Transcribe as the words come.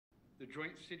the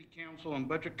Joint City Council and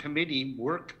Budget Committee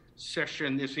work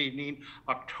session this evening,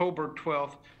 October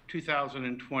 12th,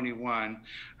 2021.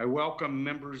 I welcome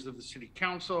members of the City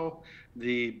Council,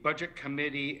 the Budget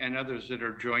Committee, and others that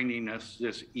are joining us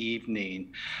this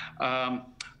evening.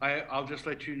 I'll just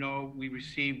let you know we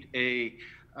received a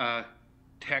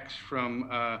text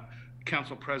from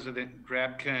Council President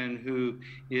Grabkin, who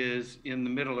is in the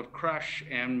middle of crush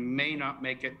and may not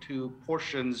make it to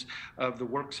portions of the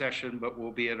work session, but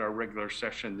will be at our regular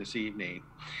session this evening.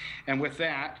 And with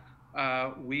that,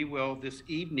 we will this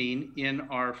evening in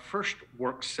our first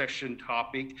work session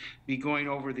topic be going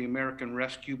over the American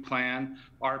Rescue Plan,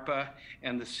 ARPA,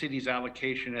 and the city's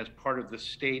allocation as part of the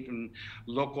state and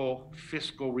local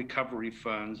fiscal recovery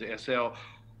funds,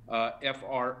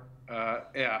 SLFR.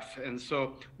 And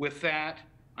so with that,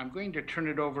 I'm going to turn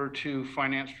it over to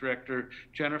Finance Director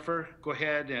Jennifer. Go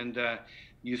ahead, and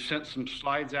you sent some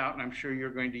slides out, and I'm sure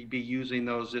you're going to be using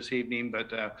those this evening,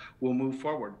 but we'll move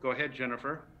forward. Go ahead,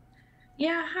 Jennifer.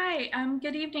 Yeah, hi.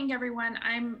 Good evening, everyone.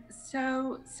 I'm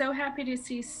so happy to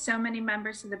see so many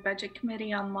members of the Budget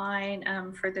Committee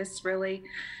online for this really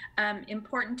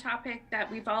important topic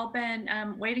that we've all been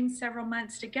waiting several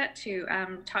months to get to,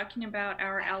 talking about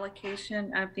our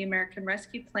allocation of the American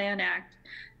Rescue Plan Act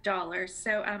dollars.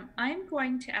 So I'm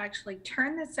going to actually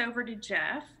turn this over to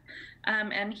Jeff,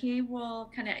 and he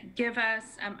will kind of give us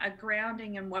a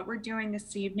grounding in what we're doing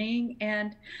this evening.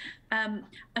 And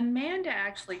Amanda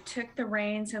actually took the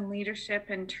reins and leadership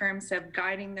in terms of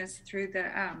guiding this through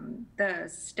the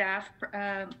staff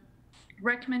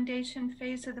recommendation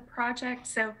phase of the project.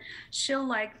 So she'll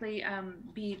likely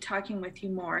be talking with you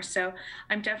more. So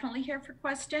I'm definitely here for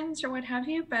questions or what have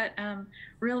you, but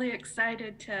really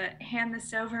excited to hand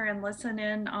this over and listen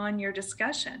in on your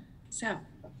discussion. So.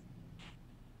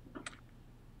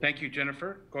 Thank you,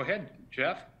 Jennifer. Go ahead,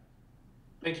 Jeff.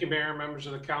 Thank you, Mayor, members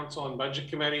of the Council and Budget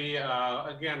Committee.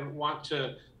 Again, want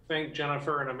to thank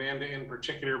Jennifer and Amanda in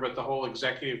particular, but the whole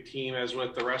executive team, as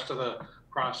with the rest of the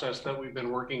process that we've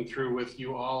been working through with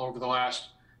you all over the last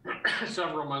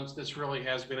several months. This really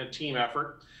has been a team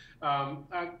effort.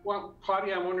 Well,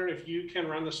 Claudia, I'm wondering if you can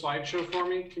run the slideshow for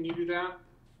me. Can you do that?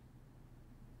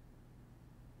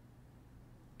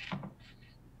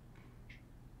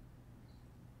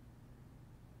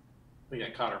 We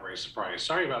got caught at very surprised.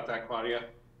 Sorry about that, Claudia.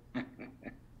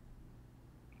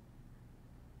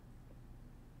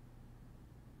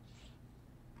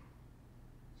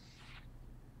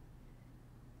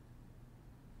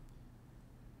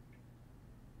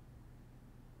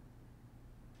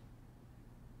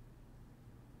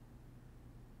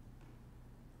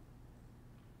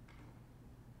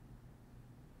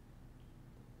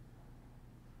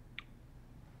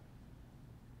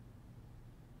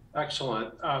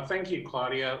 Excellent. Thank you,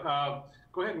 Claudia.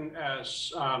 Go ahead and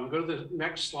go to the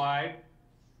next slide.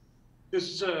 This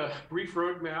is a brief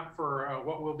roadmap for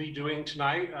what we'll be doing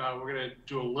tonight. We're going to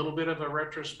do a little bit of a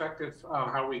retrospective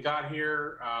how we got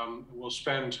here. We'll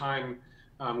spend time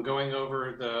going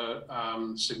over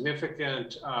the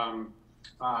significant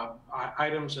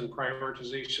items and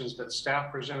prioritizations that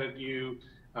staff presented you.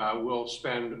 We'll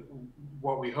spend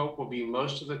what we hope will be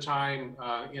most of the time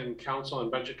in Council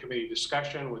and Budget Committee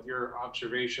discussion with your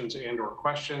observations and or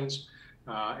questions.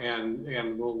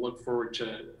 And we'll look forward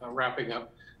to wrapping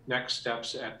up next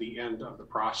steps at the end of the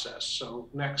process. So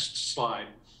next slide.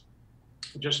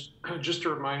 Just a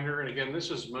reminder, and again,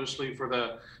 this is mostly for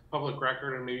the public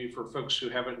record and maybe for folks who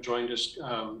haven't joined us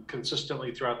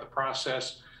consistently throughout the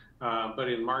process. But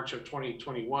in March of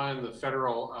 2021, the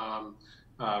Federal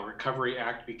Recovery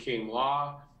Act became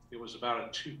law. It was about a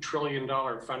 $2 trillion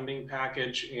funding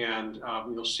package, and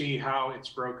you'll see how it's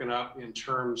broken up in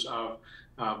terms of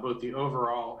both the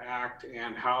overall act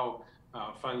and how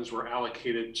funds were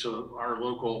allocated to our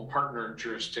local partner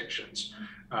jurisdictions.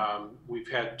 We've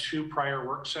had 2 prior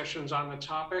work sessions on the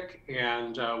topic,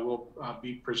 and we'll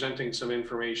be presenting some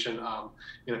information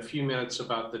in a few minutes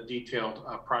about the detailed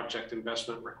project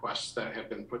investment requests that have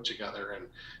been put together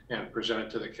and presented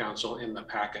to the Council in the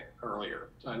packet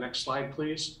earlier. Next slide,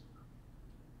 please.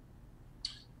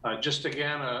 Just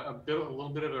again, a little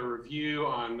bit of a review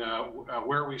on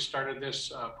where we started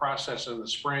this process in the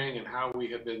spring and how we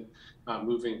have been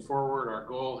moving forward. Our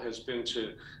goal has been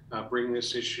to bring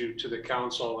this issue to the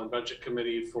Council and Budget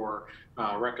Committee for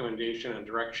recommendation and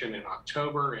direction in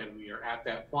October, and we are at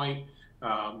that point.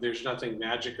 There's nothing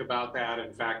magic about that.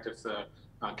 In fact, if the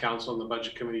Council and the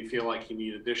Budget Committee feel like you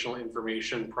need additional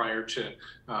information prior to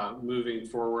moving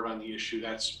forward on the issue,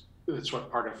 that's what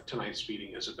part of tonight's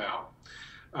meeting is about.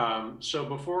 So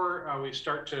before we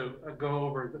start to go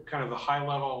over kind of the high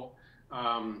level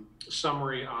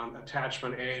summary on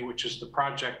attachment A, which is the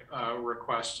project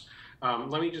request,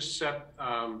 let me just set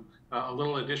a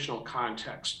little additional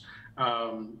context.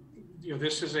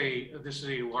 This is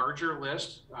a larger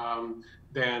list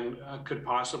than could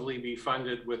possibly be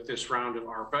funded with this round of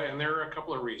ARPA, and there are a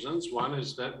couple of reasons. One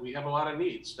is that we have a lot of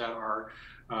needs that are,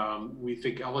 we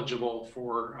think, eligible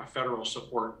for federal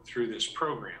support through this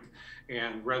program.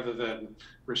 And rather than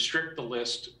restrict the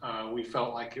list, we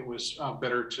felt like it was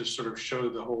better to sort of show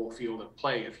the whole field of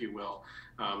play, if you will,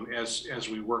 as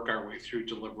we work our way through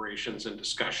deliberations and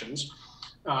discussions.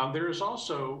 There is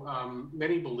also,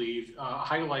 many believe, a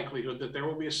high likelihood that there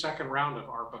will be a second round of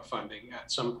ARPA funding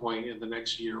at some point in the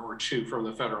next year or two from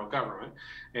the federal government.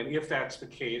 And if that's the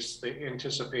case, the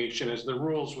anticipation is the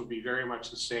rules would be very much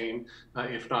the same,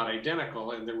 if not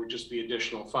identical, and there would just be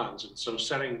additional funds. And so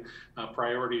setting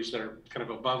priorities that are kind of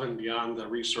above and beyond the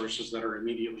resources that are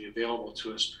immediately available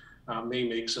to us may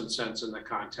make some sense in the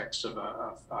context of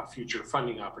a future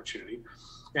funding opportunity.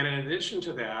 And in addition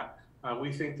to that,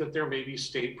 we think that there may be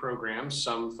state programs,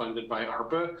 some funded by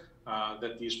ARPA,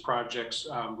 that these projects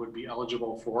would be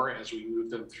eligible for as we move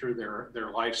them through their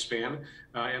lifespan.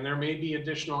 And there may be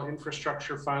additional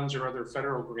infrastructure funds or other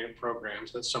federal grant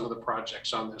programs that some of the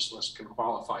projects on this list can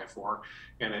qualify for.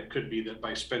 And it could be that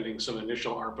by spending some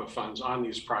initial ARPA funds on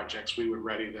these projects, we would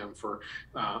ready them for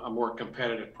a more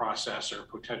competitive process or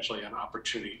potentially an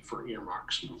opportunity for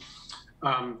earmarks.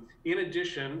 In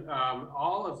addition,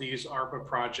 all of these ARPA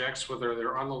projects, whether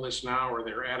they're on the list now or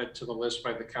they're added to the list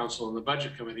by the council and the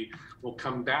budget committee, will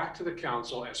come back to the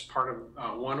council as part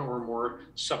of one or more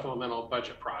supplemental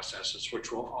budget processes,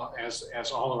 which will,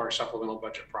 as all of our supplemental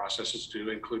budget processes do,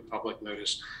 include public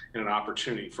notice and an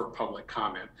opportunity for public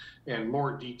comment and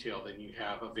more detail than you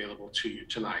have available to you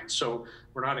tonight. So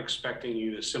we're not expecting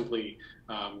you to simply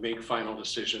make final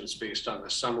decisions based on the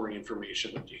summary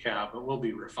information that you have, but we'll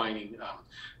be refining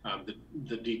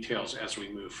the details as we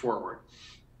move forward.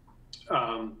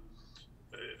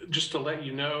 Just to let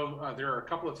you know, there are a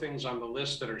couple of things on the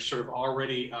list that are sort of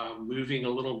already moving a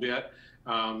little bit,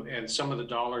 and some of the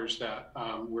dollars that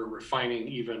we're refining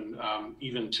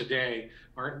even today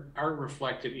aren't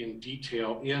reflected in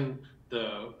detail in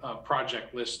the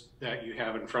project list that you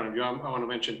have in front of you. I want to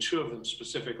mention two of them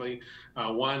specifically.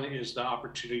 One is the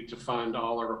opportunity to fund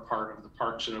all or a part of the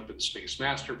Parks and Open Space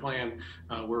Master Plan.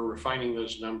 We're refining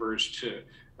those numbers to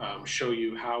show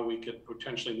you how we could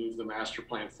potentially move the master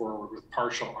plan forward with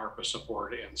partial ARPA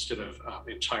support instead of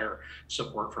entire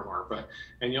support from ARPA.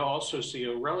 And you'll also see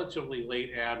a relatively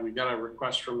late add. We got a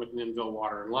request from McMinnville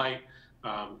Water and Light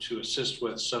to assist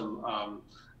with some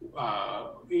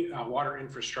water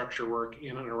infrastructure work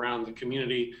in and around the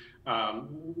community.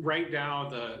 Right now,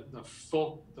 the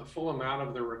full amount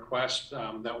of the request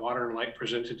that Water and Light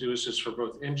presented to us is for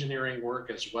both engineering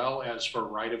work as well as for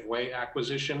right-of-way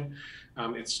acquisition.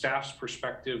 It's staff's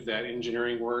perspective that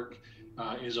engineering work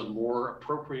is a more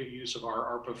appropriate use of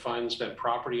our ARPA funds than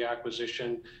property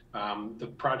acquisition. The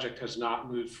project has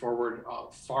not moved forward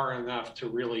far enough to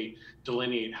really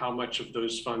delineate how much of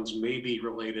those funds may be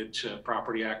related to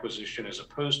property acquisition as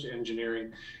opposed to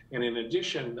engineering. And in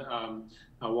addition,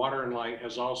 Water and Light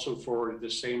has also forwarded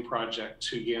the same project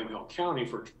to Yamhill County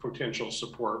for potential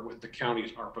support with the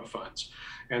county's ARPA funds.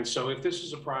 And so if this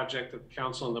is a project that the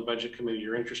council and the budget committee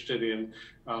are interested in,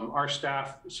 our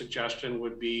staff suggestion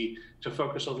would be to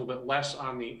focus a little bit less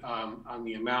on the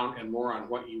amount and more on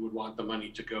what you would want the money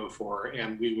to go for.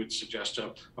 And we would suggest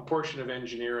a portion of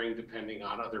engineering depending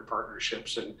on other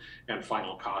partnerships and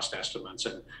final cost estimates,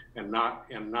 and not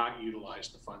utilize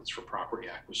the funds for property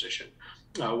acquisition.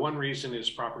 One reason is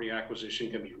property acquisition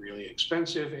can be really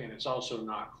expensive, and it's also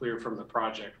not clear from the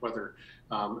project whether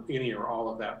any or all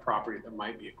of that property that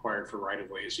might be acquired for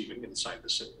right-of-way is even inside the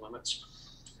city limits.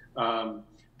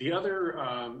 The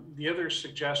other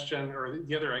suggestion, or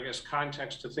the other, I guess,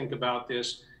 context to think about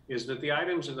this is that the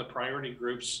items in the priority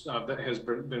groups that has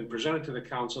been presented to the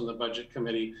council and the budget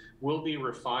committee will be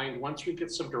refined once we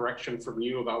get some direction from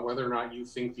you about whether or not you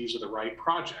think these are the right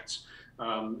projects.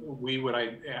 We would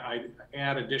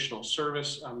add additional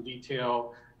service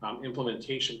detail,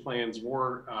 implementation plans,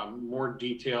 more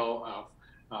detail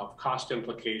of cost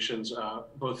implications,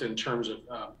 both in terms of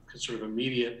sort of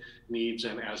immediate needs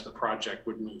and as the project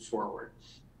would move forward.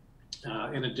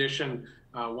 In addition,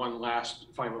 one last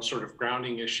final sort of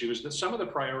grounding issue is that some of the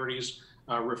priorities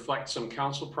reflect some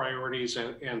council priorities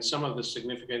and some of the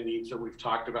significant needs that we've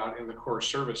talked about in the core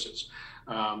services.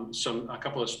 A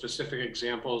couple of specific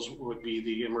examples would be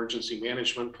the emergency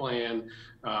management plan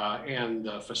and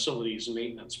the facilities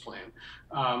maintenance plan.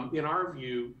 In our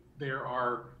view, there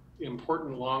are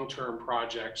important long-term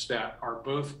projects that are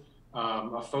both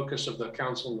a focus of the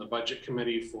council and the budget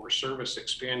committee for service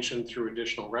expansion through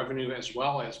additional revenue, as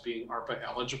well as being ARPA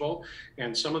eligible.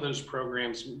 And some of those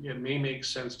programs, it may make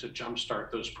sense to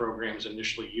jumpstart those programs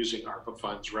initially using ARPA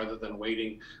funds rather than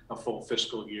waiting a full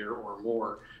fiscal year or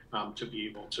more to be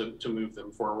able to move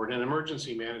them forward. And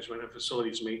emergency management and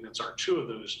facilities maintenance are two of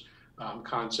those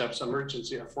concepts.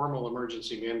 A formal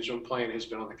emergency management plan has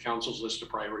been on the council's list of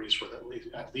priorities for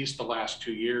at least the last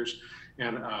 2 years.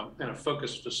 And a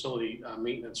focused facility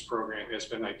maintenance program has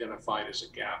been identified as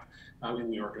a gap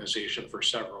in the organization for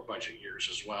several budget years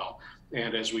as well.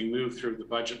 And as we move through the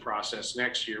budget process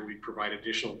next year, we provide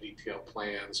additional detailed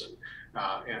plans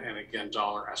and again,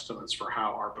 dollar estimates for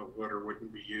how ARPA would or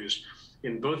wouldn't be used.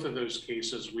 In both of those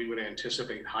cases, we would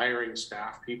anticipate hiring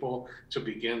staff people to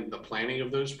begin the planning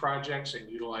of those projects and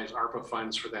utilize ARPA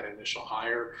funds for that initial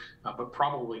hire, but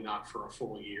probably not for a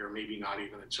full year, maybe not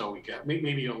even until we get,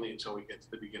 maybe only until we get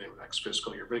to the beginning of next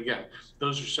fiscal year. But again,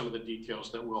 those are some of the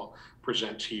details that we'll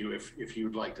present to you if you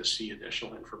would like to see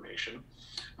additional information.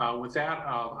 With that,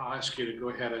 I'll ask you to go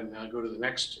ahead and go to the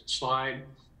next slide.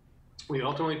 We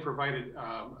ultimately provided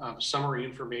summary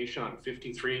information on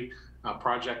 53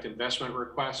 project investment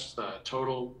requests. The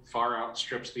total far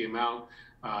outstrips the amount,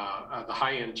 the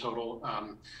high end total.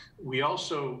 We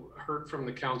also heard from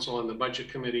the council and the budget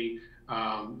committee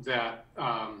that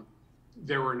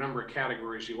there were a number of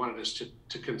categories you wanted us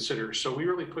to consider. So we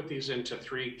really put these into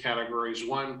 3 categories.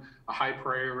 One, a high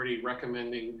priority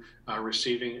recommending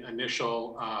receiving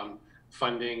initial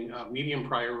funding, medium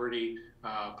priority,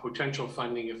 potential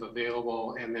funding if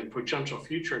available, and then potential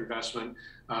future investment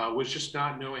was just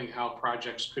not knowing how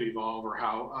projects could evolve or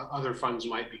how other funds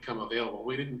might become available.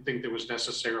 We didn't think there was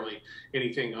necessarily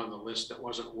anything on the list that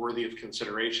wasn't worthy of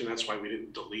consideration. That's why we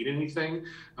didn't delete anything,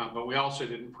 but we also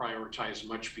didn't prioritize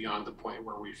much beyond the point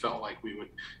where we felt like we would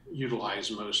utilize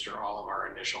most or all of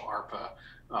our initial ARPA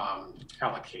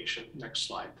allocation. Next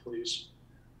slide, please.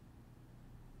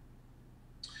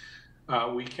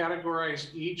 We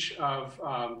categorized each of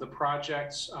the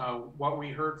projects. What we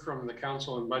heard from the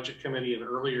Council and Budget Committee in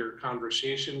earlier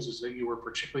conversations is that you were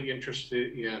particularly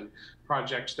interested in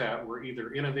projects that were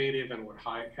either innovative and would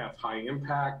have high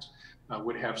impact,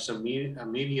 would have some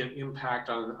immediate impact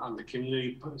on the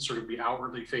community, sort of be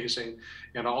outwardly facing,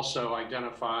 and also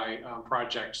identify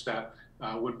projects that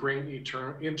would bring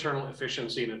internal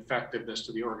efficiency and effectiveness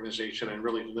to the organization and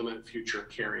really limit future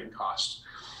carrying costs.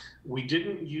 We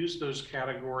didn't use those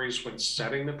categories when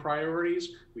setting the priorities.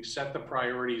 We set the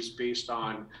priorities based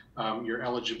on your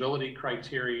eligibility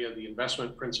criteria, the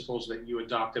investment principles that you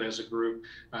adopted as a group,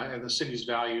 and the city's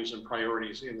values and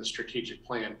priorities in the strategic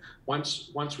plan. Once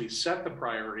we set the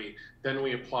priority, then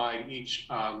we applied each,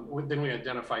 then we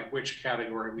identified which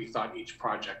category we thought each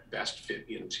project best fit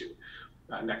into.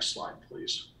 Next slide,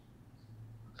 please.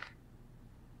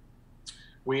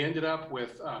 We ended up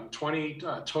with 20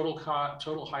 total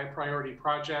high priority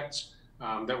projects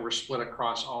that were split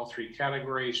across all 3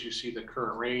 categories. You see the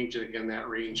current range, and again, that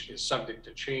range is subject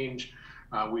to change.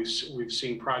 We've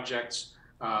seen projects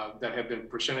that have been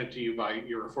presented to you by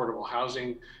your Affordable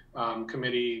Housing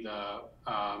Committee, the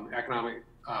Economic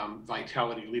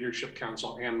Vitality Leadership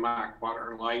Council, and MAC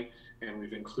Water and Light, and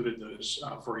we've included those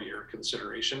for your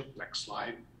consideration. Next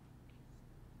slide.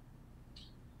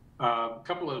 A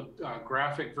couple of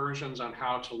graphic versions on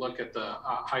how to look at the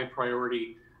high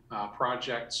priority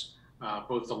projects,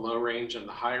 both the low range and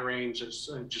the high range. It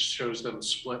just shows them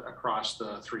split across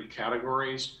the 3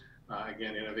 categories.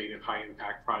 Again, innovative high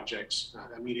impact projects,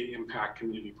 immediate impact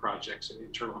community projects, and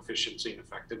internal efficiency and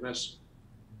effectiveness.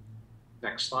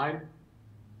 Next slide.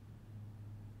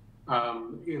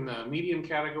 In the medium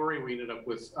category, we ended up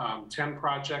with 10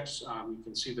 projects. You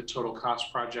can see the total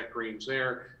cost project range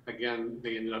there. Again,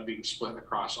 they ended up being split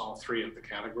across all 3 of the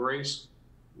categories.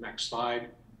 Next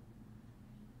slide.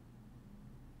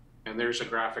 And there's a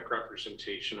graphic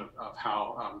representation of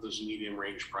how those medium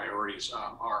range priorities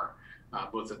are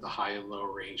both at the high and low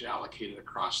range allocated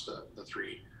across the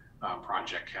 3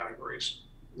 project categories.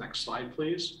 Next slide,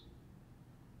 please.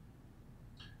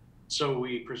 So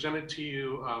we presented to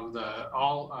you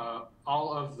all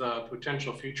of the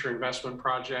potential future investment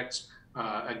projects.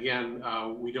 Again,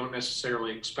 we don't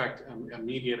necessarily expect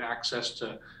immediate access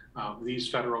to these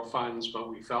federal funds, but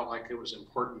we felt like it was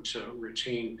important to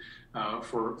retain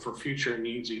for future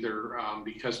needs, either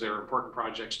because they're important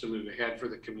projects to move ahead for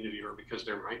the community or because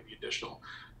there might be additional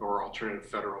or alternative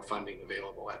federal funding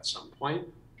available at some point.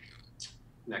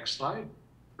 Next slide.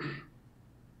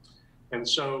 And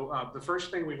so the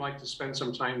first thing we'd like to spend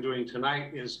some time doing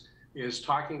tonight is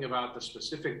talking about the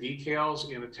specific details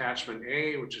in attachment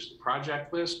A, which is the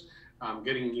project list,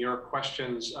 getting your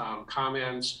questions,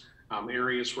 comments,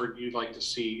 areas where you'd like to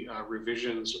see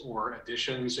revisions or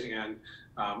additions. And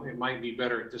it might be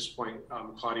better at this point,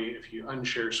 Claudia, if you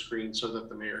unshare screen so that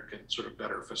the mayor can sort of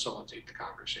better facilitate the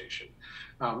conversation.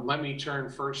 Let me turn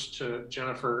first to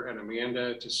Jennifer and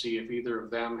Amanda to see if either of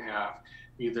them have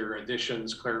either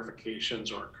additions,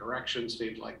 clarifications, or corrections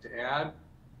they'd like to add.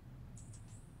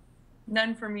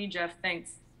 None for me, Jeff.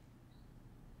 Thanks.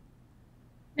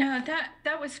 No,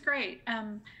 that was great.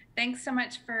 Thanks so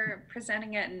much for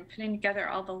presenting it and putting together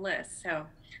all the lists. So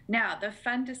now the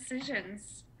fun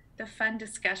decisions, the fun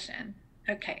discussion.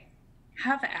 Okay,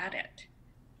 have at it.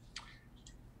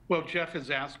 Well, Jeff has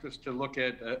asked us to look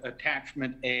at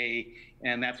attachment A,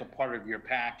 and that's a part of your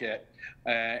packet,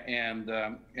 and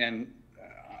a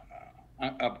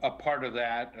part of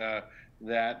that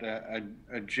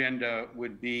agenda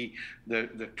would be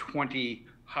the 20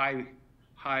 high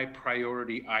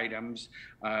priority items.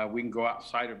 We can go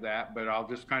outside of that, but I'll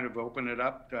just kind of open it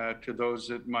up to those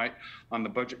that might, on the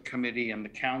budget committee and the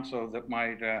council, that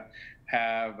might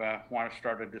want to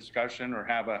start a discussion or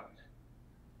have a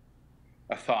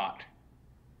thought.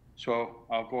 So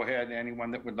I'll go ahead,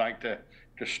 anyone that would like to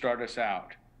start us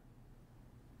out.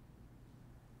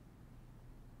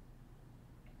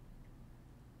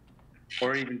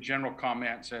 Or even general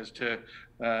comments as to,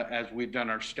 as we've done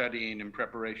our studying and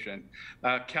preparation.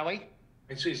 Kelly?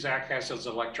 I see Zach has his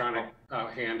electronic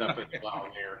hand up as well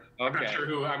here. Okay.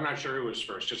 I'm not sure who was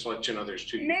first, just to let you know there's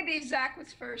two. Maybe Zach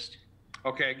was first.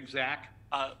 Okay, Zach?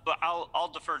 But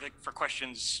I'll defer for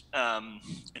questions, and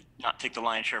not take the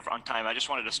lion's share on time. I just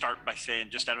wanted to start by saying,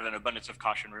 just out of an abundance of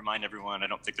caution, remind everyone, I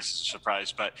don't think this is a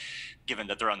surprise, but given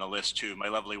that they're on the list too, my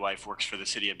lovely wife works for the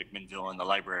city of McMinnville in the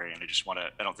library, and I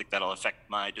don't think that'll affect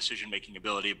my decision-making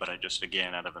ability, but I just,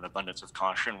 again, out of an abundance of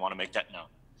caution, want to make that known.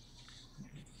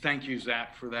 Thank you,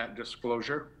 Zach, for that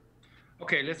disclosure.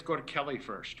 Okay, let's go to Kelly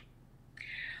first.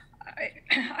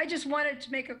 I just wanted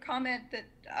to make a comment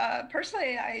that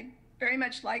personally, I very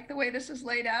much like the way this is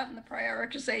laid out in the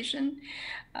prioritization.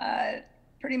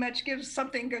 Pretty much gives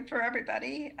something good for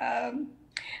everybody.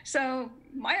 So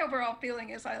my overall feeling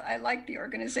is I like the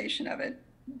organization of it,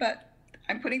 but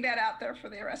I'm putting that out there for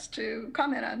the rest to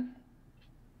comment on.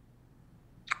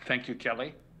 Thank you,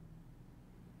 Kelly.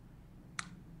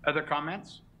 Other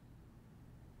comments?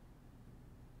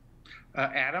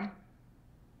 Adam?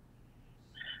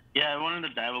 Yeah, I wanted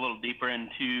to dive a little deeper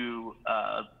into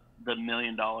the $1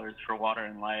 million for water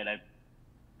and light.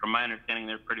 From my understanding,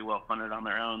 they're pretty well funded on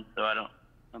their own, so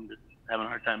I'm just having a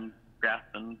hard time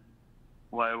grasping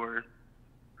why we're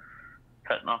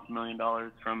cutting off $1 million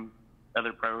from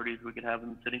other priorities we could have in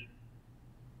the city.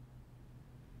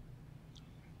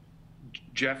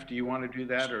 Jeff, do you want to do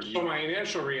that? Or so my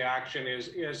initial reaction is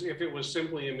if it was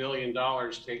simply $1 million,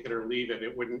 take it or leave it,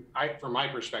 it wouldn't, from my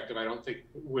perspective, I don't think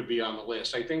it would be on the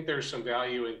list. I think there's some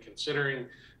value in considering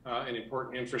an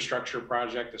important infrastructure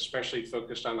project, especially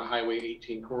focused on the Highway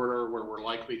 18 corridor, where we're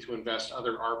likely to invest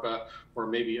other ARPA or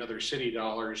maybe other city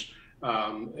dollars.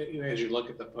 As you look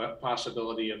at the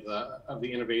possibility of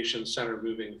the Innovation Center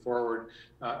moving forward,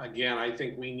 again, I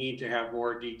think we need to have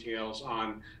more details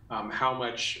on how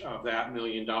much of that $1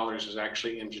 million is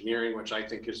actually engineering, which I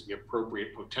think is the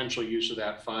appropriate potential use of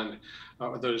that fund,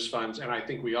 those funds. And I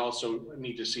think we also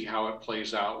need to see how it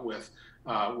plays out with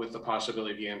the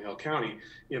possibility of Yamhill County.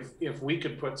 If we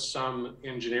could put some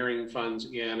engineering funds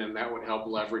in, and that would help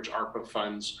leverage ARPA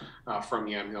funds from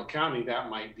Yamhill County, that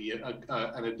might be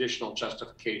an additional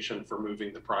justification for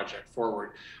moving the project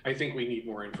forward. I think we need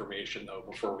more information, though,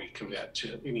 before we commit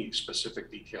to any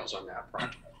specific details on that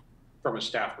project from a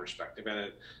staff perspective. And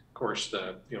of course,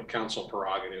 the council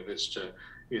prerogative is to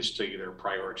either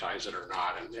prioritize it or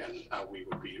not, and we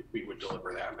would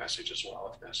deliver that message as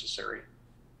well if necessary.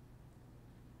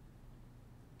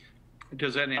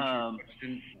 Does that answer your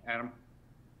question, Adam?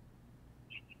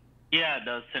 Yeah, it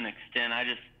does to an extent.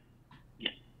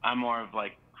 I'm more of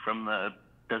like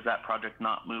does that project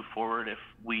not move forward if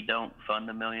we don't fund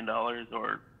 $1 million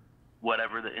or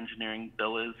whatever the engineering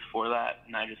bill is for that?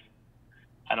 And I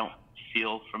don't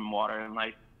feel from water and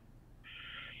light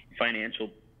financial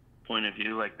point of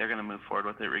view like they're going to move forward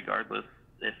with it regardless.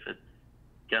 If it's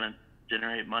going to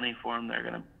generate money for them, they're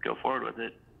going to go forward with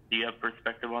it. Do you have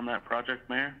perspective on that project,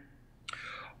 Mayor?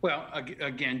 Well,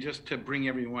 again, just to bring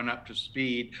everyone up to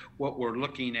speed, what we're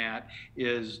looking at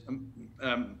is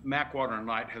Mac Water and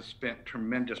Light has spent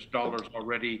tremendous dollars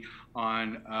already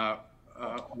on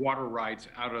water rights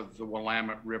out of the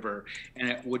Willamette River, and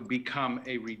it would become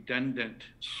a redundant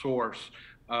source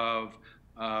of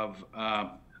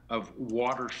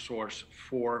water source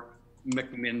for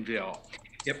McMinnville.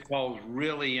 It falls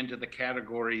really into the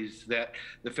categories that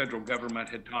the federal government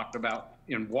had talked about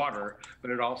in water, but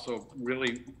it also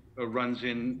really runs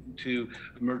into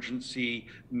emergency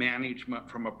management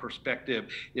from a perspective.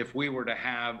 If we were to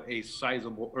have a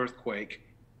sizable earthquake,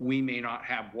 we may not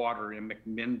have water in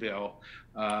McMinnville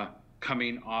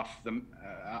coming off the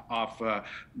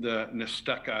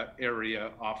Nestucca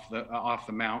area, off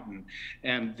the mountain.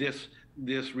 And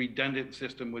this redundant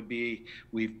system would be,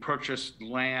 we've purchased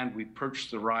land, we've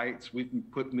purchased the rights, we've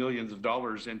put millions of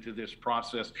dollars into this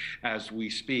process as we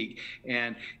speak,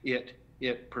 and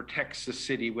it protects the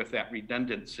city with that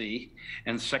redundancy.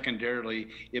 And secondarily,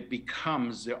 it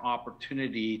becomes the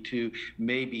opportunity to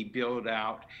maybe build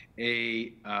out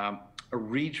a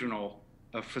regional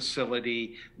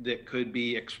facility that could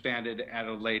be expanded at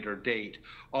a later date.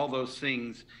 All those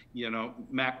things,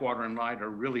 Mac Water and Light are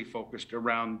really focused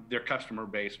around their customer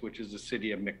base, which is the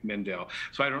city of McMinnville.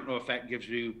 So I don't know if that gives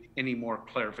you any more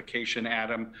clarification,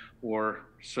 Adam, or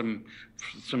some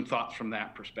thoughts from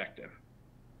that perspective.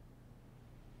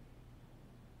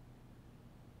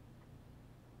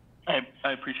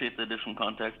 I appreciate the additional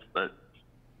context, but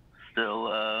still,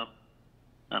 I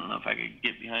don't know if I could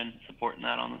get behind supporting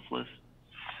that on this list.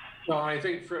 Well, I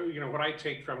think what I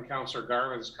take from Councilor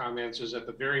Garvin's comments is at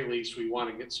the very least, we want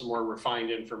to get some more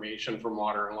refined information from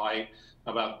Water and Light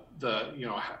about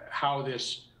how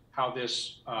this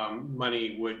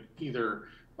money would either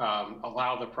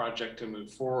allow the project to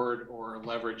move forward or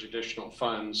leverage additional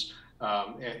funds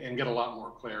and get a lot more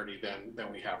clarity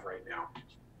than we have right now.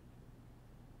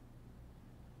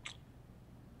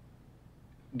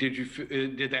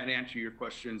 Did that answer your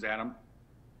questions, Adam?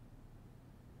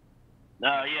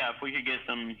 Yeah, if we could get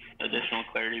some additional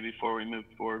clarity before we move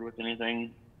forward with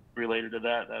anything related to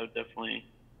that, that would definitely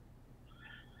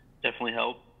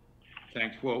help.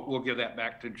 Thanks. We'll give that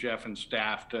back to Jeff and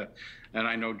staff and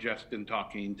I know Jeff's been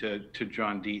talking to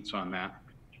John Dietz on that.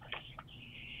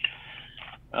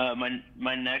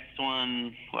 My next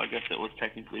one, well, I guess it was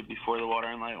technically before the Water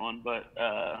and Light one, but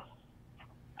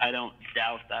I don't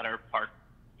doubt that our park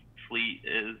fleet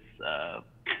is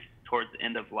towards the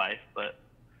end of life, but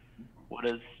what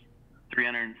is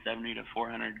 370 to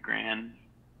 400 grand?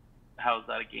 How is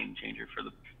that a game changer for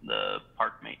the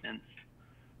park maintenance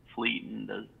fleet, and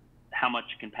how much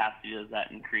capacity does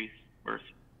that increase versus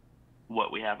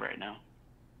what we have right now?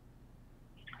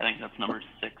 I think that's number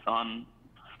 6 on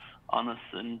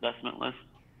this investment list.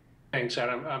 Thanks,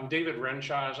 Adam. David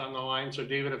Renshaw is on the line. So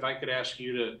David, if I could ask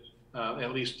you to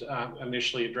at least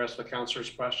initially address the councilor's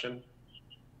question.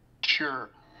 Sure.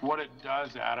 What it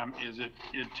does, Adam, is it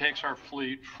takes our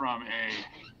fleet from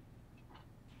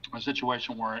a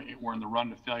situation where we're in the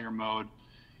run to failure mode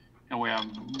and we have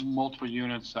multiple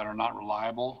units that are not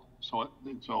reliable. So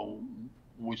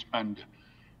we spend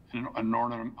an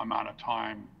inordinate amount of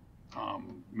time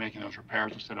making those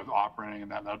repairs instead of operating,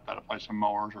 and that applies to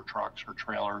mowers or trucks or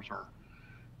trailers or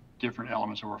different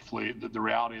elements of our fleet. The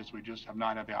reality is we just have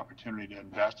not had the opportunity to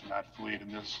invest in that fleet,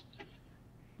 and this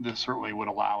certainly would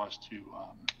allow us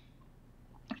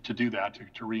to do that,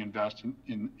 to reinvest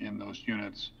in those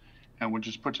units, and would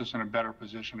just puts us in a better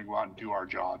position to go out and do our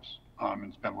jobs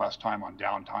and spend less time on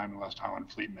downtime and less time on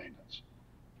fleet maintenance.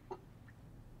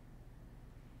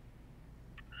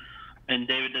 And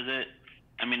David,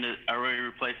 are we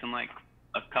replacing like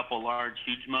a couple large,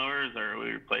 huge mowers, or are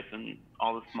we replacing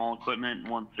all the small equipment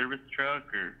in one service truck,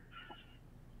 or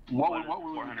what we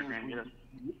 400 grand get us?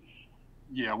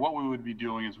 Yeah, what we would be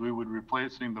doing is we would be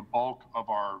replacing the bulk of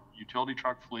our utility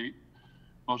truck fleet.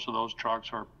 Most of those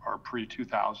trucks are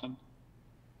pre-2000.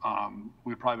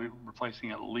 We'd probably be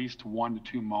replacing at least 1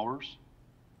 to 2 mowers.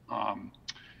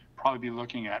 Probably be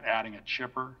looking at adding a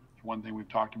chipper. One thing we've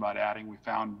talked about adding. We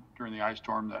found during the ice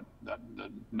storm that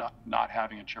not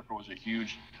having a chipper was a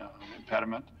huge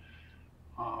impediment.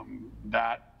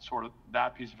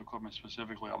 That piece of equipment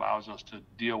specifically allows us to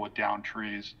deal with down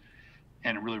trees,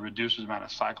 and it really reduces the amount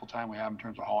of cycle time we have in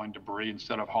terms of hauling debris.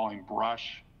 Instead of hauling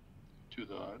brush to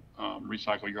the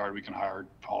recycle yard, we can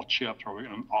haul chips, or we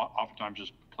can oftentimes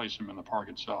just place them in the park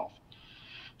itself.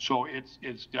 So it's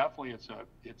definitely a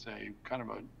kind of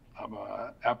a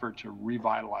effort to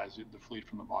revitalize the fleet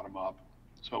from the bottom up.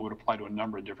 So it would apply to a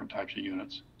number of different types of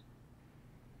units.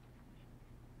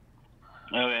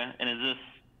 Okay, and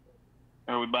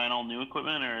are we buying all new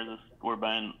equipment, or we're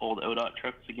buying old ODOT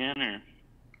trucks again, or?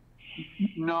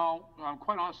 No,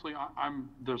 quite honestly,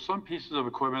 there's some pieces of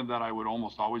equipment that I would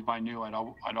almost always buy new. I'd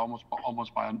almost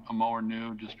buy a mower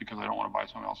new just because I don't want to buy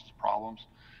someone else's problems.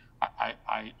 I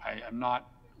am not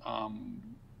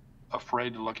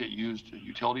afraid to look at used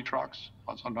utility trucks.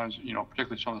 Sometimes,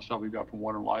 particularly some of the stuff we've got from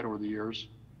Water and Light over the years,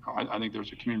 I think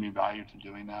there's a community value to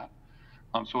doing that.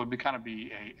 So it'd be kind of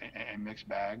a mixed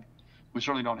bag. we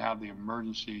certainly don't have the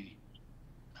emergency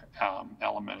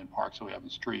element in parks that we have in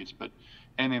streets, but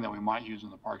anything that we might use in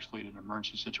the parks fleet in an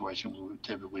emergency situation, we would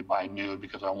typically buy new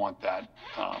because I want that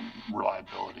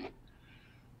reliability.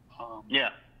 Yeah,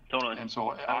 totally. And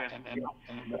so, and then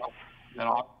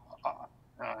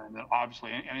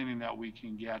obviously anything that we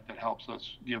can get that helps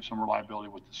us give some reliability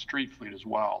with the street fleet as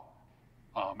well,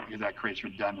 because that creates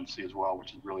redundancy as well,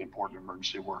 which is really important in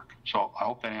emergency work. So I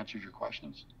hope that answers your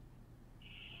questions.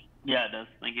 Yeah, it does.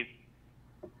 Thank you.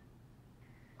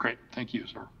 Great. Thank you,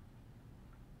 sir.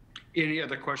 Any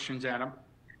other questions, Adam?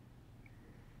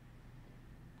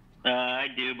 I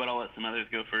do, but I'll let some others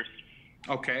go first.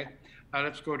 Okay.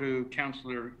 Let's go to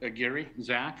Councilor Geary.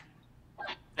 Zach?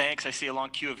 Thanks. I see a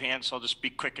long queue of hands, so I'll just be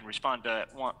quick and respond to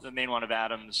the main one of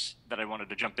Adam's that I wanted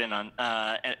to jump in on.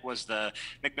 It was the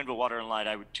McMinnville water and light.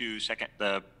 I would too second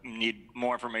the need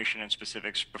more information and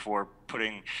specifics before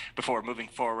moving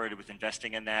forward with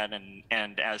investing in that,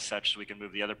 and as such, so we can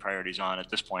move the other priorities on. At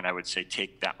this point, I would say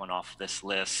take that one off this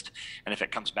list, and if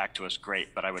it comes back to us,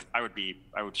 great. But I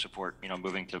would support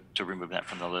moving to remove that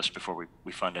from the list before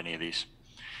we fund any of these,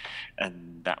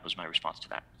 and that was my response to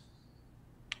that.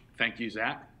 Thank you,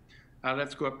 Zach.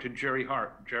 Let's go up to Jerry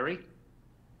Hart. Jerry?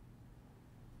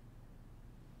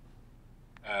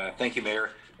 Thank you,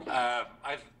 Mayor. I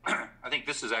think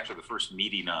this is actually the first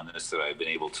meeting on this that I've been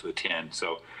able to attend.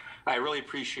 So I really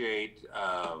appreciate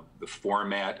the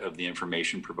format of the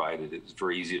information provided. It's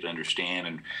very easy to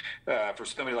understand. And for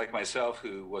somebody like myself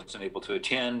who wasn't able to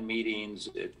attend meetings,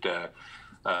 it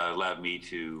allowed me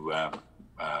to,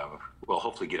 well,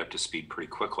 hopefully get up to speed pretty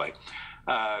quickly.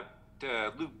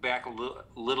 To loop back a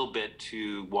little bit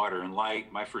to water and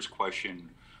light, my first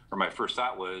question, or my first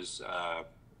thought was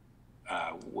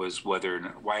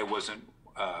why wasn't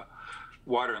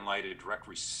water and light a direct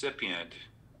recipient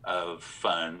of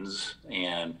funds?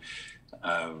 And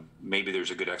maybe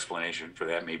there's a good explanation for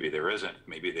that. Maybe there isn't.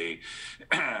 Maybe they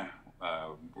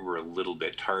were a little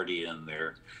bit tardy in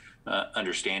their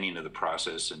understanding of the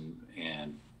process,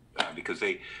 and because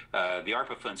the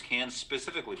ARPA funds can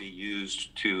specifically be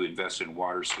used to invest in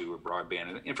water, sewer, broadband,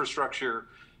 and infrastructure,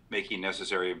 making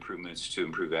necessary improvements to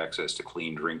improve access to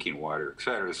clean drinking water, et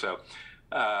cetera. So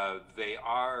they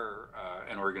are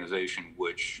an organization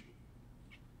which,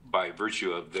 by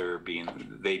virtue of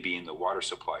they being the water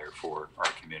supplier for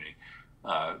our community,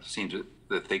 seems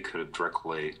that they could have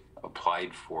directly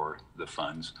applied for the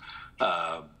funds.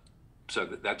 So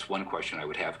that's one question I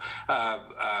would have.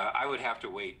 I would have to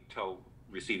wait till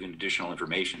receiving additional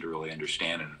information to really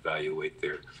understand and evaluate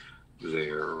their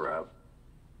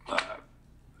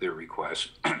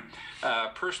request.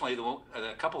 Personally,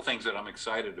 a couple of things that I'm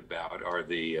excited about are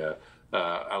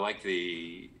I like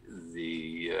the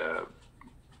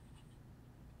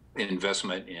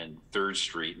investment in 3rd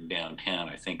Street in downtown.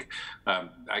 I think,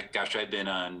 I've been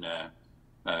on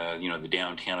the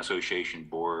Downtown Association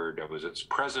board. I was its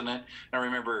president. And I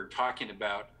remember talking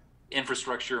about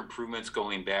infrastructure improvements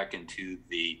going back into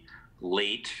the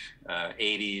late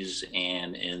 80s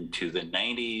and into the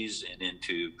 90s and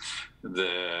into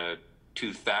the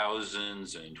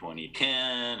 2000s and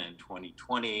 2010 and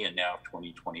 2020 and now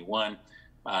 2021.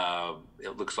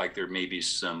 It looks like there may be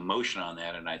some motion on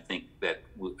that, and I think that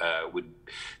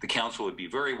the council would be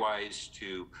very wise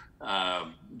to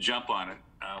jump on it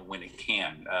when it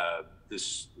can.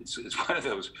 It's one of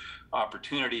those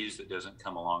opportunities that doesn't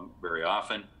come along very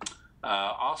often.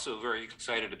 Also very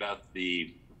excited about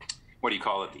the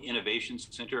Innovation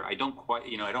Center. I don't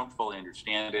fully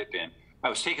understand it, and I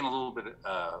was taken a little bit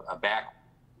aback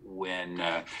when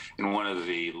in one of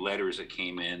the letters that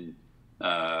came in,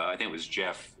 I think it was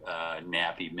Jeff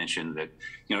Knapp, he mentioned that,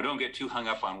 don't get too hung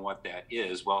up on what that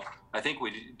is. Well, I think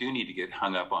we do need to get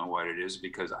hung up on what it is,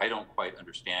 because I don't quite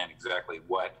understand exactly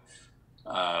what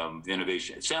the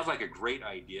innovation. It sounds like a great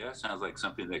idea. It sounds like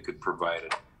something that could provide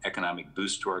an economic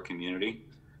boost to our community.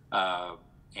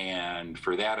 And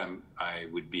for that, I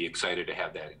would be excited to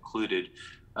have that included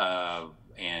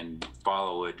and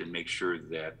follow it and make sure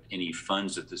that any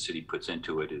funds that the city puts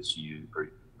into it is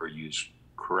used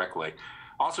correctly.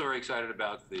 Also very excited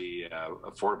about the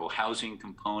affordable housing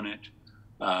component.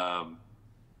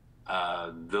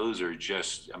 Those are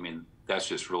just, that's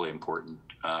just really important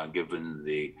given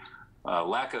the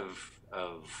lack of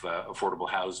affordable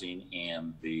housing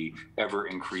and the ever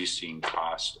increasing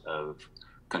cost of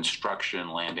construction,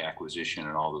 land acquisition,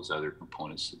 and all those other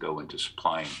components that go into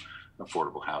supplying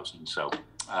affordable housing. So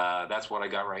that's what I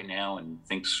got right now, and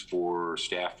thanks for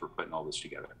staff for putting all this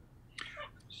together.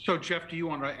 So Jeff, do you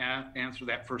want to answer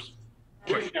that first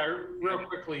question? Yeah, real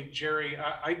quickly, Jerry,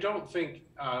 I don't think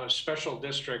special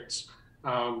districts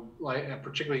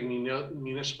particularly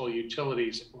municipal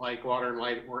utilities like water and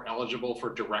light, were eligible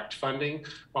for direct funding.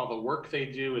 While the work they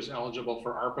do is eligible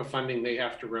for ARPA funding, they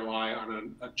have to rely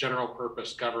on a general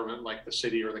purpose government like the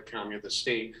city or the county or the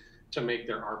state to make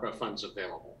their ARPA funds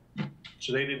available.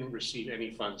 So they didn't receive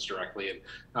any funds directly.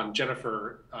 And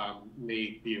Jennifer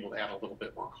may be able to add a little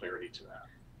bit more clarity to that.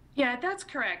 Yeah, that's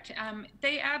correct.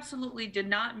 They absolutely did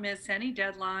not miss any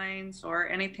deadlines or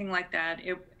anything like that.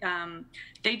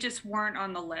 They just weren't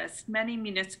on the list. Many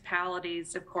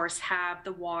municipalities, of course, have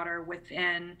the water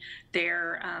within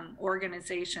their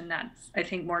organization. That's, I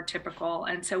think, more typical.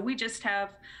 And so we just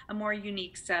have a more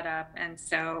unique setup. And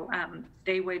so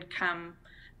they would come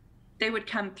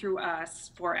through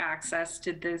us for access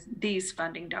to these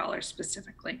funding dollars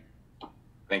specifically.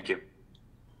 Thank you.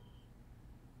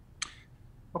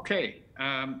 Okay,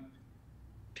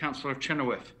 Councilor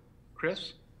Chenoweth.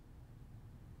 Chris?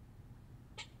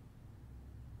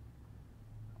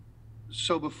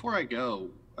 So before I go,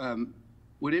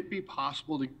 would it be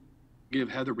possible to give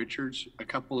Heather Richards a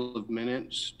couple of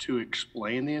minutes to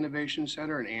explain the Innovation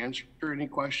Center and answer any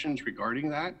questions regarding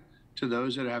that to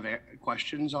those that have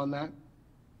questions on that?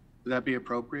 Would that be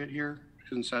appropriate here,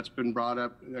 since that's been brought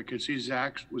up? I could see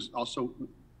Zach was also,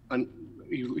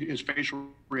 his facial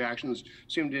reactions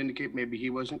seemed to indicate maybe he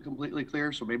wasn't completely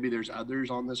clear. So maybe there's others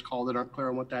on this call that aren't clear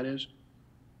on what that is.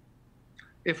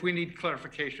 If we need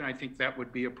clarification, I think that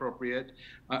would be appropriate.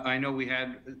 I know we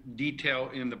had detail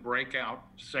in the breakout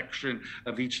section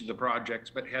of each of the projects,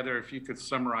 but Heather, if you could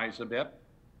summarize a bit.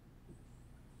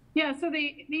 Yeah, so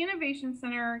the Innovation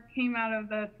Center came out of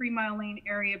the 3 Mile Lane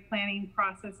area planning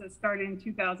process that started in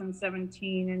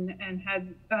 2017 and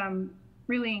had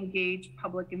really engaged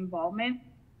public involvement.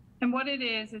 And what it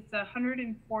is, it's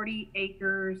 140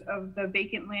 acres of the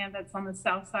vacant land that's on the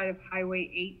south side of Highway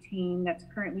 18 that's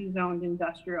currently zoned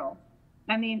industrial.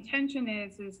 And the intention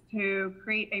is to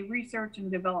create a research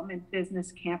and development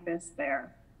business campus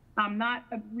there. Not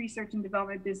a research and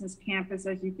development business campus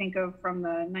as you think of from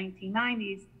the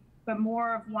 1990s, but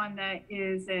more of one that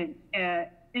is an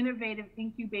innovative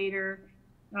incubator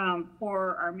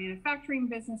for our manufacturing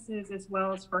businesses as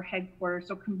well as for headquarters.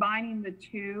 So combining the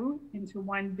two into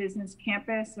one business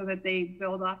campus so that they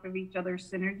build off of each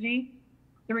other's synergy.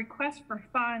 The request for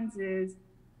funds is,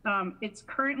 it's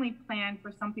currently planned for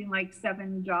something like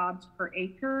 7 jobs per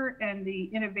acre, and the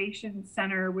Innovation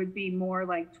Center would be more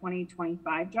like 20,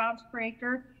 25 jobs per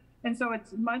acre. And so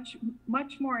it's much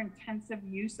more intensive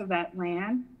use of that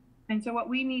land. And so what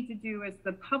we need to do as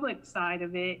the public side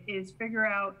of it is figure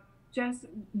out just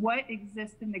what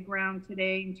exists in the ground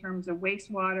today in terms of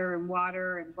wastewater and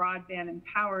water and broadband and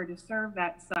power to serve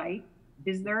that site.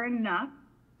 Is there enough?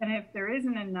 And if there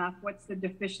isn't enough, what's the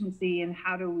deficiency, and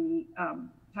how do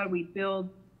we build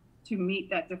to meet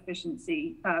that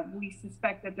deficiency? We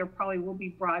suspect that there probably will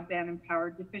be broadband and power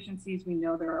deficiencies. We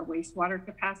know there are wastewater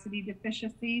capacity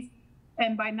deficiencies.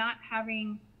 And by not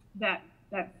having that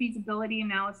feasibility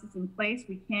analysis in place,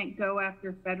 we can't go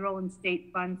after federal and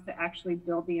state funds to actually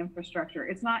build the infrastructure.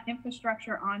 It's not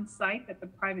infrastructure on site that the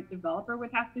private developer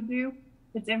would have to do.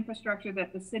 It's infrastructure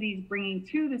that the city's bringing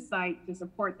to the site to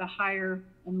support the higher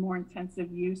and more intensive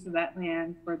use of that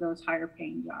land for those higher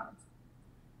paying jobs.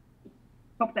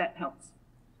 Hope that helps.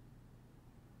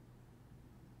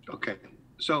 Okay,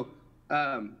 so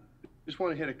just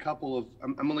want to hit a couple of,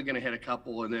 I'm only going to hit a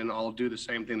couple, and then I'll do the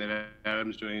same thing that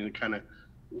Adam's doing and kind of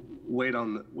wait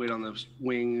on the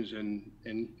wings and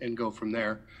go from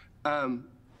there. I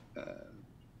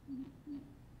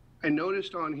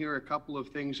noticed on here a couple of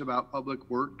things about public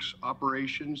works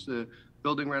operations, the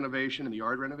building renovation and the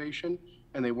yard renovation,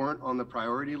 and they weren't on the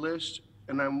priority list.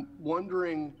 And I'm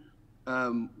wondering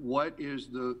what is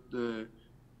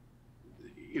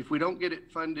if we don't get it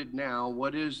funded now,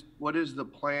 what is the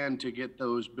plan to get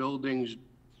those buildings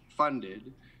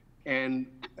funded, and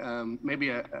maybe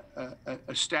a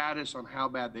status on how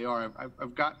bad they are?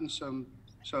 I've gotten some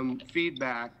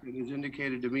feedback that has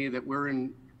indicated to me that we're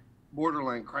in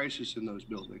borderline crisis in those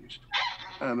buildings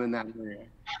in that area.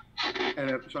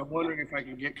 And so I'm wondering if I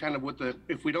can get kind of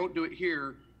if we don't do it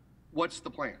here, what's the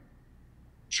plan?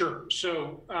 Sure.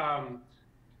 So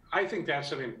I think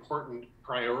that's an important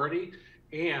priority.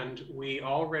 And we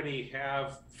already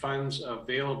have funds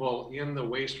available in the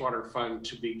wastewater fund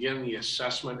to begin the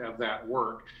assessment of that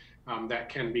work that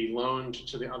can be loaned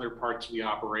to the other parts of the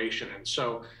operation. And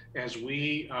so as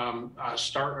we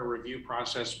start a review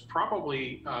process,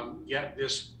 probably yet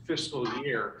this fiscal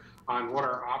year, on what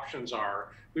our options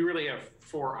are, we really have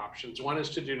 4 options. One is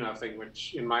to do nothing,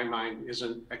 which in my mind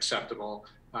isn't acceptable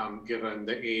given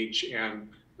the age and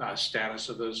status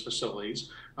of those facilities.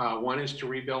 One is to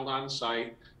rebuild on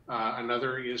site.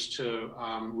 Another is to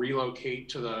relocate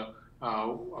to the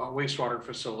wastewater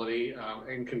facility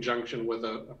in conjunction with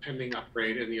a pending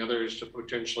upgrade, and the other is to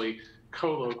potentially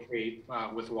co-locate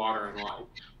with water and light.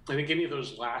 I think any of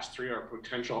those last three are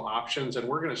potential options, and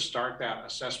we're going to start that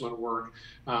assessment work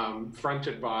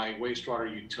fronted by wastewater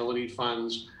utility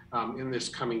funds in this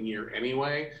coming year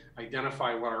anyway,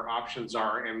 identify what our options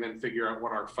are, and then figure out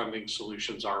what our funding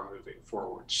solutions are moving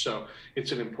forward. So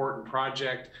it's an important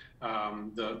project.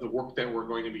 The work that we're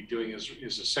going to be doing is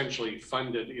essentially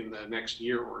funded in the next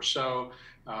year or so,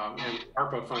 and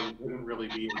ARPA funds wouldn't really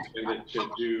be intended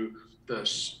to do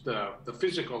the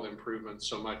physical improvements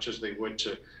so much as they would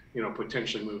to, you know,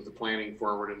 potentially move the planning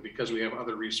forward. And because we have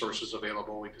other resources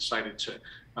available, we decided to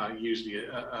use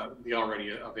the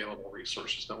already available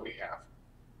resources that we have.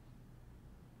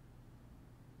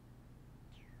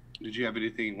 Did you have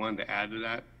anything you wanted to add to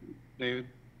that, David?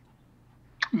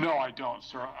 No, I don't,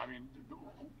 sir. I mean,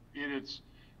 it's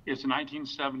a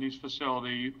 1970s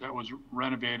facility that was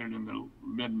renovated in the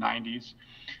mid 90s,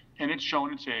 and it's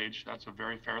shown its age. That's a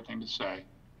very fair thing to say.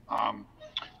 I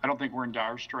don't think we're in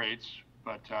dire straits,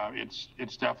 but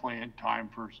it's definitely in time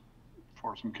for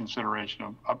some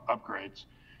consideration of upgrades.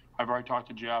 I've already talked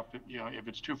to Jeff. You know, if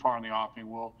it's too far in the offing,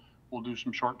 we'll do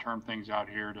some short-term things out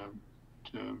here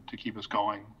to keep us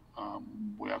going.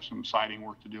 We have some siding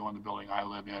work to do on the building I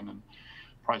live in, and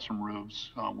probably some roofs.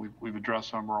 We've addressed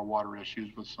some of our water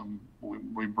issues with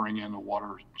we bring in the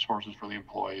water sources for the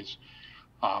employees.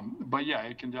 But yeah,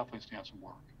 it can definitely stand some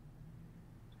work.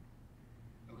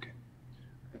 Okay,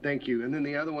 thank you. And then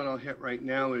the other one I'll hit right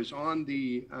now is on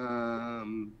the, I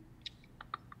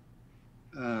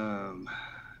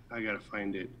gotta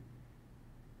find it.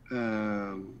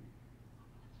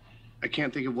 I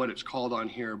can't think of what it's called on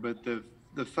here, but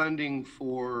the funding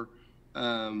for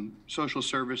social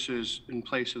services in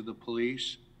place of the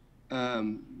police.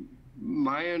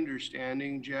 My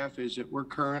understanding, Jeff, is that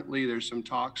there's some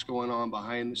talks going on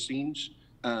behind the scenes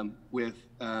with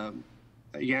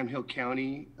Yamhill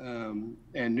County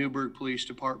and Newburgh Police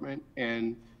Department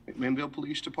and McMinnville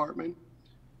Police Department.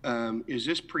 Is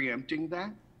this preempting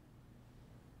that?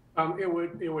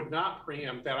 It would not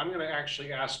preempt that. I'm going to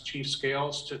actually ask Chief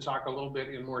Scales to talk a little bit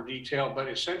in more detail, but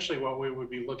essentially what we would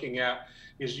be looking at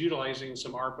is utilizing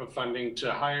some ARPA funding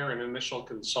to hire an initial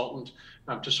consultant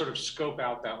to sort of scope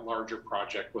out that larger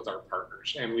project with our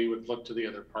partners. And we would look to the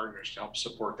other partners to help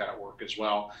support that work as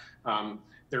well.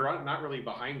 They're not really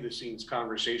behind the scenes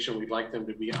conversation. We'd like them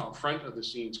to be out front of the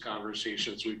scenes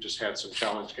conversations. We've just had some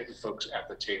challenge getting folks at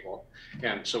the table.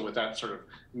 And so with that sort of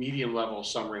medium level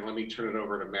summary, let me turn it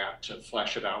over to Matt to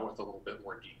flesh it out with a little bit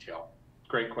more detail.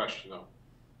 Great question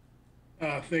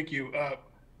though. Thank you.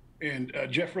 And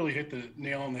Jeff really hit the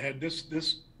nail on the head.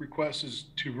 This request is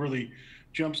to really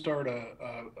jumpstart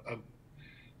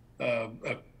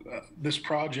this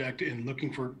project and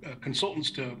looking for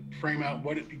consultants to frame out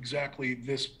what exactly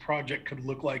this project could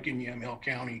look like in Yamhill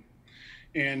County.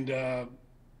 And,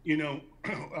 you know,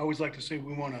 I always like to say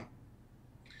we want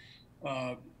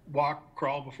to walk,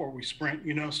 crawl before we sprint,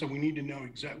 you know, so we need to know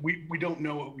exactly, we don't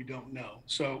know what we don't know.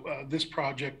 So this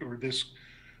project or this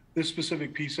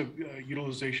specific piece of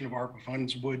utilization of ARPA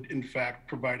funds would in fact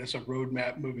provide us a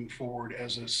roadmap moving forward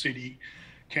as a city,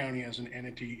 county, as an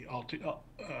entity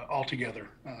altogether.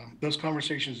 Those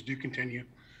conversations do continue,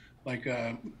 like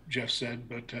Jeff said,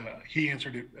 but he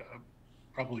answered it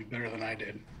probably better than I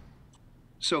did.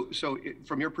 So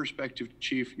from your perspective,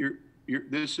 Chief,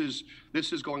 this is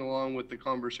going along with the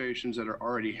conversations that are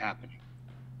already happening.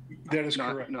 That is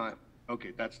correct.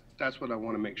 Okay, that's what I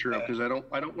want to make sure of, because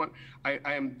I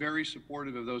am very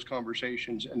supportive of those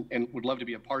conversations and would love to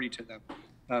be a party to them,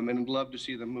 and would love to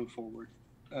see them move forward.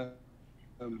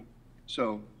 And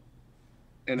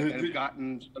I've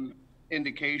gotten some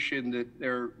indication that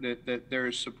there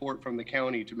is support from the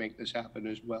county to make this happen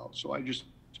as well. So I just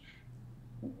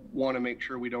want to make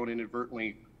sure we don't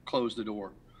inadvertently close the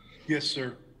door. Yes,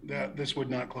 sir. This would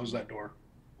not close that door.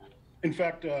 In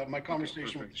fact, my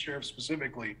conversation with the sheriff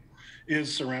specifically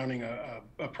is surrounding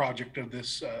a project of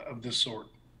this sort.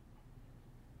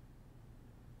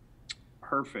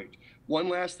 Perfect. One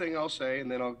last thing I'll say,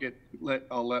 and then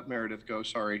I'll let Meredith go.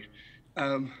 Sorry,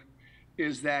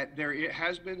 is that it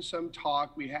has been some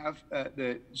talk. We have I'm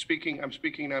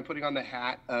putting on the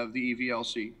hat of the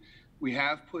EVLC. We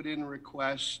have put in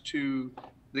requests to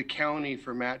the county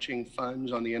for matching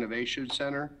funds on the Innovation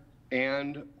Center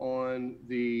and on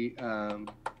the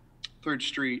 3rd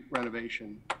Street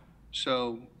renovation.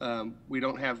 So we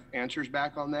don't have answers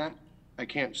back on that. I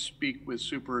can't speak with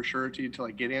super assurity until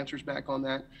I get answers back on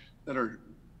that are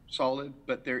solid,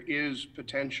 but there is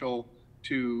potential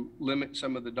to limit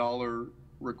some of the dollar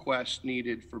requests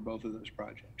needed for both of those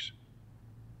projects.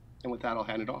 And with that, I'll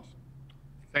hand it off.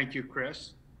 Thank you,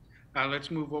 Chris.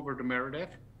 Let's move over to Meredith.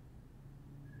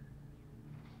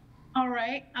 All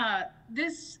right.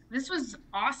 This was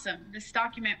awesome. This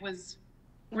document was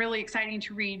really exciting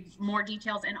to read more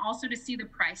details and also to see the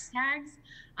price tags.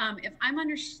 If I'm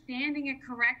understanding it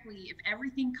correctly, if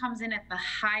everything comes in at the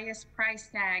highest price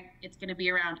tag, it's going to be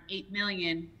around 8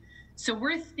 million. So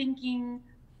we're thinking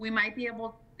we might be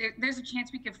able, there's a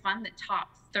chance we could fund the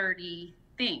top 30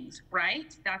 things,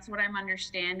 right? That's what I'm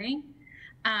understanding.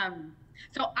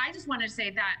 So I just wanted to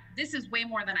say that this is way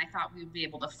more than I thought we would be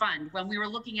able to fund. When we were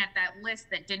looking at that list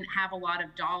that didn't have a lot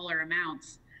of dollar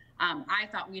amounts, I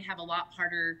thought we'd have a lot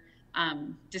harder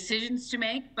decisions to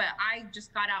make, but I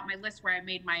just got out my list where I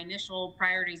made my initial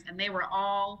priorities and they were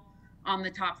all on the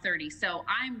top 30. So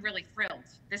I'm really thrilled.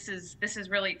 This is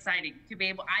really exciting to be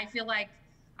able, I feel like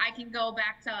I can go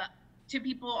back to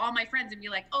people, all my friends, and be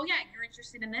like, oh yeah, you're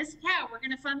interested in this? Yeah, we're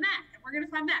gonna fund that, and we're gonna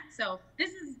fund that. So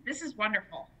this is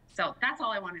wonderful. So that's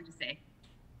all I wanted to say.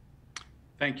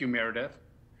 Thank you, Meredith.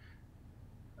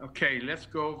 Okay, let's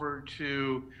go over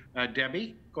to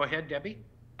Debbie. Go ahead, Debbie.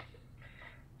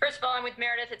 First of all, I'm with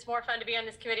Meredith. It's more fun to be on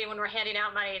this committee when we're handing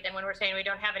out money than when we're saying we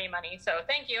don't have any money. So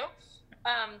thank you.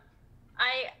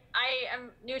 I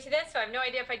am new to this, so I have no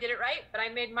idea if I did it right, but I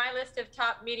made my list of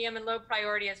top, medium, and low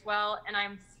priority as well. And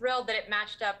I'm thrilled that it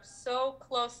matched up so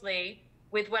closely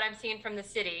with what I'm seeing from the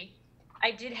city.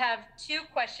 I did have two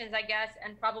questions, I guess,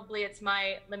 and probably it's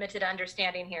my limited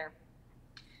understanding here.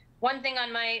 One thing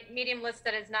on my medium list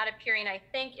that is not appearing, I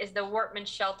think, is the Wortman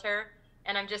shelter.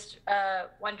 And I'm just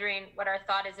wondering what our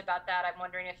thought is about that. I'm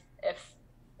wondering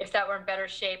if that were in better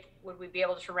shape, would we be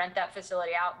able to rent that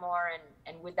facility out more,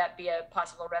 and would that be a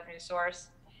possible revenue source?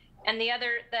 And the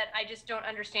other that I just don't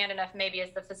understand enough maybe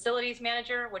is the facilities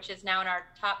manager, which is now in our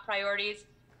top priorities.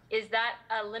 Is that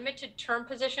a limited term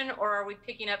position, or are we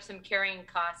picking up some carrying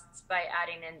costs by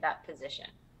adding in that position?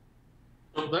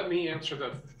 So let me answer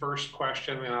the first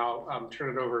question, and I'll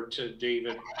turn it over to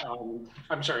David.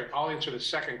 I'm sorry, I'll answer the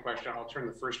second question. I'll turn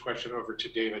the first question over to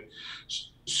David.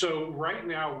 So right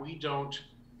now, we don't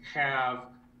have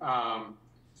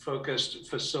focused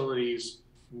facilities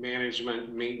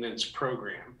management maintenance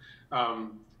program.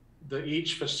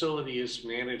 Each facility is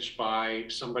managed by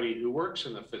somebody who works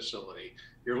in the facility.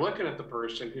 You're looking at the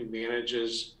person who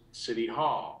manages City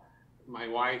Hall. My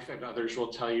wife and others will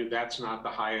tell you that's not the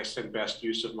highest and best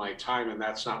use of my time, and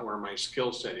that's not where my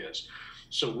skill set is.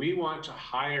 So we want to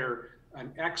hire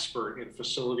an expert in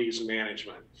facilities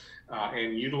management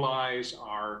and utilize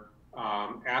our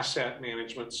asset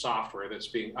management software that's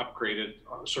being upgraded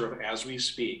sort of as we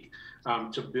speak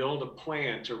to build a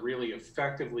plan to really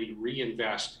effectively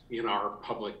reinvest in our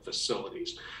public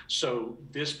facilities. So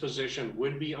this position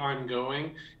would be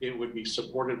ongoing. It would be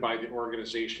supported by the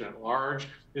organization at large.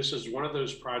 This is one of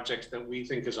those projects that we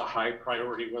think is a high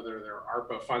priority, whether they're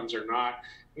ARPA funds or not.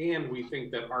 And we think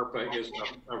that ARPA is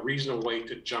a reasonable way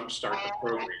to jumpstart the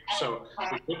program. So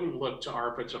we wouldn't look to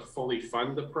ARPA to fully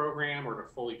fund the program or to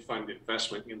fully fund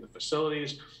investment in the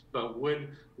facilities, but would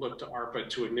look to ARPA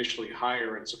to initially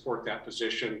hire and support that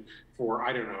position for,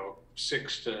 I don't know,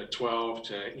 6 to 12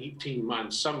 to 18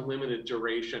 months, some limited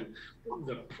duration.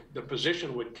 The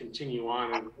position would continue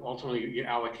on and ultimately be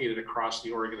allocated across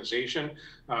the organization,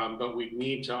 but we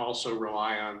need to also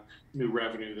rely on new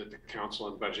revenue that the Council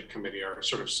and Budget Committee are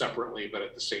sort of separately, but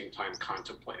at the same time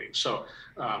contemplating. So,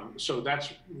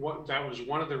 that was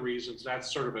one of the reasons.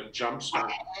 That's sort of a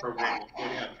jumpstart program that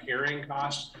would have carrying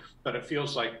costs, but it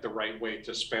feels like the right way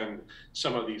to spend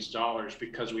some of these dollars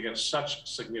because we have such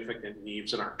significant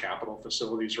needs in our capital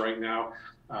facilities right now.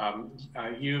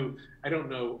 I don't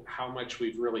know how much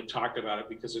we've really talked about it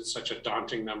because it's such a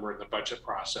daunting number in the budget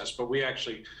process, but we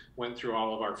actually went through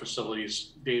all of our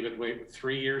facilities, David,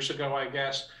 3 years ago, I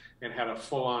guess, and had a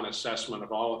full-on assessment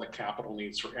of all of the capital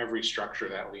needs for every structure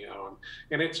that we own.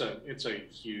 And it's a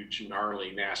huge,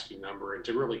 gnarly, nasty number. And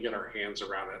to really get our hands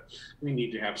around it, we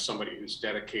need to have somebody who's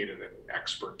dedicated and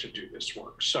expert to do this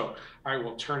work. So I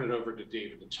will turn it over to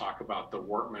David to talk about the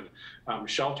Wortman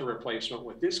shelter replacement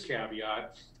with this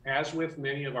caveat. As with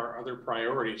many of our other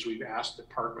priorities, we've asked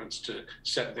departments to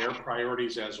set their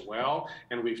priorities as well,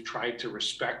 and we've tried to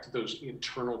respect those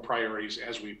internal priorities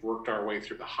as we've worked our way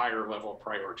through the higher level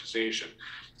prioritization.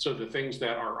 So the things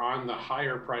that are on the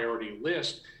higher priority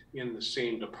list in the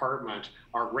same department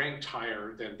are ranked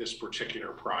higher than this particular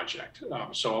project.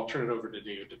 So I'll turn it over to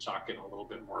David to talk in a little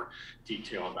bit more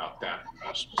detail about that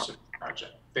specific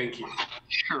project. Thank you.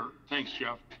 Sure, thanks,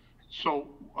 Jeff. So,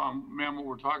 ma'am, what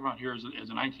we're talking about here is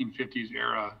a 1950s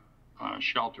era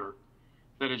shelter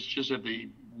that it's just at the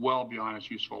well beyond its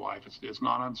useful life. It's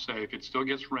not unsafe. It still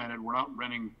gets rented. We're not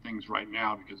renting things right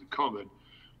now because of COVID,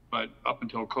 but up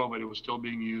until COVID, it was still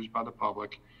being used by the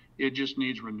public. It just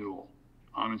needs renewal.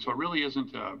 And so it really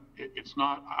isn't, it's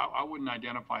not, I wouldn't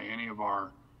identify any of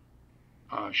our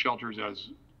shelters as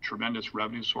tremendous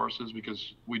revenue sources,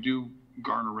 because we do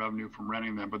garner revenue from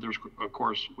renting them, but there's, of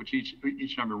course, which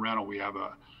each number rental, we have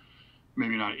a,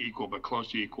 maybe not equal, but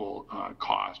close to equal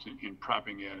cost in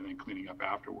prepping it and then cleaning up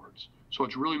afterwards. So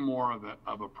it's really more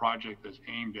of a project that's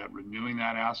aimed at renewing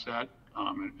that asset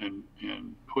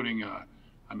and putting a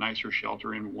nicer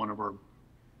shelter in one of our,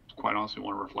 quite honestly,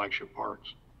 one of our flagship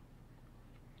parks.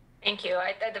 Thank you.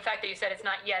 The fact that you said it's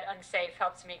not yet unsafe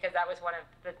helps me, because that was one of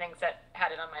the things that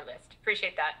had it on my list.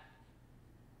 Appreciate that.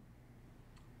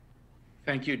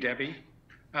 Thank you, Debbie.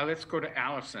 Let's go to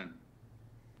Allison.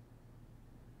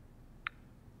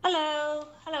 Hello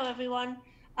everyone.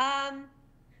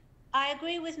 I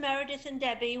agree with Meredith and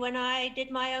Debbie. When I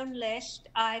did my own list,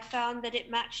 I found that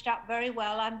it matched up very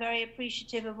well. I'm very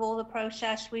appreciative of all the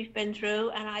process we've been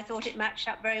through, and I thought it matched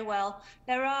up very well.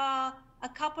 There are a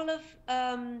couple of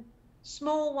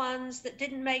small ones that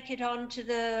didn't make it onto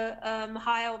the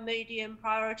high or medium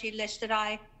priority list that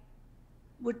I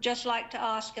would just like to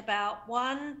ask about.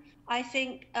 One, I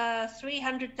think a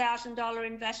 $300,000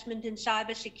 investment in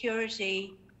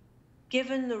cybersecurity,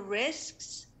 given the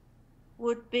risks,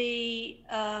 would be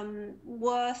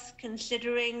worth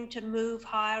considering to move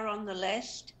higher on the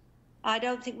list. I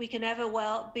don't think we can ever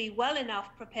be well enough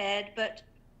prepared, but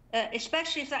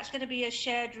especially if that's going to be a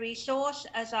shared resource,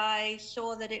 as I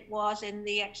saw that it was in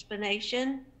the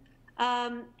explanation.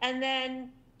 And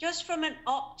then just from an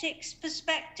optics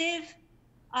perspective,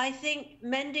 I think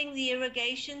mending the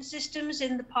irrigation systems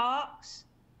in the parks,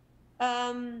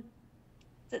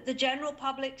 that the general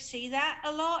public see that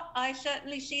a lot. I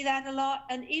certainly see that a lot.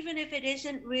 And even if it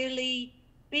isn't really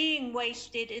being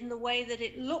wasted in the way that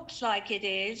it looks like it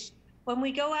is, when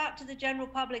we go out to the general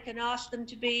public and ask them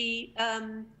to be,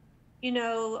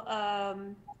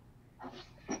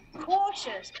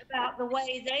 cautious about the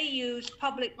way they use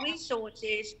public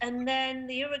resources, and then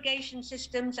the irrigation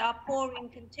systems are pouring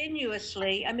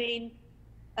continuously. I mean,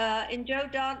 in Joe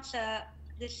Dancer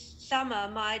this summer,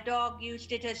 my dog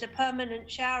used it as a permanent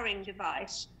showering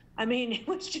device. I mean,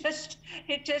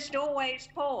 it just always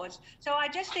pours. So I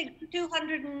just think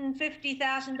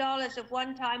 $250,000 of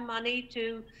one-time money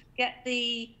to get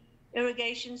the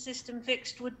irrigation system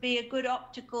fixed would be a good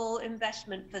optical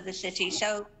investment for the city.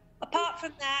 So apart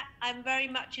from that, I'm very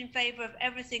much in favor of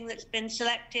everything that's been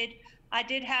selected. I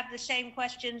did have the same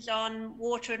questions on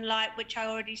water and light, which I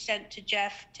already sent to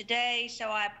Jeff today. So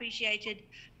I appreciated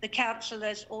the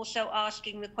councillors also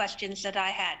asking the questions that I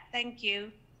had. Thank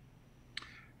you.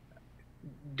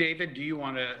 David, do you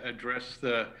want to address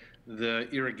the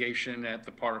irrigation at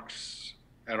the parks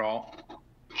at all?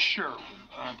 Sure.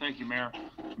 Thank you, Mayor.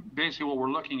 Basically, what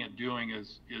we're looking at doing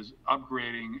is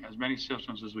upgrading as many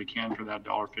systems as we can for that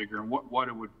dollar figure. And what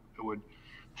it would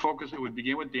focus, it would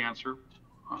begin with Dancer.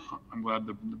 I'm glad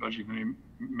the budget committee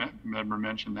member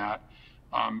mentioned that.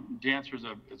 Dancer is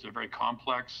a very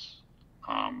complex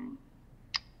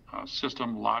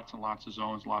system, lots and lots of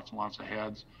zones, lots and lots of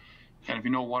heads. And if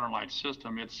you know water and light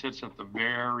system, it sits at the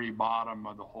very bottom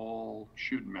of the whole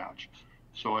shooting match.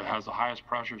 So it has the highest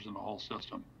pressures in the whole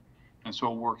system. And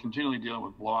so we're continually dealing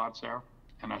with blowouts there.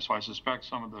 And so I suspect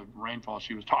some of the rainfall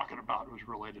she was talking about was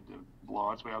related to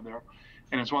blowouts we have there.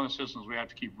 And it's one of the systems we have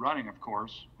to keep running, of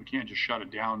course. We can't just shut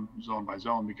it down zone by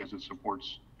zone because it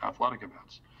supports athletic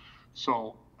events.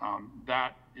 So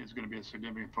that is going to be a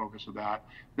significant focus of that.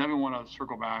 Then we want to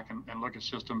circle back and look at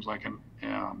systems like,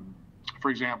 for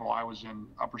example, I was in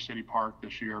Upper City Park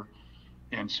this year,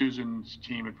 and Susan's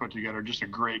team had put together just a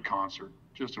great concert,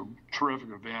 just a terrific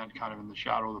event, kind of in the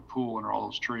shadow of the pool under all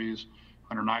those trees,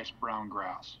 under nice brown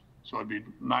grass. So it'd be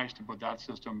nice to put that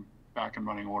system back in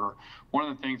running order. One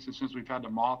of the things is, since we've had to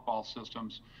mothball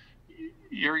systems,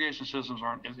 irrigation systems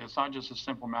it's not just a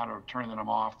simple matter of turning them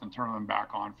off and turning them back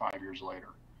on 5 years later.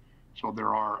 So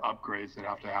there are upgrades that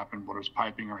have to happen, whether it's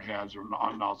piping or heads or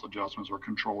nozzle adjustments or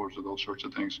controllers or those sorts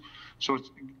of things. So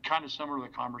it's kind of similar to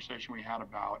the conversation we had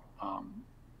about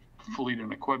fleet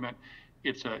and equipment.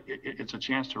 It's a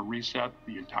chance to reset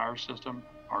the entire system,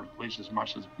 or at least as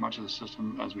much of the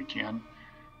system as we can,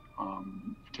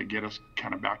 to get us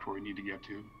kind of back to where we need to get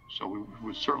to. So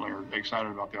we certainly are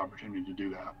excited about the opportunity to do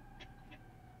that.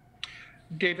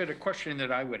 David, a question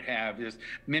that I would have is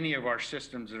many of our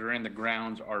systems that are in the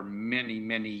grounds are many,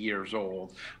 many years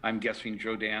old. I'm guessing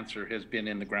Joe Dancer has been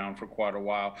in the ground for quite a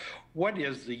while. What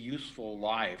is the useful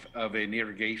life of an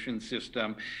irrigation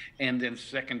system? And then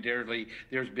secondarily,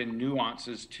 there's been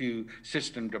nuances to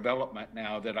system development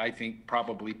now that I think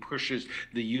probably pushes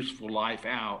the useful life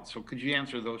out. So could you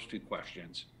answer those two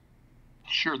questions?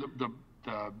 Sure. The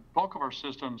bulk of our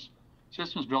systems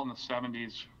built in the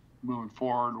 70s, moving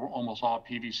forward, we're almost all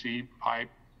PVC pipe,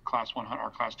 class 100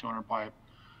 or class 200 pipe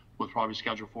with probably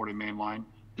Schedule 40 main line.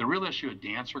 The real issue at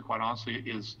Dancer, quite honestly,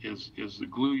 is the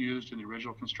glue used in the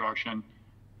original construction,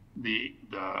 the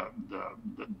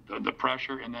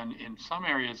pressure, and then in some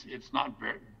areas it's not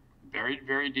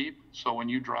very deep. So when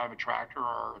you drive a tractor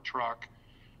or a truck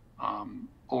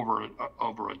over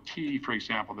a T, for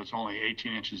example, that's only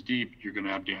 18 inches deep, you're going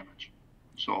to have damage.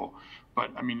 So, but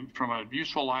I mean, from a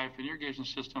useful life, an irrigation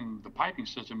system, the piping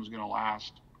system is going to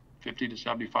last 50 to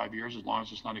 75 years as long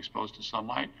as it's not exposed to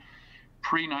sunlight.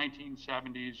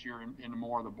 Pre-1970s, you're in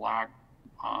more of the black,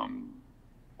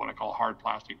 what I call hard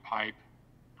plastic pipe.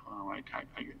 I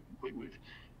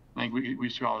think we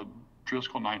used to call it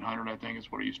Driscoll 900, I think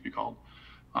is what it used to be called.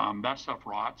 That stuff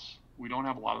rots. We don't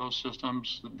have a lot of those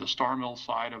systems. The Star Mill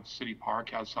side of City Park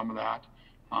has some of that.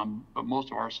 But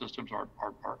most of our systems are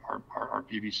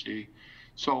PVC.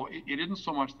 So it isn't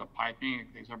so much the piping,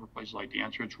 except for places like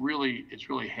Dancer. It's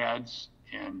really heads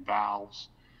and valves,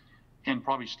 and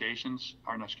probably stations,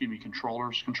 or no, excuse me,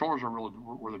 controllers. Controllers are really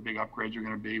where the big upgrades are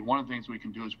going to be. One of the things we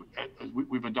can do is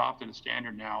we've adopted a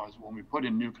standard now is when we put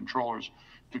in new controllers,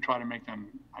 to try to make them,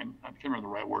 I can't remember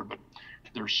the right word, but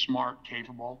they're smart,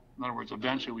 capable. In other words,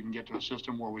 eventually we can get to a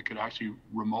system where we could actually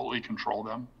remotely control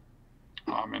them.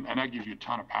 And that gives you a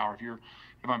ton of power.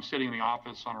 If I'm sitting in the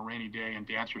office on a rainy day and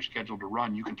Dancer's scheduled to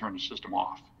run, you can turn the system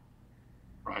off,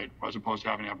 right? As opposed to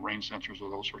having to have rain sensors or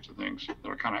those sorts of things that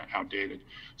are kind of outdated.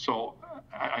 So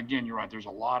again, you're right. There's a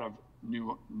lot of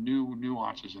new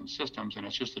nuances in systems, and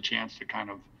it's just a chance to kind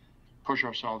of push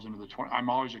ourselves into the 20. I'm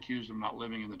always accused of not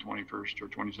living in the 21st or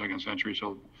 22nd century,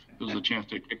 so this is a chance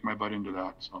to kick my butt into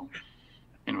that. So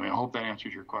anyway, I hope that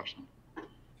answers your question.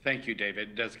 Thank you, David.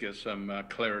 It does give some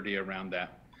clarity around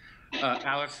that.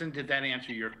 Allison, did that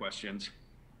answer your questions?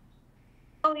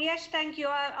 Oh, yes, thank you.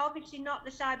 Obviously not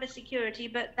the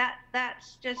cybersecurity, but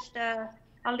that's just,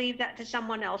 I'll leave that to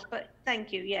someone else, but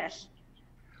thank you, yes.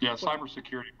 Yeah,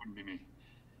 cybersecurity wouldn't be me.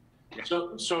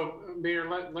 So Mayor,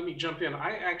 let me jump in.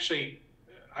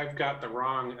 I've got the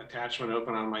wrong attachment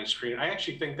open on my screen. I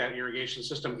actually think that irrigation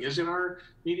system is in our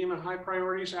medium and high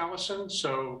priorities, Allison.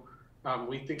 So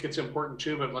we think it's important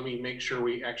too, but let me make sure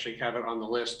we actually have it on the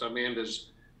list.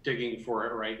 Amanda's digging for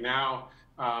it right now.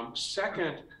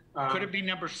 Second, could it be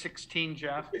number 16,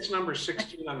 Jeff? It's number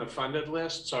 16 on the funded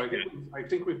list, so I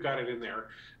think we've got it in there.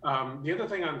 The other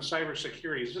thing on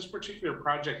cybersecurity is this particular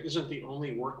project isn't the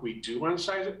only work we do on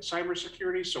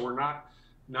cybersecurity, so we're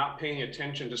not paying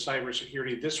attention to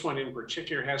cybersecurity. This one in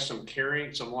particular has some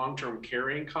long-term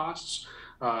carrying costs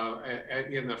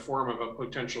in the form of a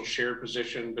potential shared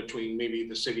position between maybe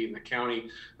the city and the county.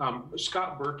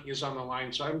 Scott Burke is on the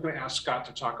line, so I'm going to ask Scott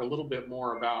to talk a little bit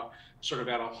more about sort of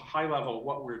at a high level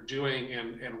what we're doing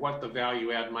and what the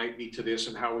value add might be to this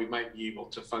and how we might be able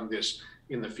to fund this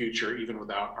in the future even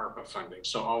without ARPA funding.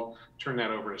 So I'll turn that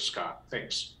over to Scott.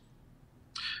 Thanks.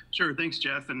 Sure, thanks,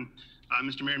 Jeff, and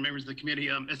Mr. Mayor and members of the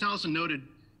committee. As Allison noted,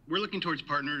 we're looking towards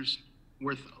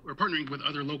we're partnering with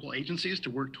other local agencies to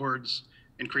work towards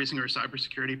increasing our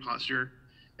cybersecurity posture.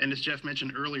 And as Jeff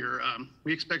mentioned earlier,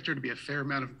 we expect there to be a fair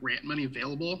amount of grant money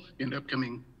available in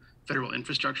upcoming federal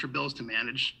infrastructure bills to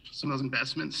manage some of those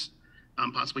investments,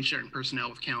 possibly sharing personnel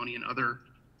with county and other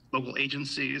local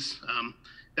agencies.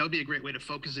 That would be a great way to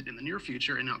focus it in the near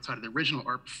future and outside of the original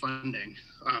ARP funding.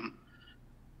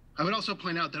 I would also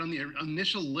point out that on the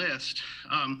initial list,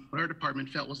 what our department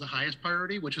felt was the highest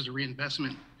priority, which was a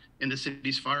reinvestment in the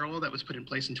city's firewall that was put in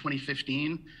place in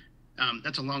 2015.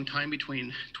 That's a long time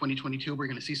between 2022. We're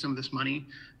going to see some of this money.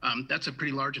 That's a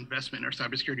pretty large investment in our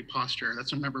cybersecurity posture.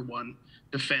 That's our number one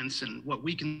defense and what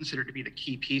we consider to be the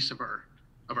key piece of our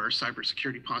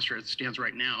cybersecurity posture as it stands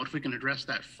right now. If we can address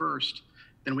that first,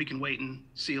 then we can wait and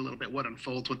see a little bit what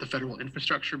unfolds with the federal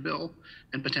infrastructure bill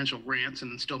and potential grants,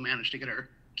 and still manage to get our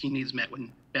key needs met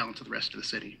when balanced with the rest of the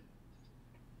city.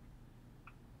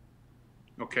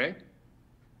 Okay.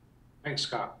 Thanks,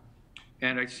 Scott.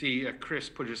 And I see Chris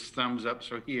put his thumbs up,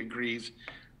 so he agrees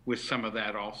with some of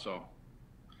that also.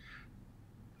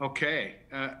 Okay,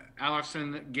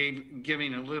 Allison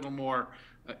giving a little more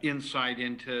insight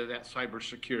into that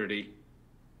cybersecurity.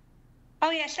 Oh,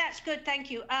 yes, that's good.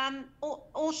 Thank you.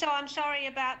 Also, I'm sorry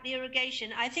about the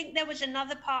irrigation. I think there was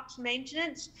another parks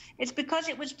maintenance. It's because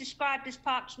it was described as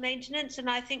parks maintenance, and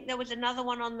I think there was another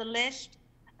one on the list.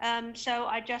 So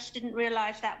I just didn't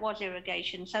realize that was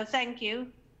irrigation. So thank you.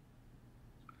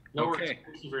 No worries. Okay.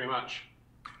 Thank you very much.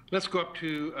 Let's go up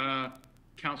to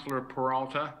Councilor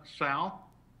Peralta. Sal?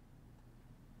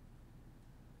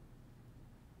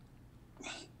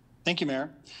 Thank you,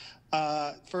 Mayor.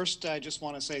 First, I just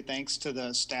want to say thanks to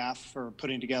the staff for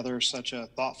putting together such a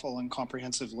thoughtful and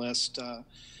comprehensive list.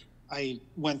 I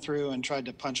went through and tried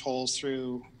to punch holes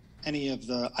through any of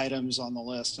the items on the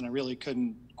list, and I really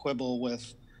couldn't quibble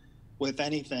with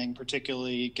anything,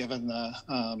 particularly given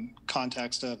the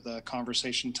context of the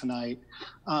conversation tonight.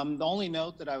 The only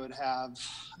note that I would have,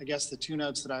 I guess the two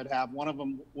notes that I'd have, one of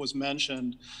them was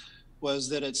mentioned, was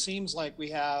that it seems like we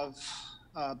have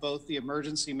both the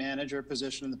emergency manager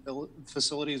position and the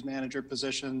facilities manager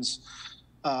positions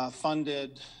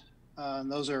funded. And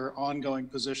those are ongoing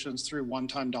positions through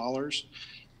one-time dollars.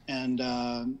 And,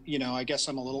 you know, I guess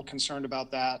I'm a little concerned about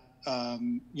that,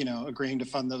 you know, agreeing to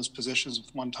fund those positions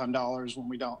with one-time dollars when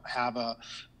we don't have a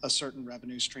certain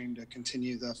revenue stream to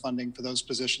continue the funding for those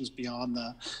positions beyond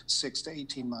the 6 to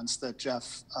 18 months that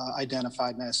Jeff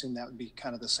identified. And I assume that would be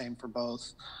kind of the same for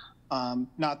both.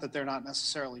 Not that they're not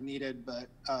necessarily needed, but,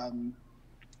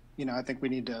 you know, I think we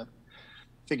need to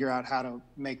figure out how to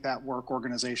make that work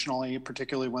organizationally,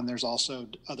 particularly when there's also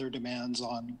other demands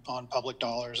on public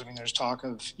dollars. I mean, there's talk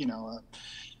of, you know,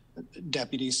 a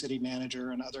deputy city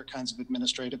manager and other kinds of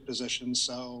administrative positions.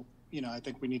 So, you know, I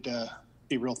think we need to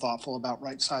be real thoughtful about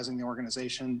right sizing the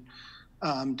organization.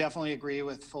 Definitely agree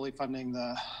with fully funding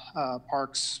the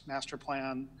parks master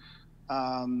plan.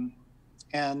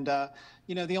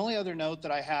 You know, the only other note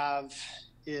that I have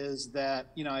is that,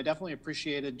 you know, I definitely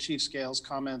appreciated Chief Scales'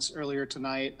 comments earlier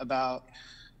tonight about,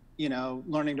 you know,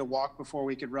 learning to walk before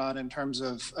we could run in terms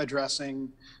of addressing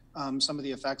some of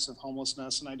the effects of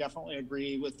homelessness. And I definitely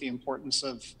agree with the importance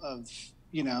of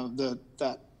you know,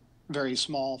 that very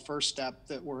small first step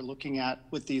that we're looking at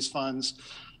with these funds.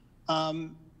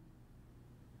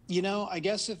 You know, I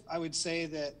guess if I would say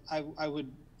that I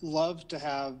would love to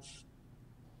have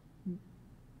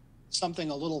something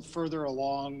a little further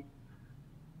along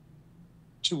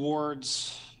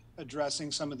towards addressing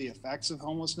some of the effects of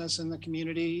homelessness in the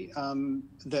community,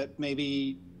 that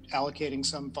maybe allocating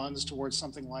some funds towards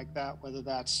something like that, whether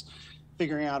that's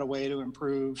figuring out a way to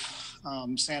improve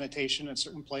sanitation at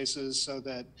certain places so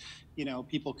that, you know,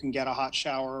 people can get a hot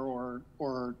shower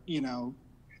or, you know,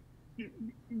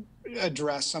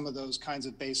 address some of those kinds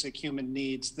of basic human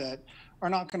needs that are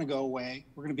not going to go away.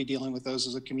 We're going to be dealing with those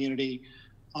as a community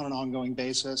on an ongoing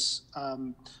basis.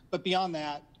 But beyond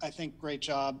that, I think great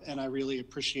job, and I really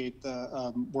appreciate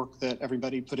the work that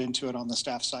everybody put into it on the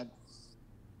staff side.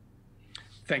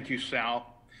 Thank you, Sal.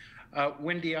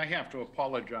 Wendy, I have to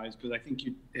apologize because I think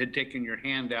you had taken your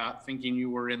hand out thinking you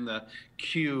were in the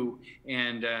queue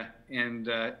and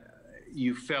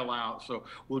you fell out. So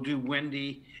we'll do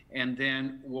Wendy and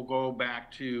then we'll go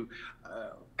back to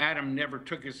Adam never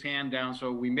took his hand down,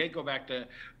 so we may go back to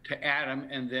Adam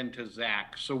and then to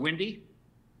Zach. So Wendy?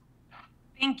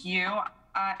 Thank you.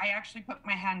 I actually put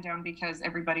my hand down because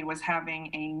everybody was having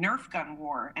a Nerf gun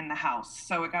war in the house.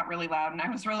 So it got really loud and I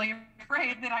was really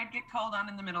afraid that I'd get called on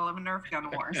in the middle of a Nerf gun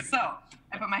war. So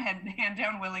I put my hand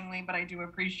down willingly, but I do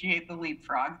appreciate the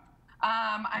leapfrog.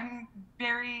 I'm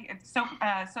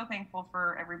so thankful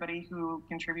for everybody who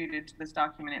contributed to this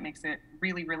document. It makes it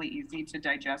really, really easy to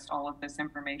digest all of this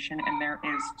information, and there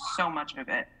is so much of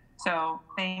it. So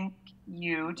thank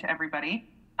you to everybody.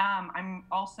 I'm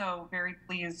also very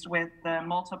pleased with the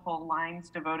multiple lines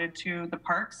devoted to the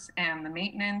parks and the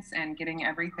maintenance and getting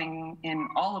everything in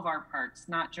all of our parks,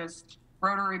 not just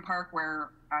Rotary Park,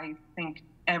 where I think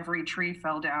every tree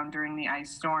fell down during the ice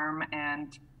storm,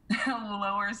 and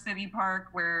Lower City Park,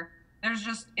 where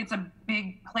it's a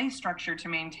big play structure to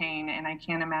maintain, and I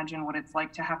can't imagine what it's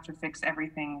like to have to fix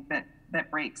everything that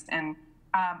breaks. And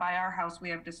by our house, we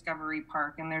have Discovery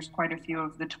Park, and there's quite a few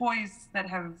of the toys that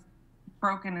have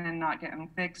broken and not getting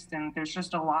fixed, and there's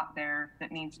just a lot there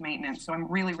that needs maintenance. So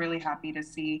I'm really, really happy to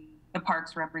see the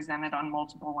parks represented on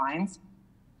multiple lines.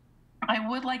 I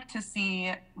would like to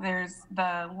see, there's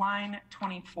the line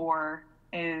 24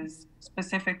 is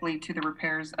specifically to the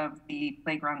repairs of the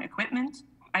playground equipment.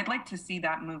 I'd like to see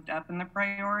that moved up in the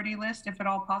priority list if at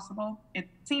all possible. It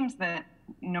seems that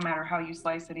no matter how you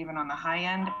slice it, even on the high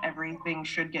end, everything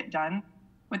should get done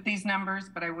with these numbers,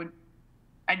 but I would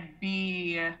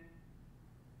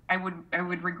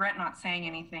regret not saying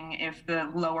anything if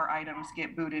the lower items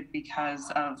get booted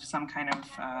because of some kind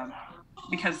of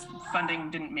because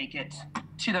funding didn't make it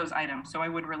to those items. So I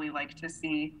would really like to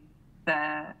see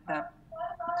the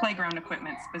playground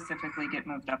equipment specifically get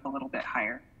moved up a little bit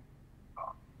higher.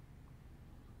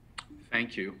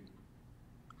 Thank you.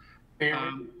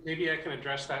 Maybe I can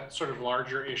address that sort of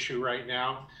larger issue right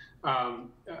now.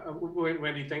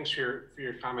 Wendy, thanks for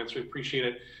your comments. We appreciate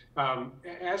it.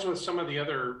 As with some of the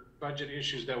other budget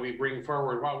issues that we bring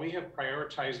forward, while we have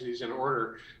prioritized these in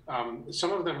order,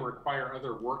 some of them require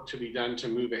other work to be done to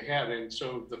move ahead. And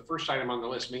so the first item on the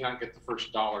list may not get the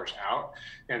first dollars out.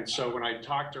 And so when I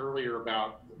talked earlier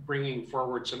about bringing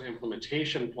forward some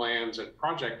implementation plans and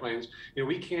project plans,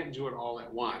 we can't do it all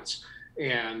at once.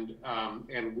 And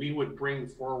we would bring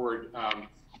forward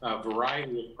a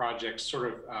variety of projects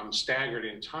sort of staggered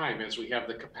in time as we have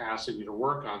the capacity to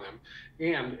work on them.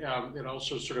 And it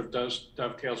also sort of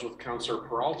dovetails with Councilor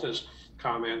Peralta's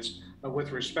comments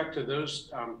with respect to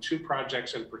those two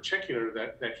projects in particular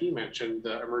that he mentioned,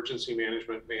 the emergency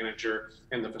management manager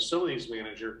and the facilities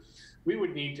manager. We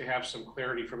would need to have some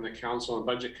clarity from the Council and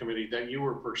Budget Committee that you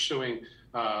were pursuing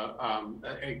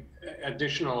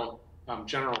additional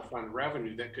general fund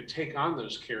revenue that could take on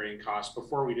those carrying costs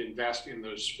before we'd invest in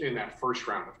that first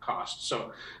round of costs.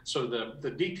 So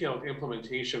the detailed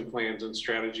implementation plans and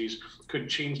strategies could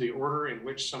change the order in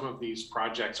which some of these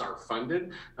projects are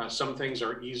funded. Some things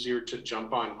are easier to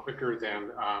jump on quicker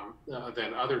than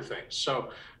other things.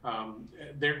 So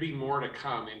there'd be more to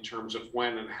come in terms of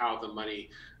when and how the money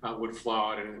would flow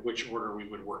out and in which order we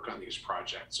would work on these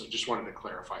projects. So just wanted to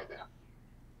clarify that.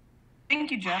 Thank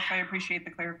you, Jeff. I appreciate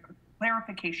the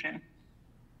clarification.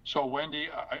 So Wendy,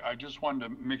 I just wanted to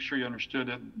make sure you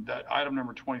understood that item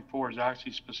number 24 is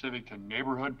actually specific to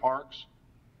neighborhood parks,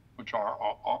 which are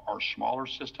smaller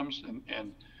systems,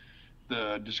 and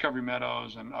the Discovery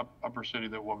Meadows and Upper City,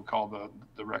 that what we call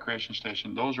the recreation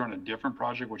station, those are in a different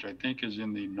project, which I think is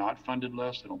in the not funded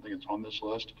list. I don't think it's on this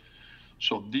list.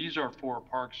 So these are for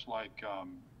parks like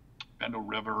Bendel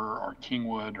River or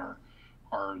Kingwood or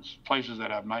places that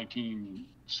have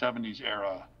 1970s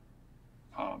era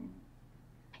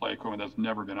play equipment that's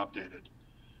never been updated.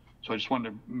 So I just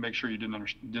wanted to make sure you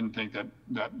didn't think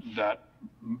that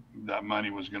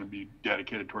money was going to be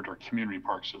dedicated towards our community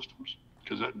park systems,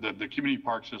 because the community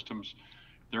park systems,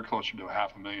 they're closer to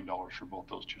 $500,000 for both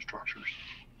those two structures.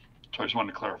 So I just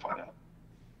wanted to clarify that.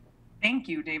 Thank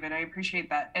you, David. I appreciate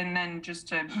that. And then just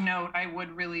to note, I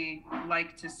would really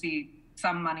like to see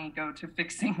some money go to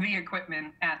fixing the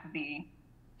equipment at the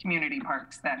community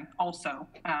parks then also.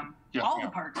 The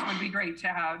parks would be great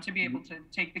to be able to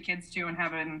take the kids to and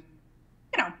have them,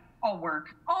 all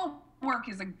work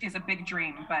is a big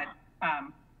dream, but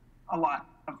a lot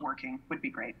of working would be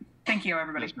great. Thank you,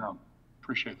 everybody. Yes, ma'am.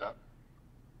 Appreciate that.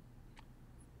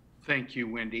 Thank you,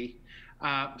 Wendy.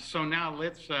 So now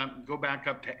let's go back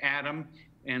up to Adam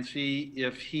and see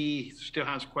if he still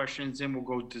has questions. Then we'll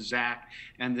go to Zach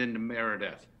and then to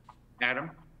Meredith. Adam?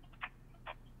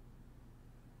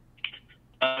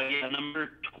 Yeah, number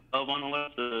 12 on the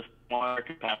list, the smaller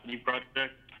capacity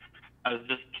project. I was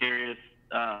just curious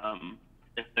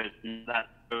if there's that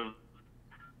sort of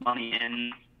money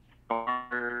in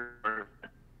or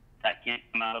that can't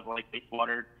come out of like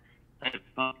wastewater type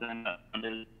something that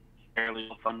is fairly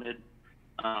well funded,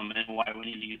 and why we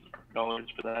need to use our dollars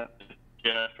for that.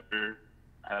 Jeff, or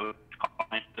I would call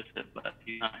my assistant, but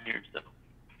he's not here, so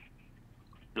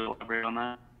elaborate on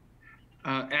that.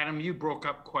 Adam, you broke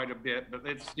up quite a bit, but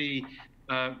let's see.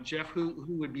 Jeff, who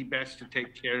would be best to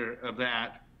take care of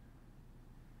that?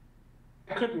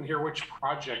 I couldn't hear which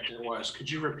project it was. Could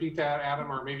you repeat that,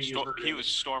 Adam, or maybe you heard it? He was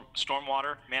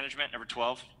stormwater management, number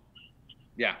 12.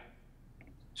 Yeah.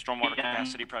 Stormwater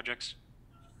capacity projects.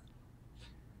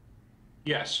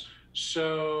 Yes.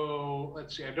 So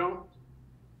let's see. I don't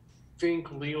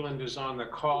think Leland is on the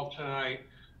call tonight.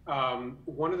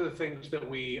 One of the things that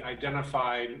we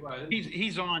identified.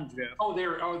 He's on, Jeff.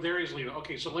 There is Leland.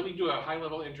 Okay, so let me do a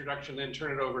high-level introduction, then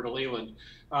turn it over to Leland.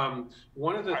 I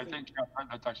think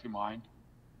that's actually mine.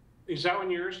 Is that one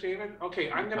yours, David?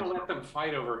 Okay, I'm going to let them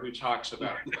fight over who talks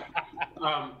about it.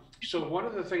 So one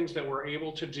of the things that we're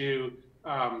able to do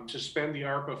to spend the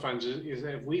ARPA funds is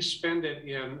that if we spend it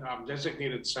in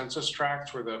designated census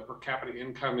tracts where the per capita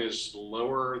income is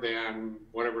lower than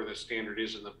whatever the standard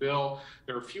is in the bill,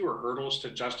 there are fewer hurdles to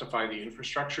justify the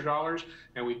infrastructure dollars.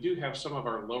 And we do have some of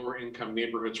our lower income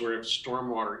neighborhoods where we have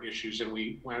stormwater issues, and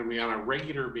when we on a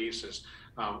regular basis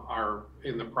are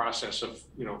in the process of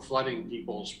flooding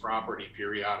people's property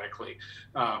periodically.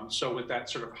 So with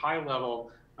that sort of high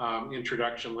level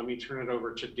introduction, let me turn it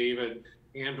over to David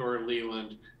and/or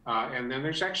Leland, and then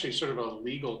there's actually sort of a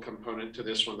legal component to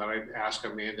this one that I'd ask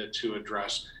Amanda to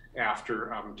address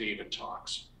after David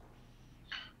talks.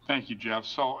 Thank you, Jeff.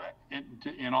 So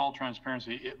in all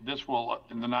transparency, this will,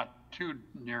 in the not too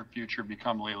near future,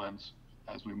 become Leyland's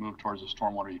as we move towards a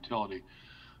stormwater utility.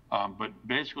 But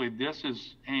basically, this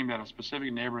is aimed at a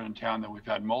specific neighborhood in town that we've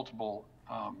had multiple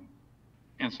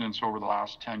incidents over the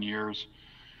last 10 years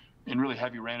in really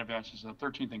heavy rain events. It's the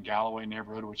 13th and Galloway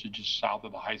neighborhood, which is just south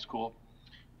of the high school.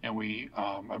 And we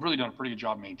have really done a pretty good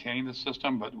job maintaining the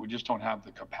system, but we just don't have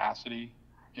the capacity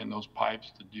in those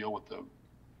pipes to deal with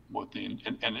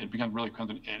and it becomes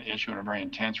an issue in a very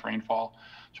intense rainfall.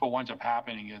 So what winds up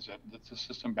happening is that the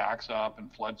system backs up and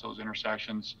floods those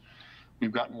intersections.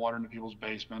 We've gotten water into people's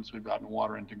basements. We've gotten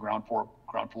water into ground floor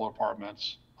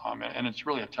apartments. And it's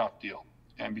really a tough deal.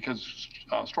 And because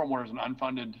stormwater is an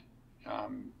unfunded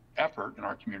effort in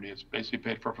our community, it's basically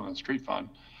paid for from the street fund.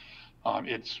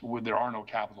 There are no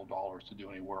capital dollars to do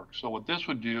any work. So what this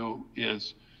would do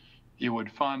is it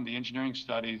would fund the engineering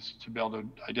studies to be able to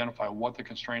identify what the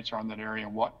constraints are in that area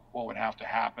and what would have to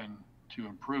happen to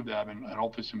improve that, and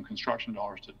hopefully some construction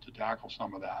dollars to tackle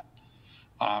some of that.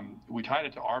 We tied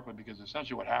it to ARPA because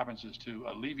essentially what happens is to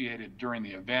alleviate it during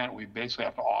the event, we basically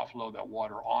have to offload that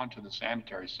water onto the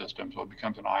sanitary system, so it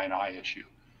becomes an I&I issue,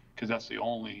 because that's the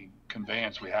only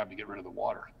conveyance we have to get rid of the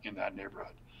water in that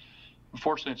neighborhood.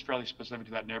 Unfortunately, it's fairly specific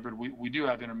to that neighborhood. We do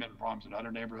have intermittent problems in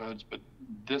other neighborhoods, but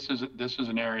this is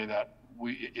an area that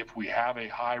if we have a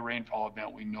high rainfall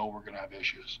event, we know we're going to have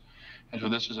issues. And so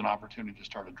this is an opportunity to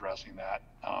start addressing that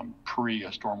pre a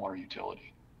stormwater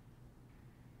utility.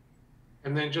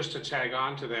 And then just to tag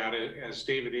on to that, as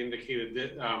David indicated,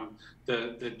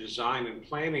 that the design and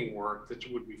planning work that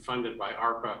would be funded by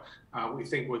ARPA, we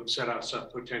think would set us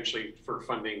up potentially for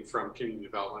funding from Community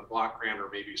Development Block Grant or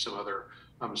maybe some other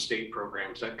state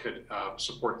programs that could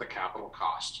support the capital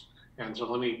cost. And so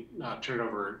let me turn it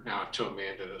over now to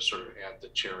Amanda to sort of add the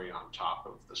cherry on top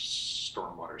of the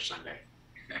Stormwater Sunday.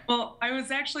 Well, I was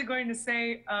actually going to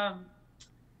say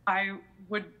I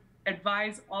would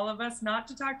advise all of us not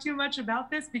to talk too much about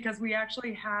this because we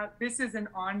actually this is an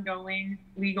ongoing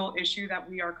legal issue that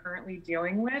we are currently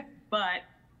dealing with. But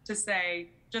to say,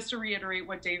 just to reiterate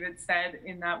what David said,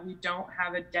 in that we don't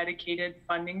have a dedicated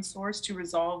funding source to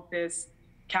resolve this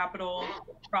capital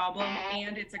problem,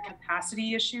 and it's a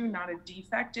capacity issue, not a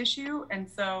defect issue. And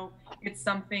so it's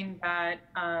something that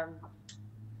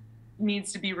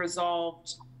needs to be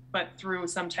resolved, but through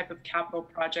some type of capital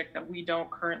project that we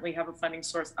don't currently have a funding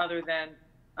source other than,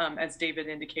 as David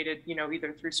indicated,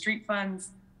 either through street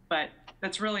funds, but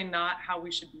that's really not how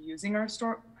we should be using our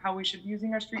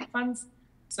street funds.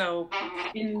 So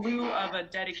in lieu of a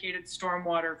dedicated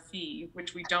stormwater fee,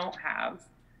 which we don't have,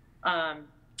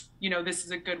 this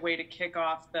is a good way to kick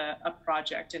off a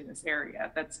project in this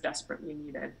area that's desperately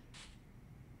needed.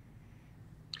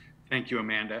 Thank you,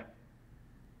 Amanda.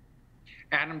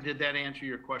 Adam, did that answer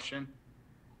your question?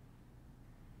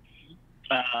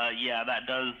 Yeah, that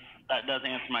does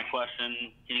answer my question.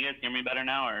 Can you guys hear me better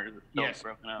now, or is it still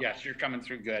broken up? Yes, you're coming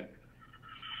through good.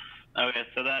 Okay,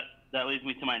 so that leads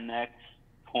me to my next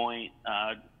point,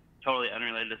 totally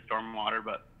unrelated to stormwater,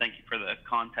 but thank you for the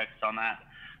context on that.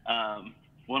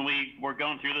 When we were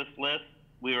going through this list,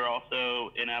 we were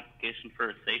also in application for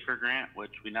a SAFER grant,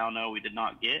 which we now know we did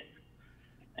not get.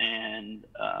 And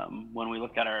when we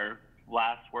look at our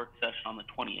last work session on the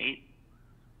 28th,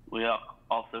 we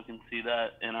also can see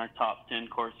that in our top 10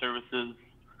 core services,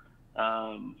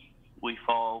 we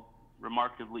fall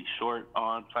remarkably short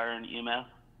on fire and EMS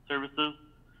services.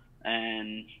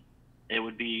 And it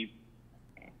would be,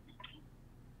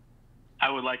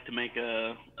 I would like to make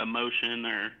a motion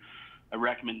or a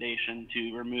recommendation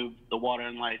to remove the water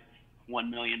and lights $1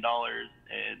 million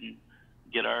and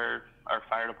get our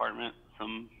fire department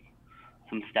some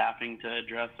staffing to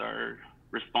address our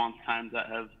response times that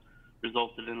have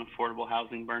resulted in affordable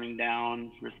housing burning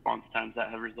down, response times that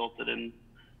have resulted in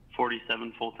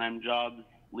 47 full-time jobs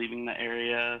leaving the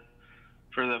area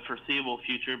for the foreseeable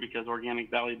future because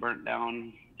Organic Valley burnt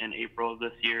down in April of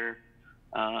this year,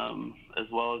 as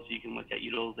well as you can look at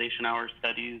utilization hour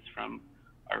studies from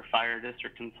our fire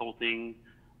district consulting.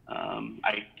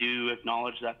 I do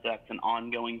acknowledge that that's an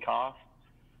ongoing cost,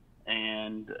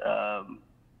 and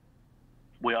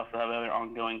we also have other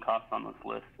ongoing costs on this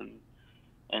list,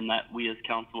 and that we as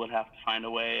council would have to find a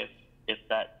way if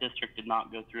that district did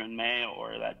not go through in May,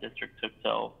 or that district took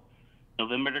till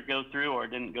November to go through, or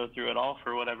didn't go through at all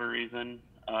for whatever reason.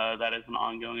 That is an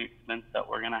ongoing expense that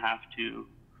we're going to have to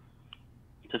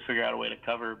figure out a way to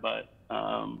cover. But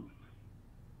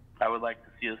I would like to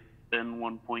see us spend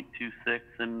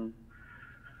 1.26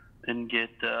 and get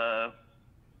the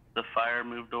fire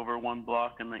moved over one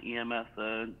block and the EMS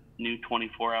a new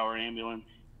 24-hour ambulance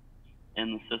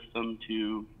in the system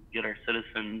to get our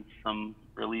citizens some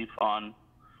relief on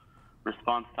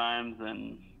response times,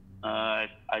 and I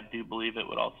do believe it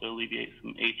would also alleviate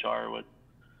some HR with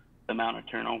the amount of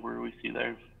turnover we see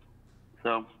there.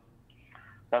 So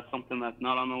that's something that's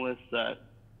not on the list that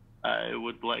I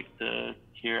would like to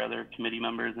hear other committee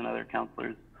members and other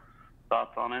counselors'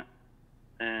 thoughts on it.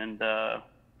 And I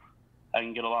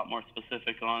can get a lot more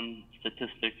specific on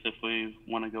statistics if we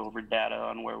want to go over data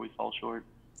on where we fall short.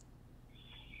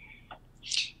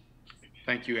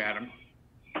 Thank you, Adam.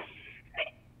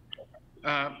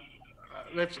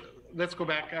 Let's go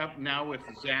back up now with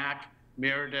Zach,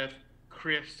 Meredith,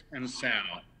 Chris, and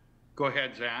Sal. Go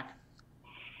ahead, Zach.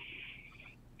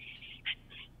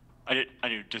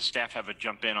 Does staff have a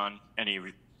jump in on any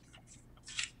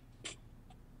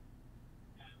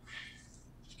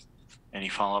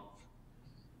follow-up?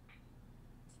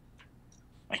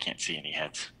 I can't see any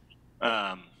heads.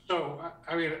 So,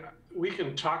 I mean, we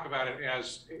can talk about it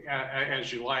as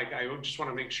you like. I just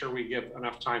want to make sure we give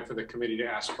enough time for the committee to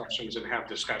ask questions and have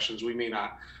discussions. We may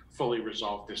not fully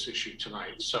resolve this issue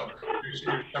tonight. So there's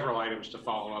several items to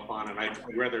follow up on, and I'd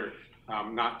rather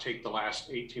not take the last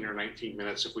 18 or 19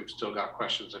 minutes if we've still got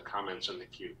questions and comments in the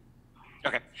queue.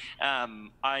 Okay.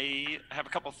 I have a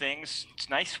couple things. It's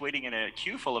nice waiting in a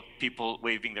queue full of people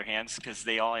waving their hands because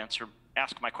they all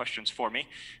ask my questions for me.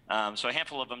 So a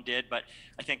handful of them did, but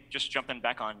I think just jumping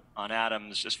back on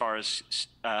Adam's, as far as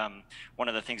one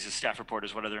of the things the staff report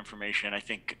is what other information, I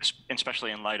think,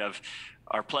 especially in light of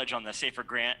our pledge on the SAFER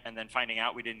grant and then finding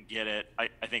out we didn't get it,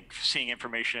 I think seeing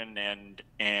information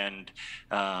and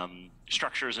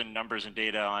structures and numbers and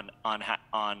data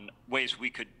on ways we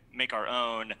could make our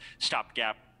own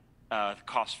stopgap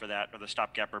costs for that, or the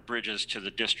stopgap or bridges to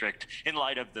the district in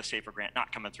light of the SAFER grant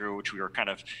not coming through, which we were kind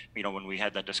of, when we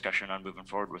had that discussion on moving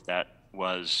forward with that,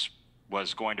 was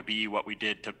going to be what we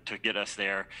did to get us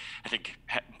there. I think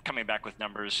coming back with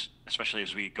numbers, especially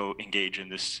as we go engage in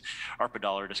this ARPA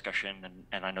dollar discussion,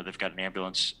 and I know they've got an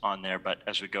ambulance on there, but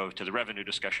as we go to the revenue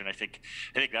discussion, I think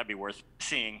that'd be worth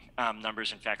seeing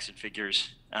numbers and facts and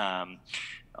figures on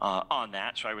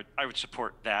that. So I would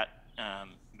support that.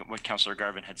 What Councilor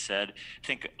Garvin had said. I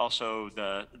think also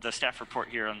the staff report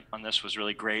here on this was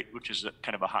really great, which is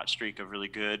kind of a hot streak of really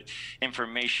good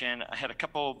information. I had a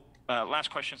couple last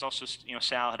questions also.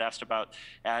 Sal had asked about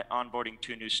onboarding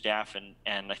 2 new staff,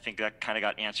 and I think that kind of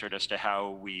got answered as to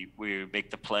how we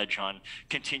make the pledge on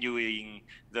continuing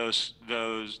those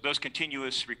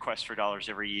continuous requests for dollars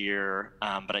every year.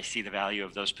 But I see the value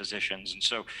of those positions, and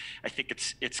so I think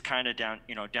it's kind of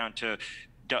down to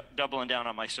doubling down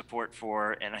on my support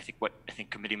for, and I think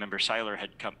Committee Member Seiler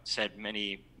had said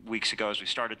many weeks ago as we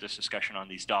started this discussion on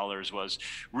these dollars, was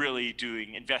really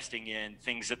investing in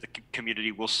things that the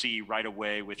community will see right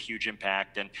away with huge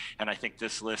impact, and I think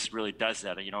this list really does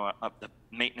that. The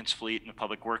maintenance fleet and the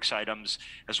public works items,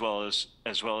 as well as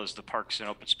the parks and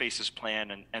open spaces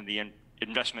plan and the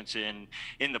investments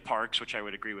in the parks, which I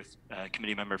would agree with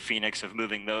Committee Member Phoenix of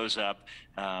moving those up.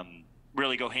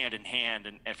 Really go hand in hand,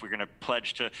 and if we're going to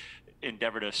pledge to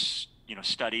endeavor to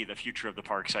study the future of the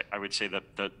parks, I would say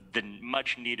that the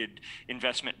much needed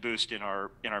investment boost in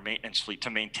our maintenance fleet to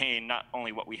maintain not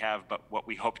only what we have but what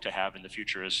we hope to have in the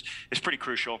future is pretty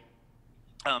crucial.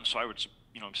 So I would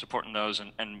I'm supporting those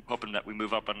and hoping that we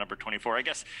move up on number 24. I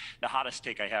guess the hottest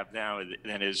take I have now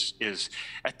then is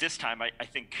at this time, I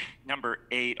think number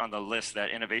 8 on the list, that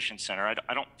innovation center,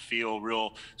 I don't feel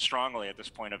real strongly at this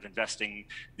point of investing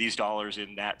these dollars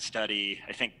in that study.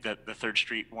 I think that the 3rd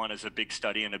Street one is a big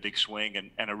study and a big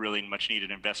swing and a really much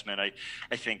needed investment. I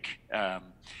think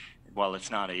while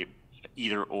it's not a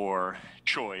either or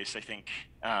choice, I think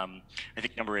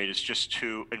number 8 is just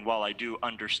too, and while I do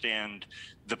understand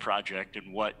the project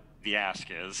and what the ask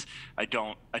is, I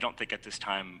don't think at this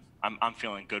time I'm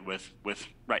feeling good with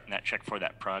writing that check for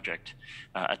that project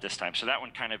at this time. So that one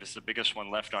kind of is the biggest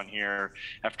one left on here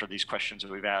after these questions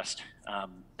that we've asked.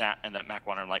 That and that Mac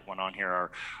Water and Light one on here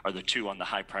are the 2 on the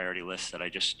high priority list that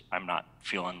I'm not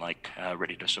feeling like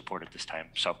ready to support at this time.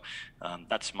 So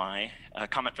that's my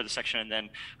comment for the section. And then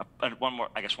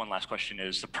one last question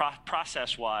is the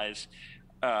process-wise,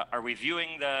 are we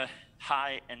viewing the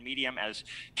high and medium as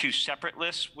 2 separate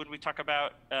lists when we talk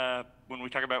about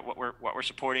what we're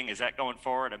supporting? Is that going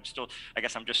forward? I'm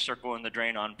just circling the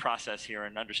drain on process here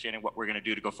and understanding what we're going to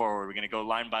do to go forward. Are we going to go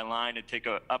line by line and take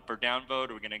a up or down vote?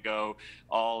 Are we going to go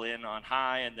all in on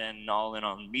high and then all in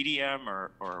on medium,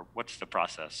 or what's the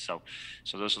process? So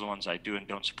those are the ones I do and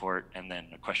don't support, and then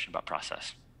a question about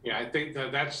process. Yeah, I think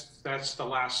that's the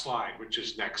last slide, which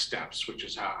is next steps, which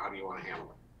is how do you want to handle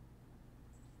it?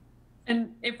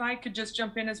 And if I could just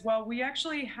jump in as well, we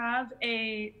actually have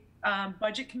a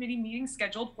budget committee meeting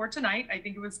scheduled for tonight. I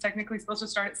think it was technically supposed to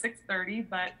start at 6:30,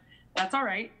 but that's all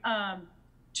right.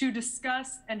 To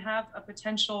discuss and have a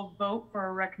potential vote for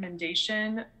a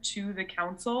recommendation to the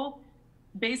council.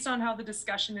 Based on how the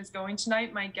discussion is going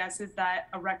tonight, my guess is that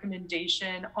a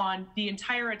recommendation on the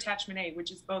entire attachment A,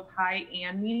 which is both high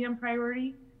and medium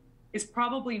priority, is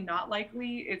probably not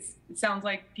likely. It sounds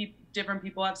like different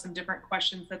people have some different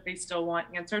questions that they still want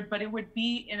answered, but it would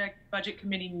be in a budget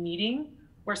committee meeting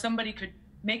where somebody could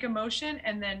make a motion,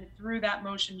 and then through that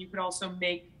motion, you could also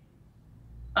make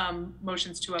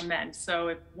motions to amend. So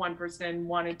if one person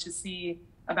wanted to see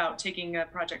about taking a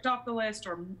project off the list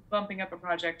or bumping up a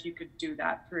project, you could do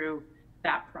that through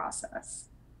that process.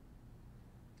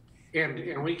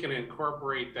 And we can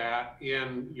incorporate that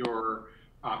in your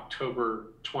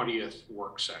October 20th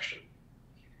work session.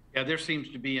 Yeah, there seems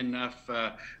to be enough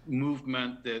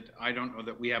movement that I don't know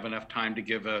that we have enough time to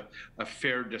give a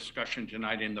fair discussion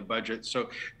tonight in the budget. So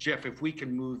Jeff, if we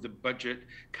can move the budget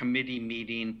committee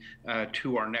meeting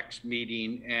to our next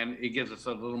meeting, and it gives us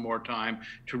a little more time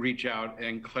to reach out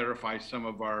and clarify some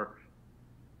of our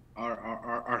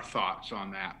thoughts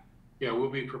on that. Yeah, we'll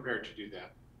be prepared to do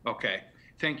that. Okay.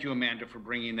 Thank you, Amanda, for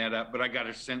bringing that up. But I got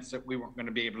a sense that we weren't going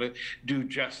to be able to do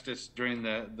justice during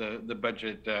the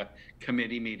budget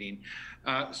committee meeting.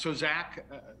 So Zach,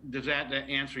 does that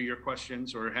answer your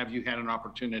questions, or have you had an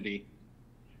opportunity?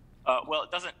 Well,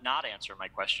 it doesn't not answer my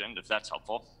question, if that's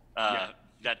helpful. Yeah.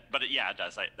 But yeah, it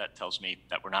does. That tells me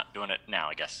that we're not doing it now,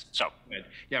 I guess. So.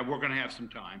 Yeah, we're going to have some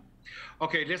time.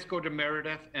 Okay, let's go to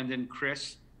Meredith and then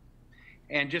Chris.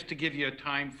 And just to give you a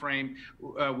time frame,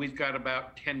 we've got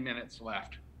about 10 minutes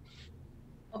left.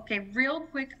 Okay, real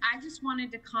quick, I just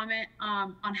wanted to comment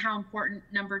on how important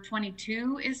number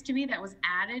 22 is to me. That was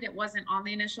added. It wasn't on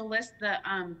the initial list, the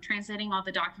translating all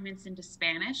the documents into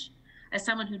Spanish. As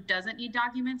someone who doesn't need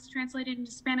documents translated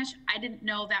into Spanish, I didn't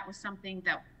know that was something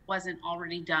that wasn't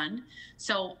already done.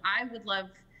 So I would love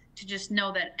to just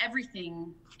know that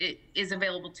everything is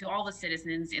available to all the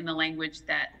citizens in the language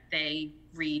that they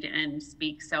read and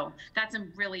speak. So that's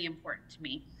really important to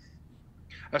me.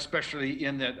 Especially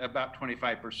in that about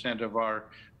 25% of our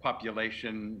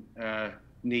population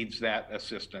needs that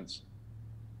assistance.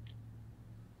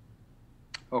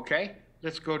 Okay,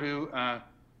 let's go to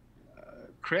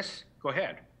Chris. Go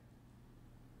ahead.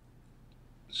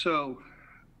 So,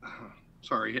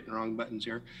 sorry, hitting the wrong buttons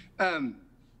here.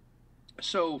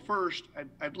 So first,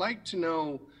 I'd like to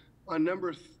know on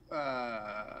number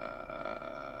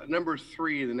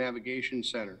 3, the navigation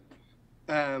center.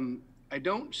 I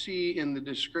don't see in the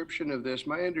description of this,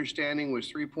 my understanding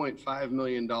was $3.5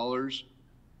 million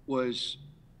was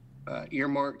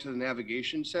earmarked to the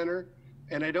navigation center.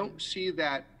 And I don't see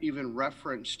that even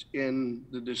referenced in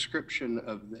the description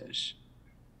of this.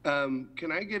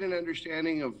 Can I get an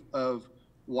understanding of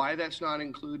why that's not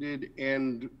included,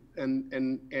 and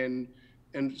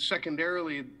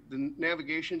secondarily, the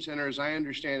navigation center, as I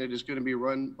understand it, is going to be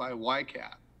run by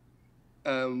YCAP.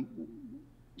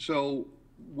 So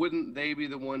wouldn't they be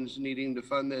the ones needing to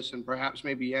fund this, and perhaps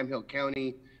maybe Yamhill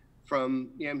County, from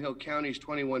Yamhill County's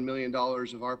 $21 million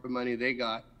of ARPA money they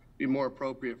got, be more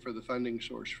appropriate for the funding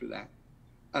source for that?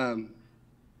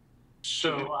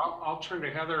 So I'll turn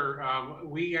to Heather.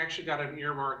 We actually got an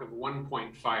earmark of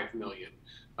 1.5 million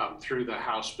through the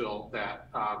House bill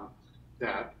that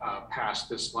passed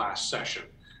this last session.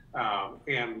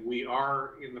 And we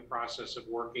are in the process of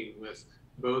working with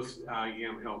both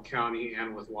Yamhill County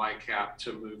and with YCAP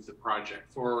to move the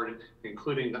project forward,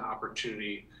 including the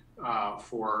opportunity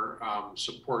for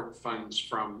support funds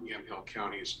from Yamhill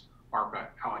County's ARPA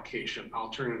allocation. I'll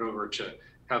turn it over to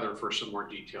Heather for some more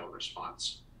detailed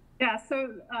response. Yeah,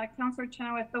 so Councilor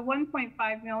Chenoweth, the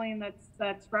 1.5 million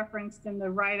that's referenced in the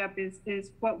write-up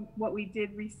is what we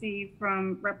did receive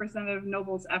from Representative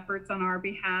Noble's efforts on our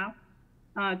behalf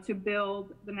to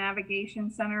build the navigation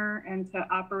center and to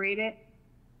operate it.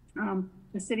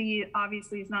 The city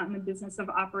obviously is not in the business of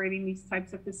operating these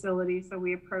types of facilities, so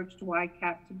we approached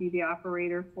YCAP to be the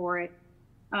operator for it.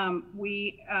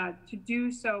 To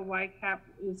do so, YCAP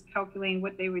is calculating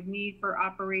what they would need for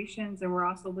operations, and we're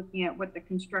also looking at what the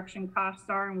construction costs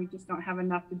are, and we just don't have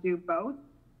enough to do both.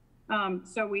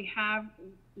 So we have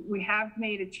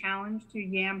made a challenge to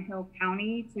Yamhill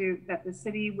County that the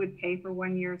city would pay for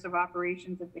 1 year of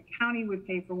operations, that the county would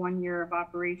pay for 1 year of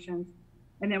operations,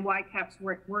 and then YCAP's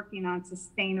working on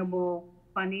sustainable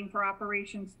funding for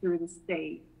operations through the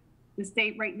state. The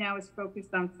state right now is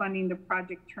focused on funding the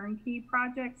project turnkey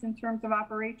projects in terms of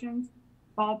operations.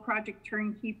 All project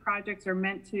turnkey projects are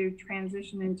meant to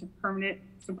transition into permanent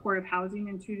supportive housing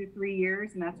in 2 to 3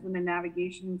 years, and that's when the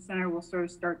navigation center will sort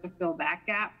of start to fill that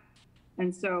gap.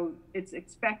 And so it's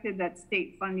expected that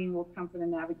state funding will come for the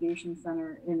navigation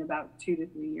center in about 2 to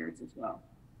 3 years as well.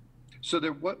 So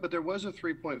but there was a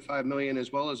 3.5 million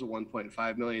as well as a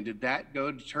 1.5 million. Did that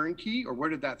go to turnkey, or where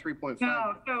did that 3.5?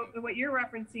 No, so what you're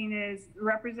referencing is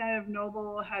Representative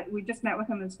Noble we just met with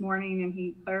him this morning and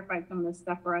he clarified some of this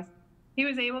stuff for us. He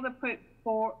was able to put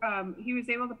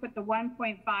the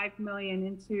 1.5 million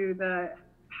into the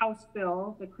House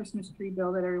bill, the Christmas tree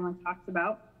bill that everyone talks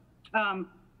about,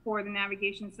 for the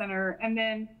navigation center. And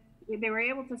then they were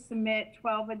able to submit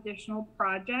 12 additional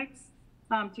projects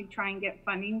to try and get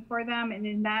funding for them. And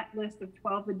in that list of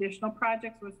 12 additional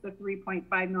projects was the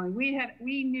 3.5 million.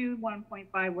 We knew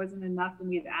 1.5 wasn't enough and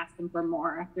we had asked them for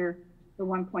more after the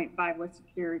 1.5 was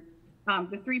secured.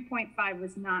 The 3.5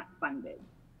 was not funded.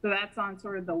 So that's on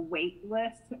sort of the wait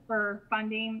list for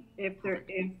funding if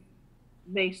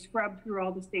they scrub through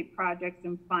all the state projects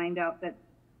and find out that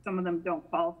some of them don't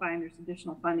qualify and there's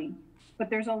additional funding. But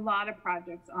there's a lot of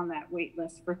projects on that wait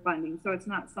list for funding. So it's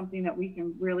not something that we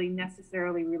can really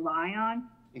necessarily rely on.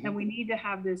 Mm-hmm. And we need to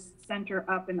have this center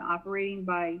up and operating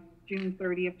by June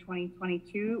 30th,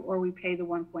 2022, or we pay the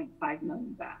 1.5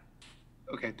 million back.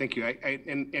 Okay, thank you.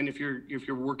 And if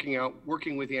you're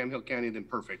working with Yamhill County, then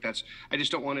perfect. I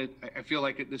just don't want to. I feel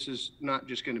like this is not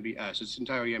just going to be us. It's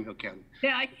entire Yamhill County.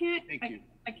 Yeah, I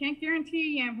can't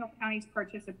guarantee Yamhill County's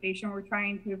participation. We're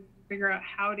trying to figure out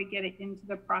how to get it into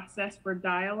the process for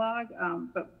dialogue,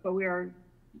 but we are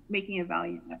making a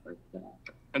valiant effort for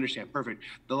that. Understand. Perfect.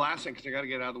 The last thing, because I got to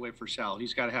get out of the way for Sal.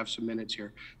 He's got to have some minutes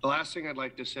here. The last thing I'd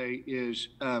like to say is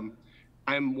I'm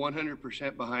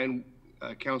 100% behind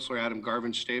Councilor Adam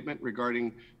Garvin's statement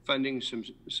regarding funding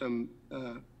some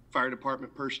fire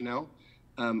department personnel.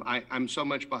 I'm so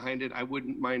much behind it. I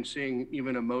wouldn't mind seeing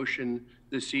even a motion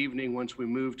this evening once we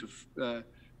move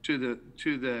to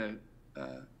the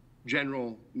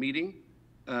general meeting,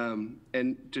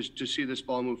 and just to see this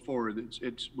ball move forward.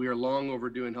 We are long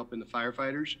overdue in helping the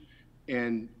firefighters,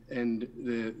 and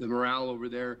the morale over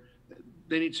there.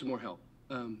 They need some more help.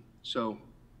 So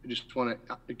I just want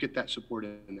to get that support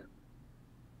in there.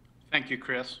 Thank you,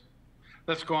 Chris.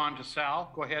 Let's go on to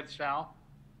Sal. Go ahead, Sal.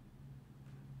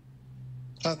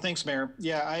 Thanks, Mayor.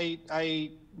 Yeah,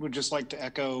 I would just like to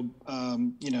echo,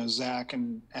 Zach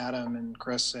and Adam and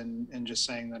Chris, and just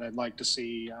saying that I'd like to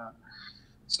see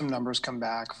some numbers come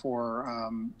back for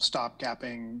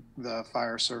stopgapping the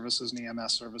fire services and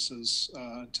EMS services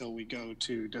until we go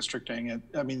to districting.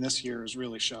 I mean, this year has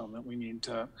really shown that we need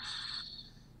to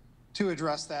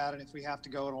address that, and if we have to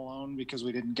go it alone because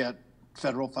we didn't get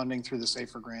federal funding through the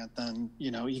SAFER grant, then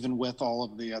even with all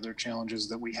of the other challenges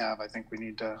that we have, I think we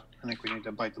need to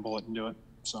bite the bullet and do it.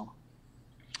 So.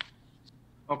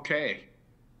 Okay,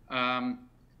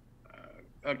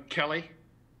 Kelly.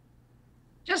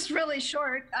 Just really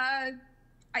short. I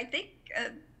think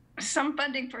some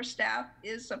funding for staff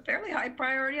is a fairly high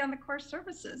priority on the core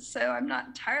services, so I'm not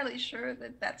entirely sure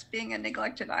that that's being a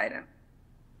neglected item.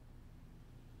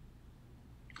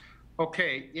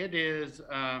 Okay, it is.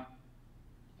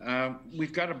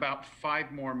 We've got about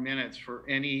 5 more minutes for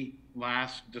any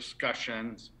last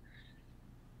discussions.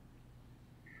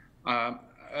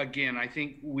 Again, I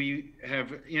think we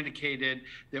have indicated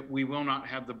that we will not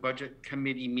have the budget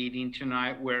committee meeting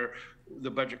tonight where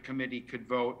the budget committee could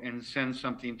vote and send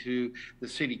something to the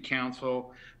city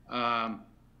council.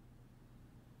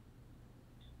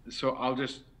 So I'll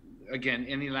just, again,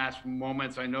 any last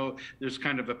moments, I know there's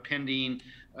kind of a pending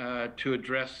to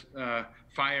address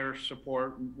fire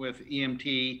support with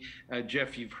EMT.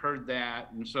 Jeff, you've heard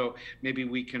that. And so maybe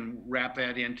we can wrap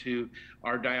that into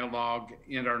our dialogue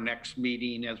in our next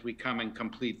meeting as we come and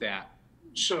complete that.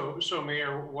 So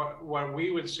Mayor, what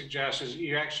we would suggest is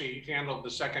you actually handled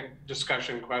the second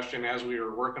discussion question as we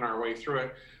were working our way through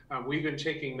it. We've been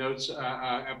taking notes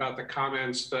about the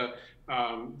comments.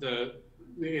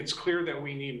 It's clear that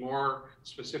we need more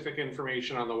specific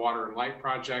information on the water and light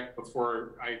project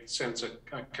before I sense a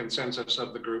consensus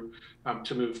of the group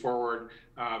to move forward.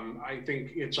 I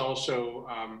think it's also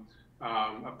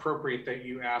appropriate that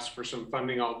you ask for some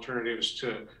funding alternatives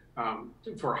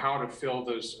for how to fill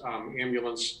those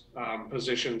ambulance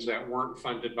positions that weren't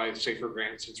funded by the SAFER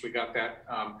grant, since we got that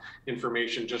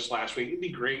information just last week. It'd be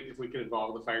great if we could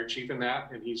involve the fire chief in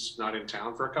that, and he's not in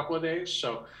town for a couple of days.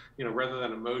 So, rather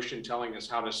than a motion telling us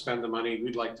how to spend the money,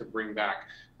 we'd like to bring back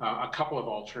a couple of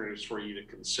alternatives for you to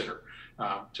consider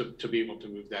to be able to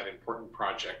move that important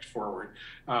project forward.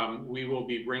 We will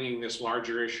be bringing this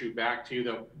larger issue back to you.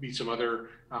 There'll be some other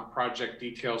project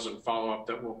details and follow-up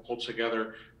that we'll pull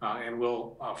together, and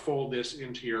we'll fold this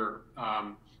into your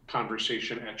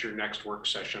conversation at your next work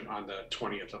session on the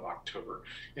 20th of October,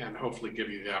 and hopefully give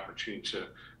you the opportunity to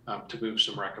move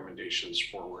some recommendations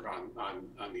forward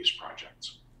on these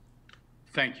projects.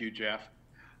 Thank you, Jeff.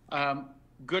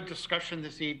 Good discussion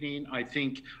this evening. I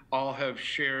think all have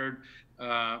shared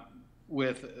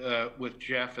with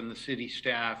Jeff and the city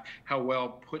staff how well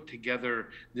put together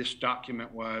this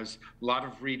document was. A lot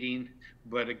of reading,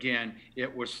 but again,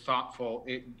 it was thoughtful.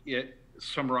 It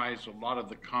summarized a lot of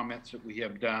the comments that we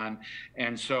have done.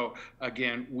 And so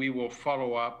again, we will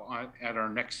follow up at our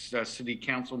next city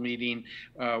council meeting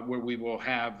where we will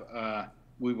have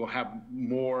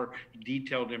more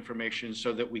detailed information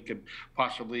so that we could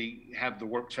possibly have the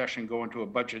work session go into a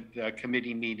budget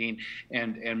committee meeting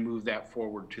and move that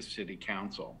forward to city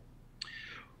council.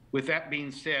 With that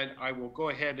being said, I will go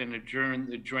ahead and adjourn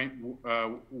the joint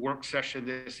work session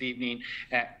this evening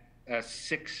at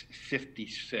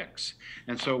 6:56.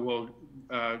 And so we'll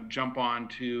jump on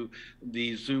to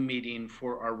the Zoom meeting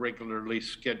for our regularly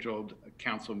scheduled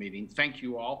council meeting. Thank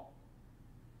you all.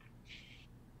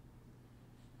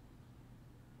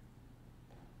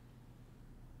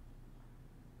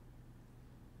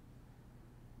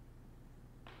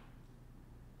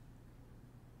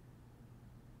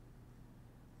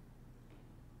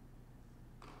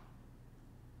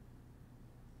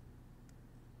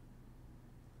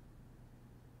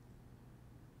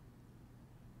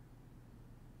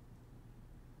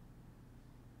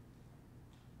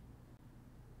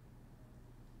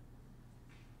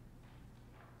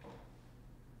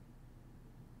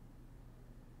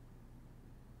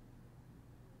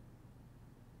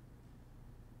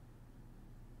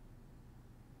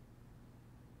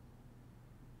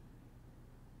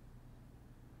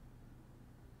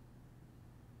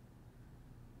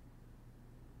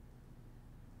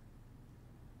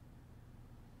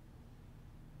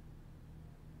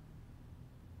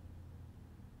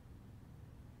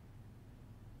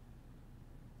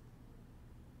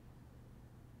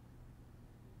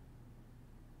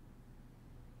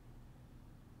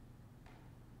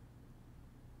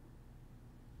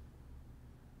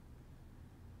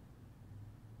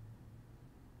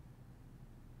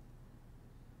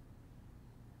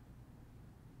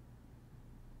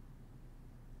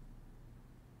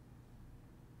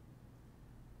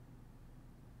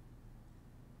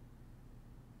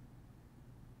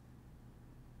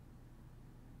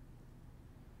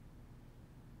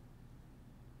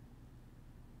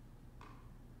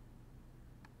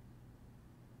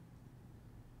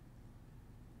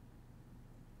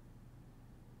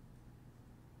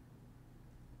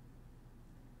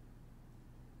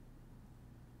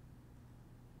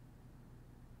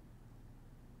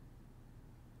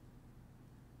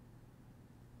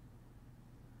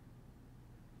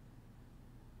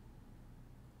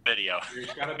 Video.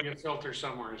 There's got to be a filter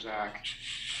somewhere, Zach.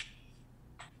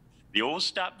 The old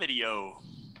stop video.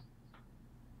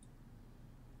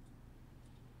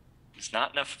 There's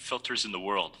not enough filters in the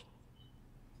world.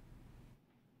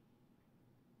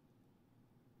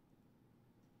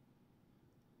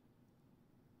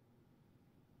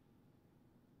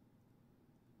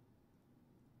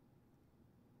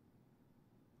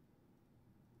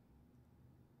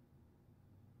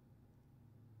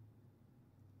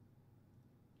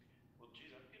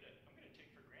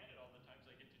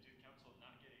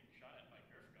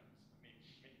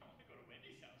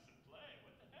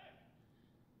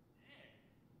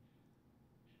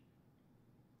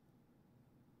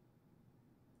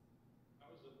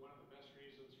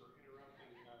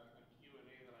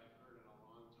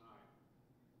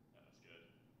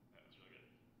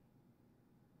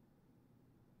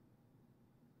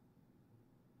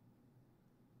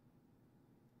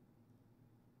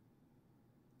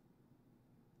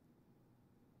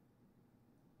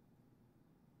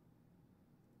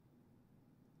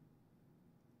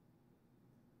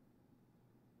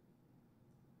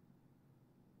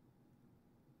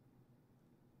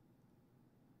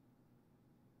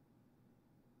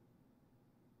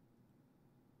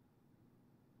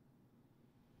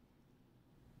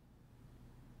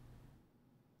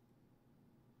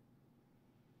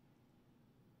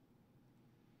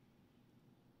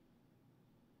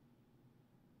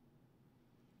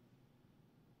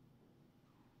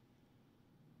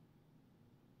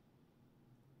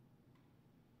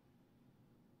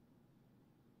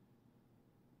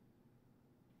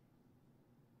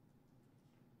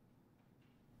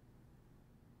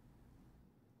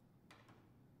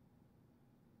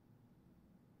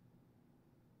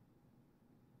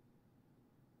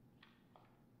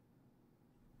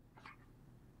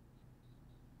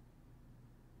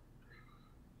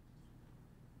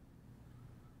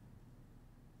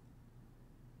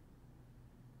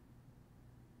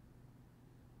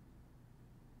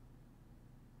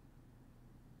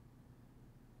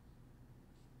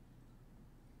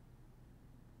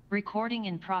 Recording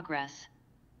in progress.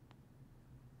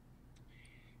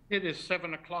 It is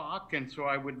 7 o'clock, and so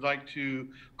I would like to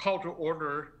call to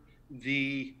order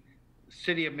the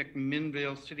City of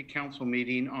McMinnville City Council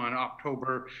meeting on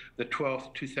October the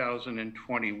 12th,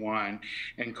 2021,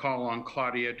 and call on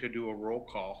Claudia to do a roll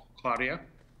call. Claudia?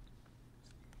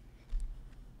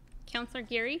 Councillor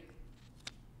Geary?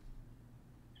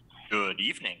 Good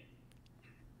evening.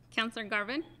 Councillor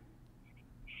Garvin?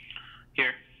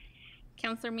 Here.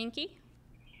 Councillor Minke?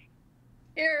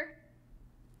 Here.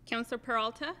 Councillor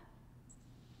Peralta?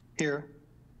 Here.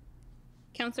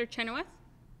 Councillor Chenoweth?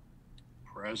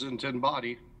 Present in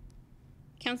body.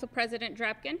 Council President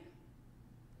Drapkin?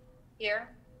 Here.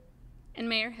 And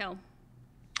Mayor Hill.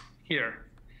 Here.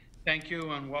 Thank you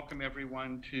and welcome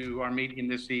everyone to our meeting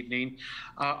this evening.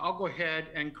 I'll go ahead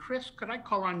and Chris, could I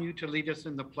call on you to lead us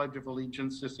in the Pledge of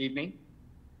Allegiance this evening?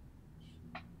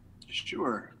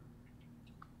 Sure.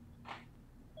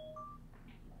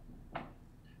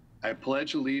 I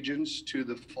pledge allegiance to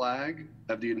the flag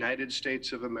of the United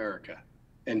States of America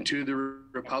and to the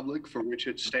republic for which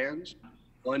it stands,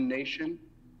 one nation,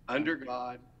 under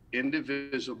God,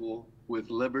 indivisible,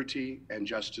 with liberty and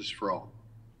justice for all.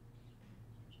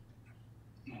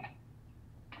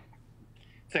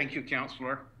 Thank you,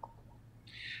 Councillor.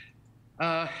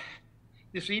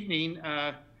 This evening,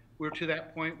 we're to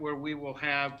that point where we will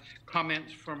have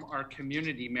comments from our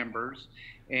community members,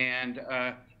 and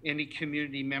any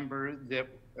community member that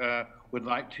would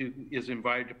like to is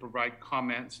invited to provide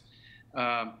comments.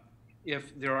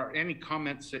 If there are any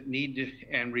comments that need to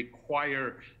and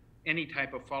require any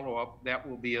type of follow-up, that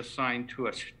will be assigned to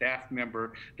a staff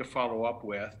member to follow up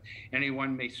with.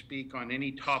 Anyone may speak on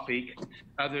any topic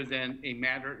other than a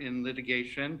matter in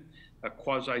litigation, a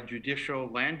quasi-judicial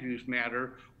land use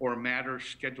matter, or a matter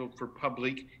scheduled for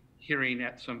public hearing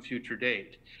at some future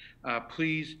date.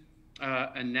 Please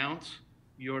announce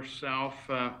yourself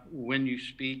when you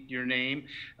speak your name.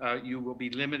 You will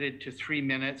be limited to 3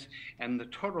 minutes, and the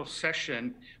total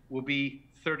session will be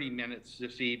 30 minutes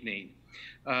this evening.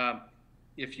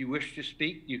 If you wish to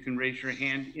speak, you can raise your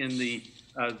hand in the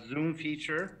Zoom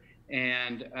feature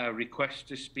and request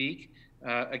to speak.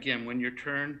 Again, when your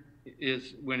turn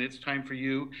is, when it's time for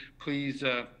you, please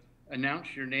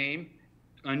announce your name,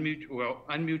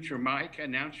 unmute your mic,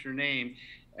 announce your name,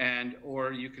 and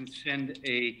or you can send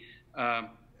a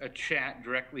chat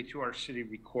directly to our city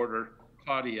recorder,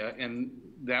 Claudia, and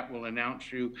that will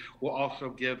announce you. We'll also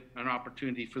give an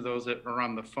opportunity for those that are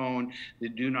on the phone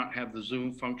that do not have the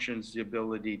Zoom functions, the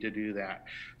ability to do that.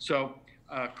 So,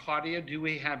 Claudia, do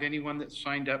we have anyone that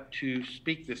signed up to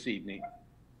speak this evening?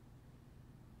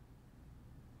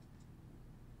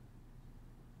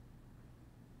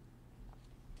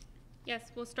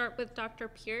 Yes, we'll start with Dr.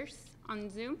 Pierce on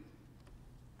Zoom.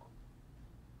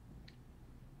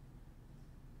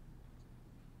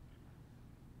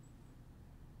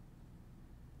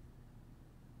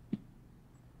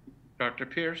 Dr.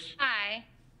 Pierce? Hi.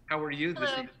 How are you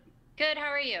this evening? Good, how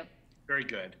are you? Very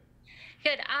good.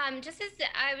 Good. Just as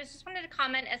I wanted to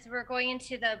comment as we're going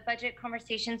into the budget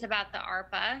conversations about the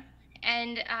ARPA,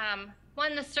 and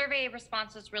one, the survey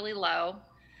response was really low,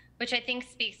 which I think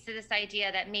speaks to this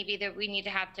idea that maybe that we need to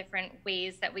have different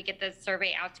ways that we get the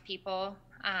survey out to people,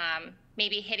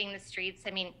 maybe hitting the streets.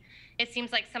 I mean, it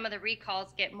seems like some of the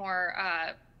recalls get more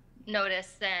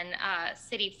notice than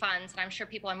city funds, and I'm sure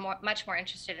people are much more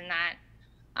interested in that.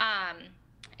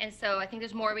 And so I think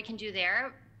there's more we can do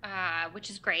there, which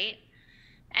is great.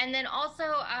 And then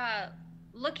also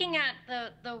looking at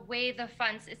the way the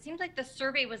funds, it seems like the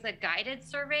survey was a guided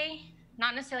survey,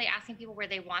 not necessarily asking people where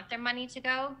they want their money to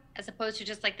go, as opposed to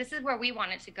just like, this is where we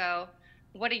want it to go.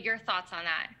 What are your thoughts on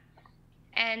that?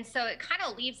 And so it kind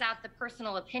of leaves out the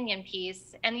personal opinion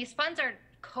piece. And these funds are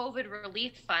COVID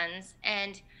relief funds,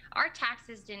 and our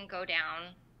taxes didn't go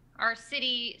down. Our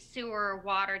city sewer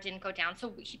water didn't go down.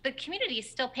 So the community is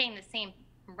still paying the same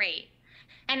rate.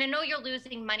 And I know you're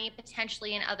losing money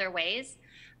potentially in other ways,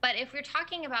 but if we're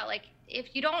talking about like,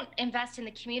 if you don't invest in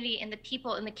the community and the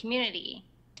people in the community,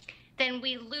 then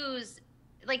we lose,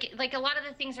 like a lot of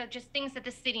the things are just things that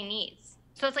the city needs.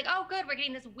 So it's like, oh, good, we're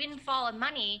getting this windfall of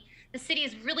money. The city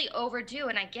is really overdue,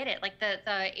 and I get it. Like the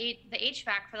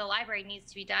HVAC for the library needs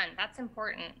to be done. That's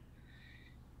important.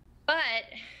 But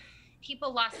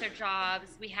people lost their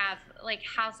jobs. We have like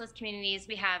houseless communities.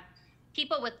 We have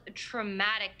people with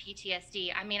traumatic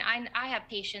PTSD. I mean, I have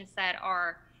patients that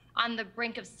are on the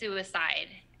brink of suicide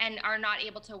and are not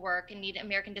able to work and need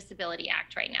American Disability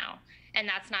Act right now. And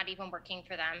that's not even working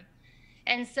for them.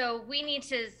 And so we need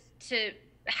to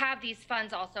have these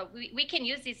funds also. We can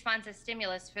use these funds as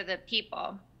stimulus for the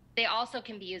people. They also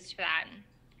can be used for that.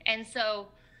 And so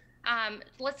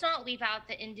let's not leave out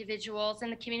the individuals in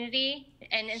the community,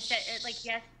 and instead, like,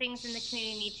 yes, things in the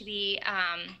community need to be,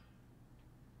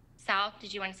 Sal,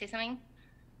 did you want to say something?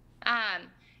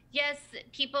 Yes,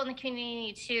 people in the community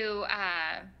need to,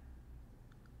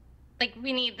 like,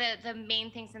 we need the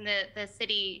main things in the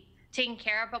city taken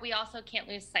care of, but we also can't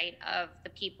lose sight of the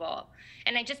people.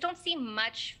 And I just don't see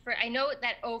much I know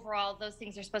that overall those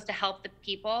things are supposed to help the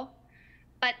people,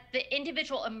 but the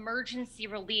individual emergency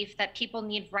relief that people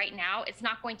need right now, it's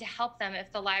not going to help them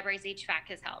if the library's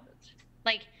HVAC is held.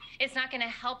 Like, it's not going to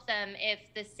help them if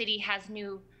the city has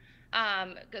new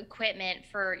equipment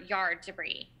for yard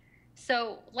debris.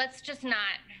 So let's just not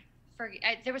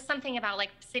there was something about like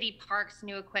city parks,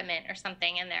 new equipment or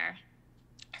something in there.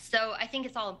 So I think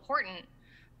it's all important,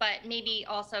 but maybe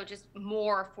also just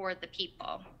more for the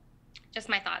people. Just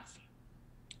my thoughts.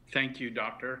 Thank you,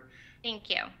 Doctor. Thank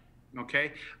you.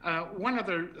 Okay. One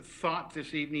other thought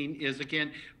this evening is,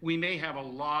 again, we may have a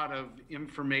lot of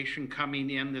information coming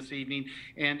in this evening,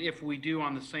 and if we do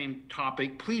on the same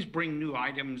topic, please bring new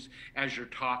items as you're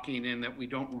talking, and that we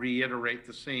don't reiterate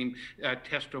the same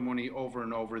testimony over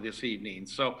and over this evening.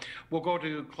 So we'll go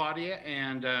to Claudia,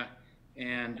 and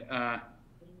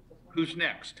who's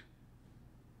next?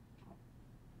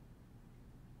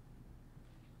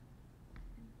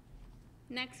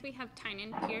 Next, we have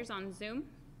Tynan Piers on Zoom.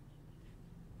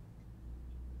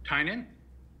 Tynan,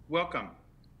 welcome.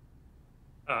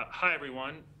 Hi,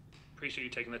 everyone. Appreciate you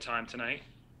taking the time tonight.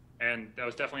 And that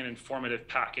was definitely an informative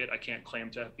packet. I can't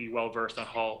claim to be well-versed on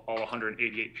all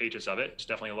 188 pages of it. It's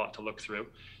definitely a lot to look through.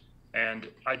 And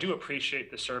I do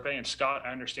appreciate the survey. And Scott,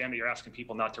 I understand that you're asking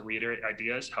people not to reiterate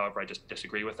ideas. However, I just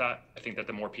disagree with that. I think that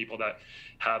the more people that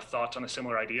have thoughts on a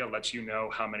similar idea lets you know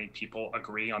how many people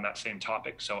agree on that same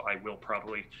topic. So I will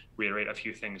probably reiterate a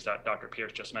few things that Dr.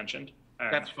 Pierce just mentioned.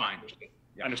 And that's fine.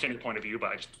 I understand your point of view, but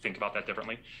I just think about that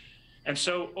differently. And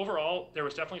so overall, there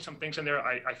was definitely some things in there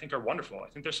I think are wonderful. I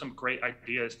think there's some great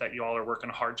ideas that you all are working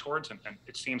hard towards. And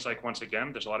it seems like, once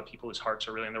again, there's a lot of people whose hearts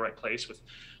are really in the right place with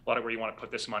a lot of where you want to put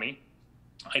this money.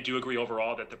 I do agree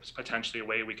overall that there's potentially a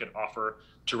way we could offer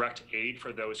direct aid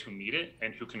for those who need it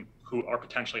and who are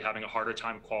potentially having a harder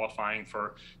time qualifying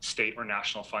for state or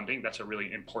national funding. That's a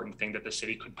really important thing that the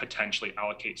city could potentially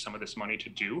allocate some of this money to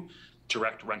do: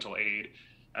 direct rental aid,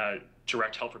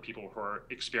 direct help for people who are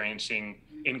experiencing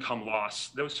income loss,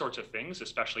 those sorts of things,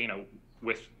 especially,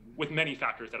 with many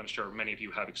factors that I'm sure many of you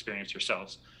have experienced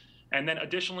yourselves. And then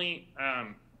additionally,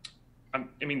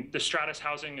 the Stratus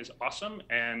housing is awesome,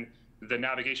 and the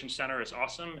navigation center is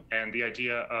awesome, and the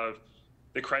idea of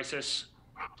the crisis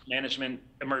management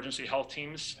emergency health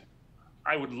teams,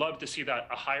 I would love to see that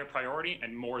a higher priority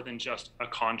and more than just a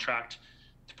contract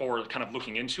for kind of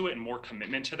looking into it, and more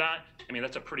commitment to that. I mean,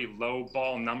 that's a pretty low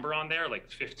ball number on there,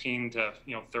 like 15 to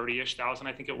 30-ish thousand,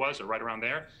 I think it was, or right around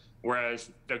there.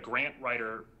 Whereas the grant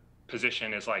writer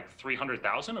position is like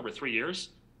 300,000 over 3 years,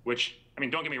 which, I mean,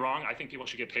 don't get me wrong, I think people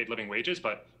should get paid living wages,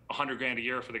 but 100 grand a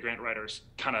year for the grant writers,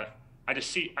 kind of,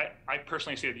 I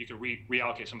personally see that you could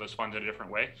reallocate some of those funds in a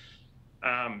different way.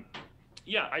 I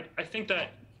think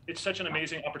that it's such an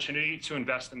amazing opportunity to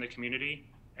invest in the community.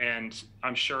 And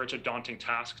I'm sure it's a daunting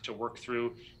task to work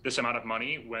through this amount of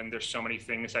money when there's so many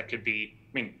things that could be,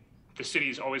 the city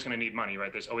is always going to need money,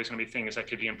 right? There's always going to be things that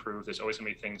could be improved. There's always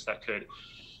going to be things that could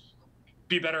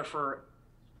be better for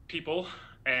people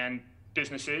and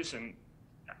businesses. And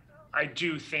I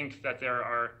do think that there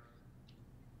are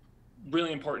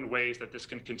really important ways that this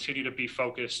can continue to be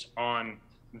focused on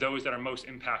those that are most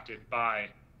impacted by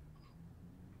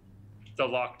the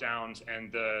lockdowns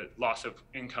and the loss of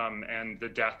income and the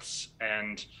deaths,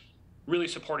 and really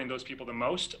supporting those people the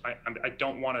most. I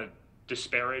don't want to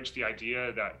disparage the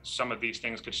idea that some of these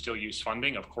things could still use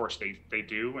funding. Of course they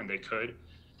do, and they could,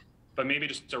 but maybe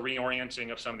just a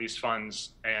reorienting of some of these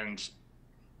funds. And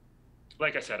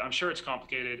like I said, I'm sure it's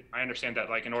complicated. I understand that,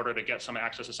 like, in order to get some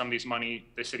access to some of these money,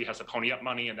 the city has to pony up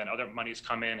money, and then other monies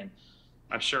come in. And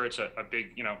I'm sure it's a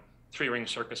big, three-ring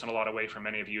circus in a lot of ways for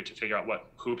many of you to figure out what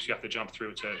hoops you have to jump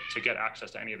through to get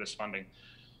access to any of this funding.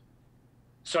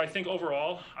 So I think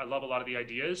overall, I love a lot of the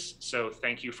ideas. So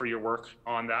thank you for your work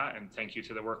on that. And thank you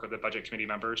to the work of the budget committee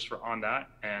members on that.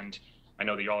 And I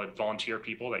know that you all are volunteer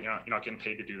people, that you're not getting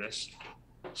paid to do this.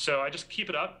 So I just keep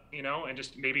it up, and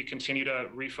just maybe continue to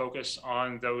refocus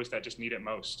on those that just need it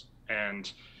most. And,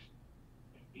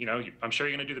 I'm sure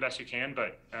you're going to do the best you can,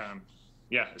 but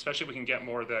especially if we can get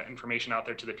more of the information out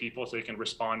there to the people so they can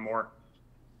respond more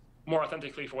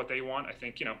authentically for what they want. I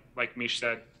think, like Mish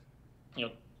said,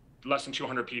 less than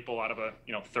 200 people out of a,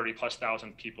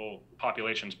 30,000+ people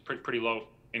population's pretty low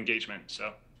engagement.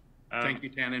 So thank you,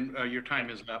 Tannen. Your time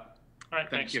is up. All right.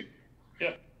 Thank thanks. you.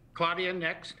 Yeah. Claudia,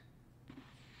 next.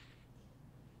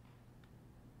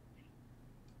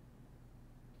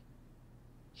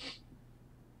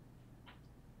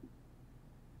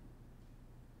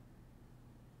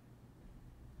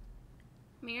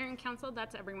 Mayor and council,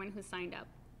 that's everyone who signed up.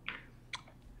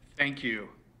 Thank you.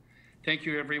 Thank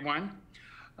you, everyone.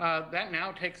 That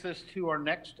now takes us to our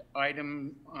next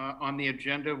item on the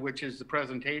agenda, which is the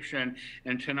presentation.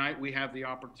 And tonight we have the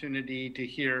opportunity to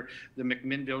hear the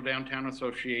McMinnville Downtown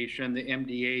Association, the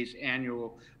MDA's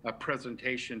annual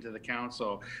presentation to the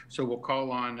council. So we'll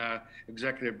call on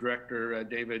Executive Director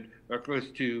David Reckless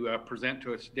to present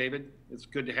to us. David, it's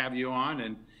good to have you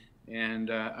on,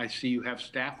 and I see you have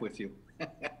staff with you.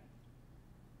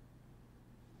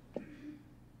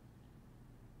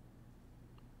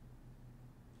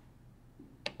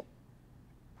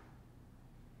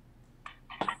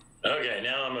 Okay,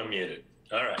 now I'm unmuted.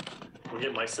 All right, I'll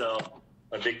get myself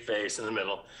my big face in the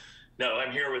middle. No,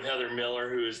 I'm here with Heather Miller,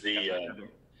 who is the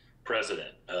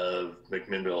president of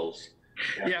McMinnville's.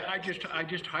 Yeah, I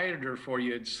just hired her for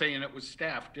you, saying it was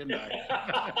staff, didn't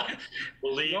I?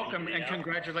 Welcome and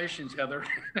congratulations, Heather.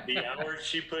 The hours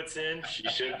she puts in, she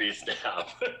should be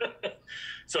staff.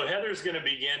 So Heather's going to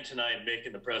begin tonight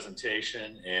making the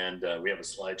presentation, and we have a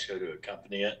slideshow to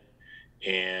accompany it.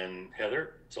 And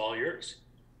Heather, it's all yours.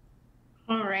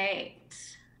 All right.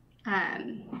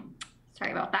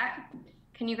 Sorry about that.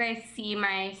 Can you guys see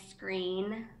my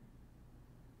screen?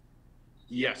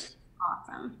 Yes.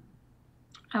 Awesome.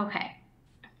 Okay.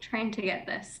 I'm trying to get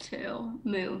this to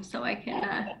move so I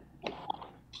can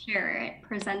share it,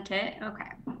 present it.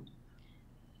 Okay.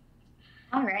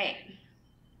 All right.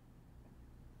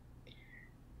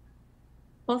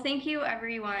 Well, thank you,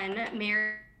 everyone,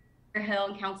 Mayor Hill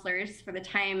and councilors, for the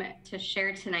time to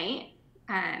share tonight.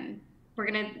 We're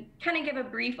going to kind of give a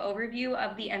brief overview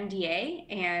of the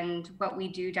MDA and what we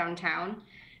do downtown.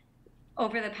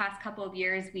 Over the past couple of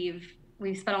years, we've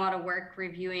spent a lot of work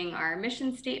reviewing our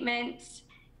mission statement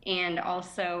and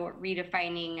also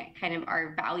redefining kind of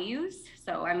our values.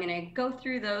 So I'm going to go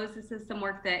through those. This is some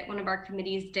work that one of our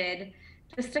committees did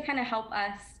just to kind of help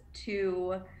us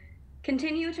to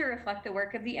continue to reflect the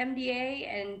work of the MDA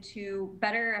and to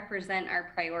better represent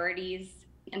our priorities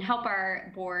and help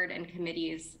our board and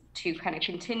committees to kind of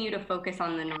continue to focus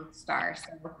on the North Star.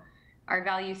 So our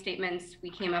value statements, we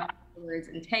came up with the words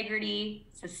integrity,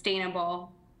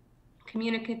 sustainable,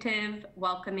 communicative,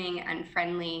 welcoming, and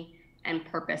friendly, and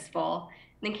purposeful.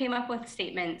 And then came up with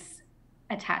statements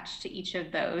attached to each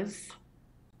of those.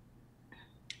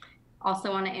 Also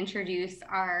want to introduce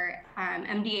our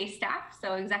MDA staff.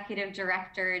 So Executive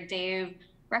Director Dave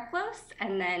Reckless,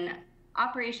 and then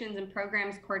Operations and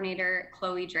Programs Coordinator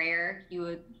Chloe Dreyer. You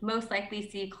would most likely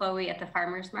see Chloe at the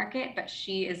farmers market, but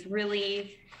she is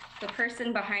really the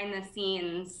person behind the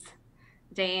scenes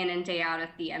day in and day out at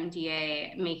the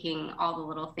MDA, making all the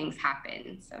little things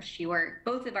happen. So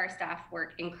both of our staff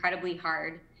work incredibly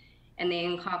hard, and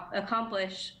they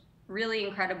accomplish really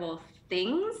incredible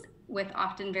things with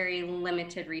often very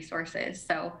limited resources.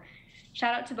 So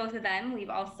shout out to both of them. We've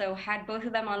also had both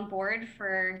of them on board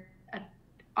for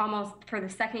almost for the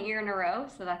second year in a row.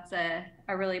 So that's a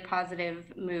really positive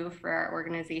move for our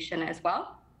organization as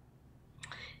well.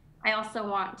 I also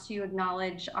want to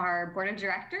acknowledge our board of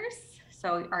directors.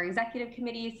 So our executive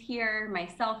committee is here,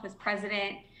 myself as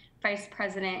president, vice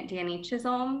president Danny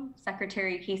Chisholm,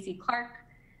 secretary Casey Clark,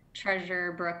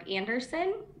 treasurer Brooke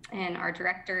Anderson, and our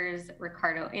directors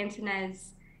Ricardo Antonez,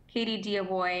 Katie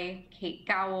Diavoy, Kate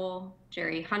Gowell,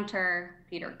 Jerry Hunter,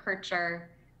 Peter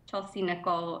Kircher, Chelsea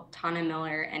Nickel, Tana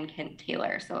Miller, and Kent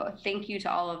Taylor. So thank you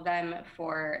to all of them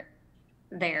for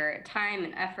their time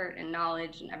and effort and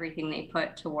knowledge and everything they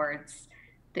put towards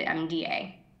the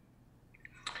MDA.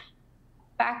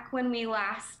 Back when we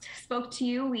last spoke to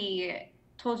you, we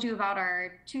told you about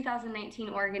our 2019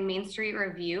 Oregon Main Street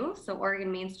Review. So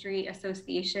Oregon Main Street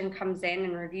Association comes in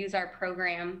and reviews our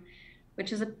program,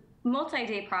 which is a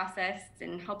multi-day process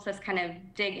and helps us kind of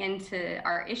dig into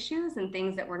our issues and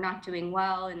things that we're not doing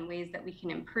well and ways that we can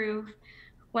improve.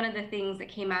 One of the things that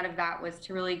came out of that was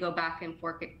to really go back and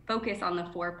focus on the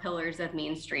 4 pillars of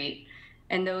Main Street.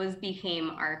 And those became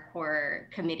our core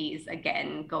committees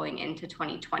again going into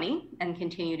 2020 and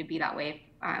continue to be that way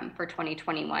for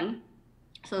 2021.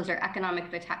 So those are economic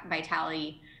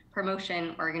vitality,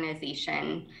 promotion,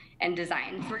 organization, and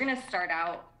design. So we're going to start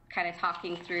out kind of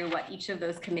talking through what each of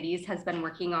those committees has been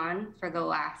working on for the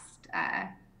last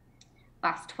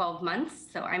 12 months.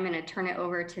 So I'm going to turn it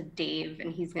over to Dave,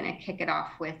 and he's going to kick it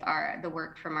off with the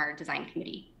work from our design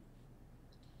committee.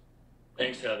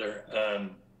 Thanks, Heather.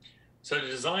 So the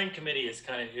design committee is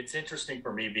it's interesting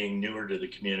for me being newer to the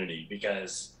community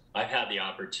because I've had the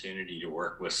opportunity to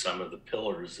work with some of the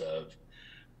pillars of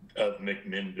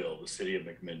McMinnville, the city of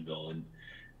McMinnville, and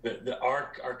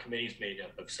our committee is made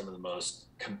up of some of the most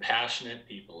compassionate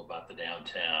people about the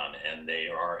downtown, and they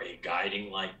are a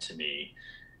guiding light to me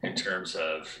in terms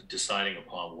of deciding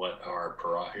upon what our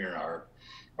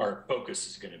focus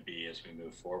is going to be as we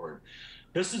move forward.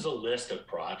 This is a list of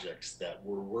projects that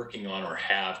we're working on or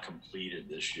have completed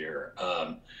this year.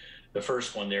 The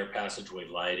first one there, passageway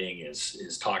lighting,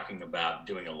 is talking about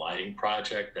doing a lighting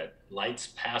project that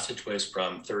lights passageways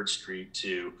from 3rd Street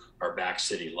to our back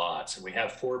city lots. And we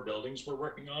have 4 buildings we're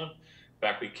working on. In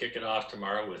fact, we kick it off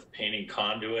tomorrow with painting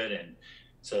conduit, and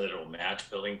so that it'll match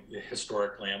building. The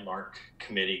Historic Landmark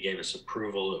Committee gave us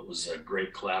approval. It was a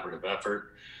great collaborative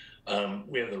effort.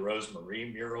 We have the Rose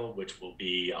Marie mural, which will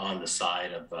be on the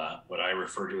side of what I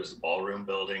refer to as the ballroom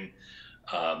building.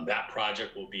 That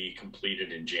project will be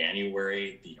completed in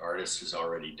January. The artist has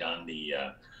already done the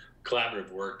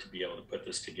collaborative work to be able to put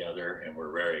this together, and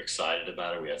we're very excited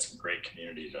about it. We had some great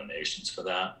community donations for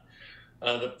that.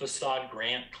 The facade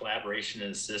grant collaboration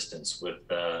and assistance with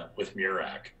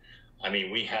MURAC. I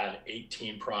mean, we had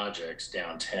 18 projects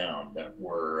downtown that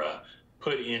were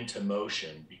put into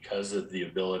motion because of the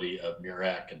ability of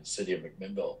MURAC and the city of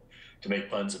McMinnville to make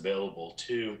funds available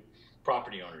to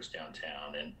property owners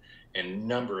downtown, and a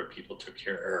number of people took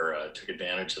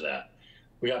advantage of that.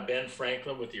 We got Ben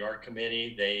Franklin with the art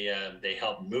committee. They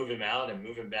helped move him out and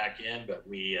move him back in, but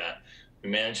we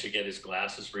managed to get his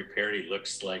glasses repaired. He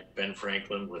looks like Ben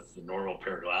Franklin with the normal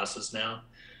pair of glasses now.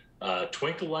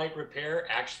 Twinkle light repair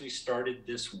actually started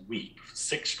this week.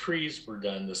 6 trees were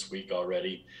done this week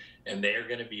already, and they are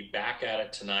going to be back at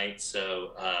it tonight.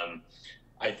 So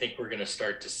I think we're going to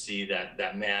start to see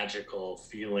that magical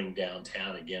feeling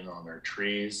downtown again on our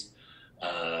trees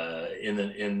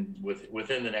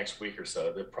within the next week or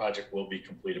so. The project will be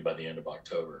completed by the end of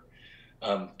October.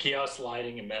 Kiosk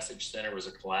lighting and message center was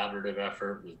a collaborative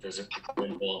effort with Visit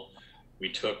McMinnville. We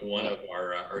took one of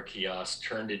our kiosks,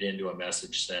 turned it into a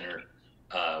message center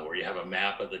where you have a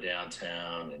map of the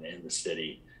downtown and in the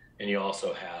city, and you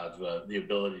also have the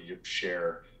ability to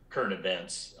share current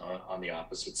events on the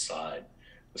opposite side.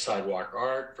 The sidewalk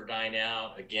art for Dine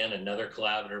Out, again, another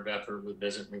collaborative effort with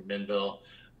Visit McMinnville.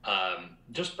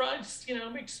 Just provides,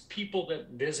 makes people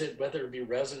that visit, whether it be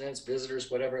residents,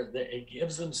 visitors, whatever, it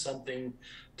gives them something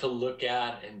to look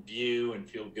at and view and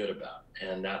feel good about.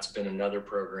 And that's been another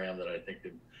program that I think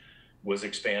that was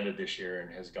expanded this year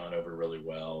and has gone over really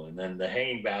well. And then the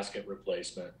hanging basket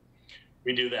replacement,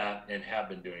 we do that and have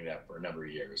been doing that for a number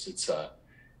of years. It's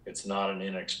not an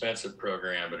inexpensive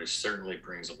program, but it certainly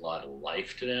brings a lot of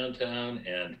life to downtown.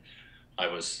 And I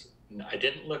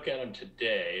didn't look at them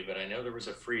today, but I know there was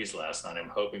a freeze last night. I'm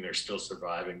hoping they're still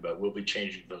surviving, but we'll be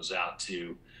changing those out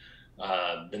to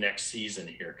the next season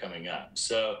here coming up.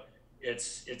 So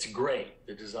it's great.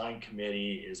 The design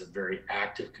committee is a very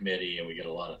active committee, and we get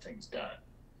a lot of things done.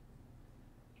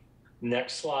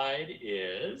 Next slide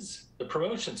is the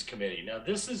promotions committee. Now,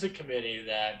 this is a committee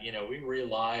that, we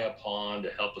rely upon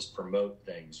to help us promote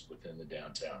things within the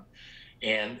downtown.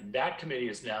 And that committee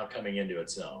is now coming into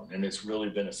its own, and it's really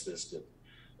been assisted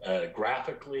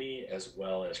graphically as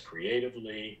well as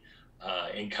creatively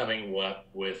in coming up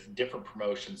with different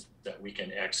promotions that we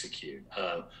can execute.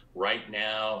 Right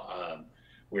now,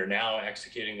 we're now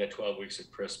executing the 12 weeks of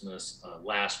Christmas.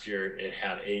 Last year, it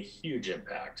had a huge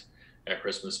impact at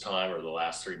Christmas time, or the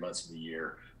last 3 months of the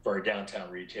year, for our downtown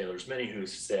retailers, many who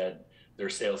said their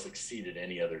sales exceeded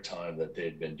any other time that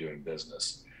they'd been doing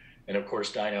business. And of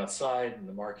course, Dine Outside and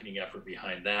the marketing effort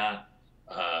behind that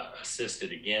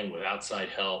assisted again with outside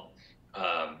help.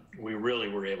 We really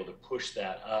were able to push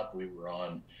that up. We were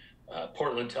on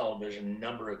Portland television a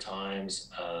number of times.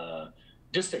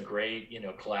 Just a great,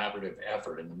 collaborative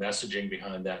effort. And the messaging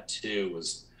behind that too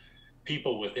was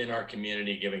people within our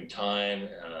community giving time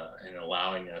and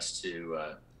allowing us to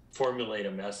formulate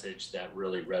a message that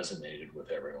really resonated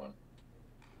with everyone.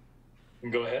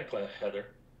 Go ahead, Heather.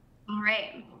 All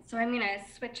right, so I'm going to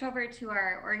switch over to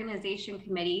our organization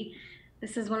committee.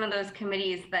 This is one of those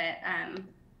committees that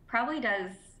probably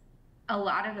does a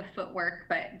lot of the footwork,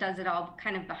 but does it all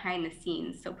kind of behind the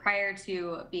scenes. So prior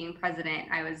to being president,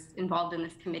 I was involved in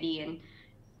this committee, and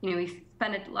we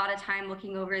spent a lot of time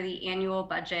looking over the annual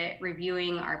budget,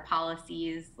 reviewing our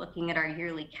policies, looking at our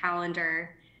yearly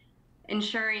calendar,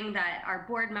 ensuring that our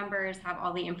board members have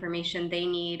all the information they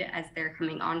need as they're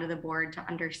coming onto the board to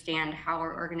understand how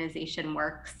our organization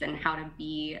works and how to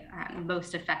be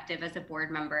most effective as a board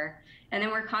member. And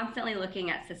then we're constantly looking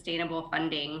at sustainable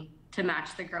funding to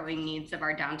match the growing needs of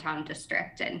our downtown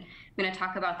district. And I'm going to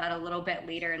talk about that a little bit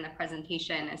later in the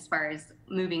presentation as far as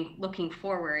looking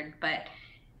forward. But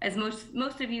as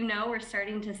most of you know, we're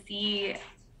starting to see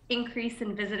increase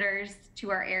in visitors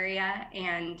to our area,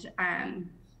 and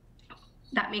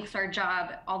that makes our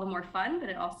job all the more fun, but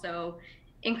it also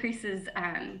increases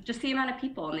just the amount of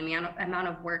people and the amount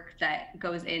of work that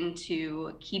goes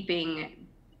into keeping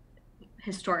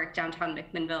historic downtown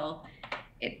McMinnville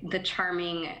the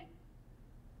charming,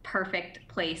 perfect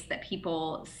place that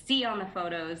people see on the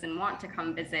photos and want to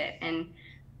come visit. And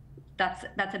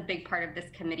that's a big part of this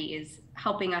committee, is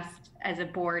helping us as a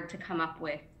board to come up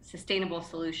with sustainable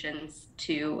solutions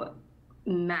to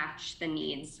match the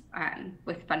needs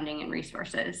with funding and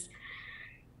resources.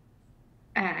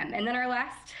 And then our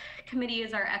last committee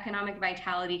is our Economic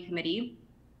Vitality Committee.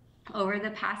 Over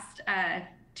the past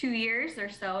 2 years or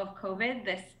so of COVID,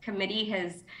 this committee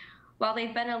has, while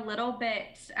they've been a little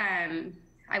bit,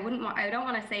 I don't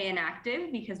want to say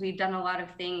inactive, because we've done a lot of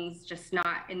things, just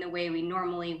not in the way we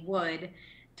normally would,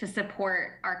 to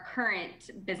support our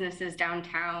current businesses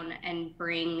downtown and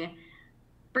bring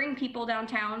people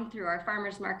downtown through our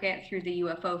farmers market, through the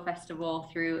UFO festival,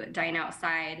 through Dine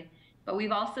Outside. But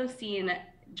we've also seen,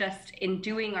 just in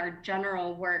doing our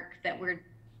general work, that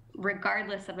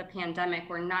regardless of a pandemic,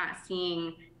 we're not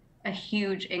seeing a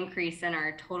huge increase in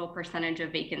our total percentage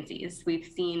of vacancies. We've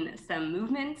seen some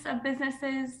movements of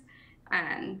businesses,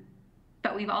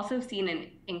 but we've also seen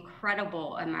an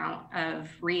incredible amount of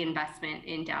reinvestment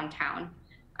in downtown.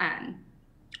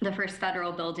 The First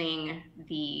Federal Building,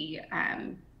 the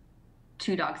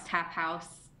Two Dogs Tap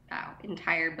House,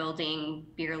 entire building,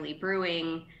 Beerly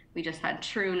Brewing. We just had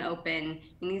Troon open.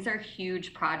 And these are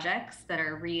huge projects that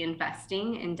are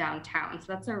reinvesting in downtown. So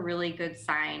that's a really good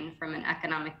sign from an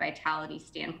economic vitality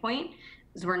standpoint,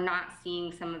 because we're not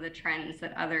seeing some of the trends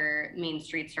that other main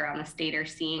streets around the state are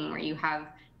seeing, where you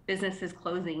have businesses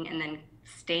closing and then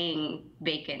staying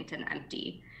vacant and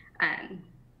empty.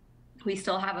 We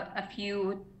still have a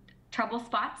few trouble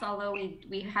spots, although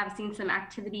we have seen some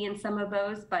activity in some of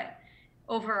those, but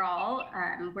overall,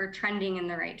 we're trending in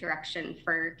the right direction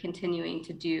for continuing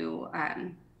to do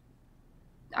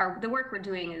the work we're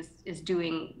doing is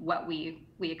doing what we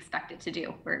expect it to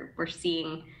do. We're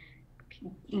seeing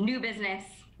new business,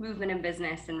 movement in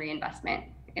business, and reinvestment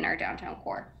in our downtown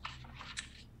core.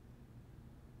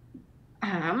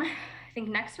 I think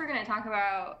next we're going to talk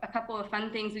about a couple of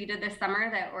fun things we did this summer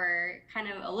that were kind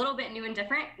of a little bit new and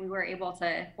different. We were able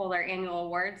to hold our annual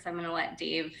awards, so I'm going to let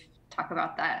Dave talk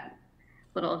about that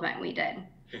little event we did.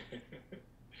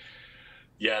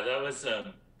 Yeah, that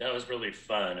was really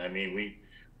fun. I mean,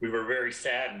 we were very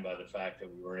saddened by the fact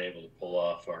that we weren't able to pull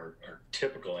off our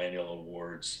typical annual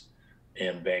awards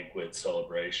and banquet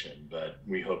celebration, but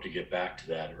we hope to get back to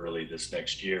that early this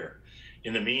next year.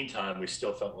 In the meantime, we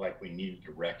still felt like we needed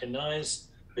to recognize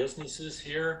businesses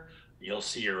here. You'll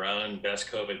see your own Best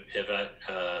COVID Pivot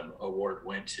award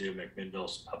went to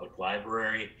McMinnville's Public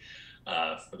Library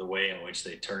for the way in which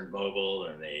they turned mobile,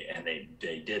 and they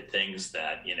did things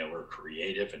that, you know, were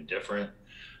creative and different.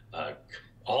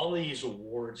 All these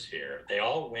awards here, they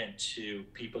all went to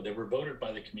people that were voted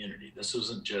by the community. This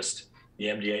wasn't just the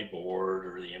MDA board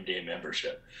or the MDA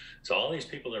membership. So all these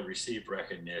people that received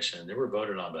recognition, they were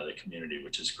voted on by the community,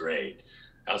 which is great.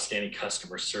 Outstanding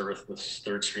customer service with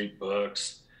 3rd Street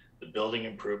Books, the building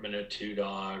improvement at Two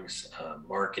Dogs,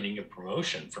 marketing and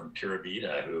promotion from Pura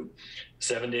Vida, who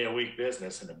 7-day-a-week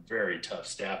business in a very tough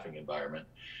staffing environment.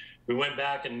 We went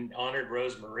back and honored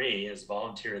Rose Marie as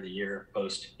Volunteer of the Year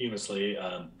posthumously,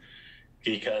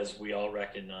 because we all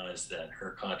recognize that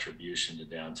her contribution to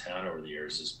downtown over the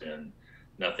years has been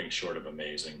nothing short of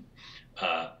amazing.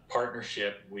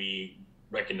 Partnership, we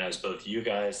recognize both you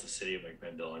guys, the City of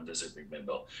McMinnville, and Visit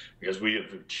McMinnville, because we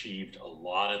have achieved a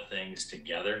lot of things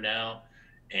together now,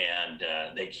 and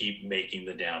they keep making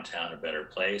the downtown a better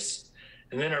place.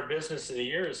 And then our Business of the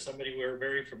Year is somebody we're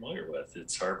very familiar with.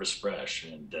 It's Harvest Fresh,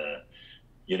 and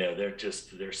you know,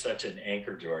 they're such an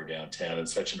anchor to our downtown and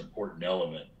such an important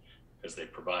element, because they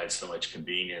provide so much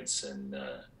convenience and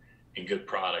good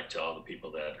product to all the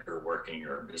people that are working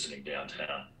or visiting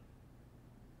downtown.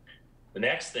 The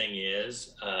next thing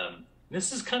is,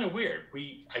 this is kind of weird.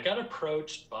 I got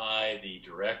approached by the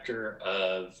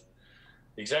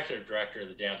executive director of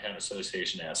the Downtown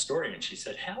Association Astoria, and she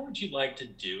said, how would you like to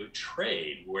do a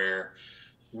trade where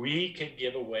we could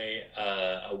give away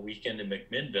a weekend in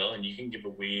McMinnville and you can give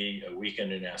away a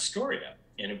weekend in Astoria,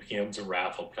 and it becomes a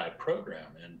raffle type program.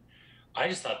 And I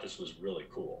just thought this was really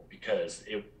cool because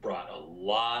it brought a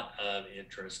lot of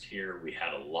interest here. We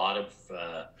had a lot of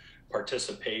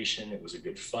participation. It was a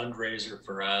good fundraiser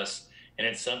for us, And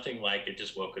it's something like, it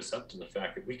just woke us up to the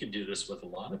fact that we could do this with a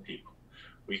lot of people.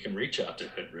 We can reach out to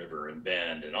Hood River and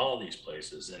Bend and all these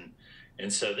places.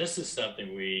 And so this is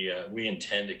something we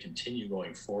intend to continue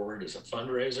going forward as a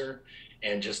fundraiser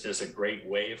and just as a great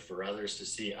way for others to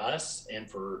see us and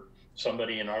for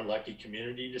somebody in our lucky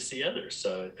community to see others.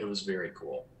 So it was very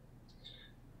cool.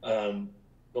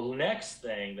 The next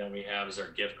thing that we have is our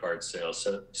gift card sales.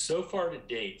 So far to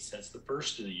date, since the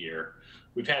first of the year,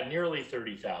 we've had nearly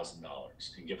 $30,000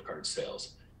 in gift card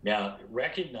sales. Now,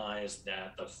 recognize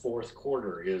that the fourth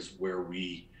quarter is where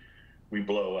we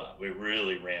blow up. We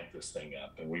really ramp this thing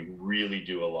up, and we really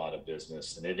do a lot of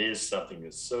business. And it is something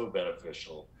that's so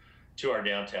beneficial to our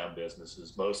downtown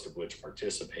businesses, most of which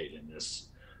participate in this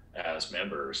as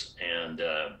members. And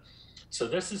so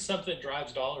this is something that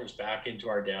drives dollars back into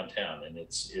our downtown. And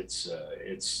it's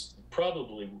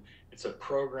a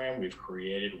program we've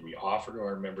created. We offer to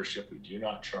our membership. We do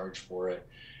not charge for it.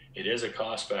 It is a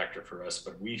cost factor for us,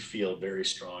 but we feel very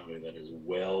strongly that it is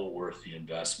well worth the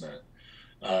investment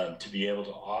to be able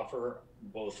to offer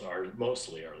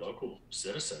mostly our local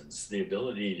citizens the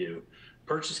ability to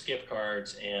purchase gift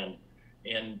cards and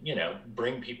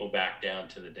bring people back down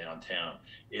to the downtown.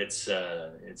 It's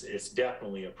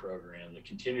definitely a program that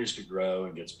continues to grow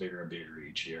and gets bigger and bigger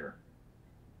each year.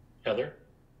 Heather?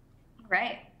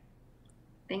 Right.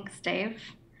 Thanks, Dave.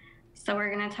 So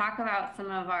we're going to talk about some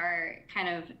of our kind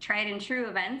of tried and true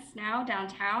events now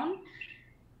downtown.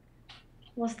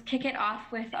 We'll kick it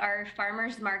off with our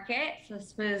farmers market. So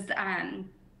this was,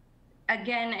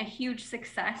 again, a huge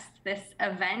success. This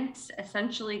event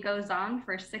essentially goes on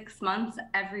for 6 months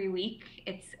every week.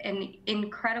 It's an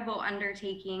incredible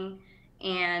undertaking,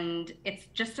 and it's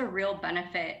just a real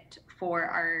benefit for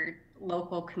our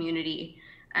local community.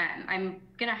 I'm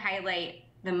going to highlight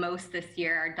the most this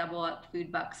year our Double Up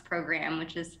Food Bucks program,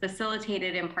 which is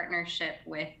facilitated in partnership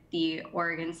with the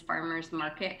Oregon's Farmers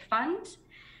Market Fund.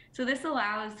 So this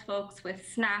allows folks with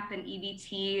SNAP and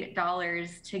EBT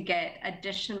dollars to get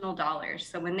additional dollars.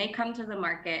 So when they come to the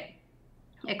market,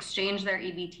 exchange their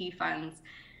EBT funds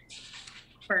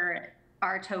for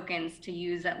our tokens to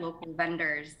use at local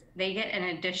vendors, they get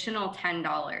an additional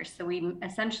 $10. So we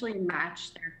essentially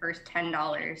match their first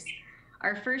 $10.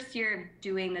 Our first year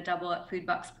doing the Double Up Food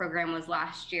Bucks program was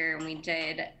last year, and we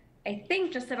did, I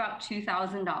think, just about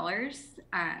 $2,000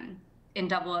 in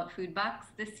Double Up Food Bucks.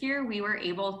 This year, we were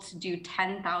able to do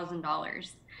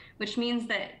 $10,000, which means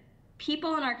that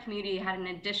people in our community had an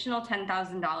additional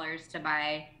 $10,000 to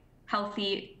buy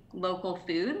healthy local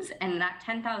foods, and that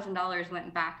 $10,000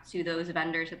 went back to those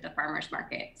vendors at the farmers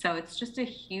market. So it's just a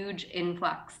huge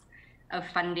influx of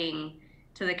funding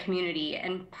to the community.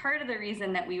 And part of the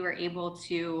reason that we were able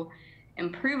to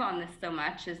improve on this so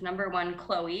much is, number one,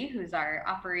 Chloe, who's our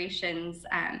operations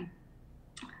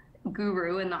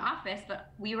guru in the office,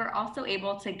 but we were also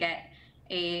able to get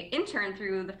an intern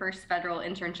through the First Federal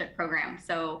internship program.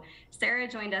 So Sarah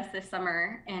joined us this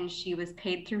summer, and she was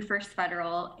paid through First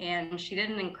Federal, and she did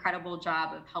an incredible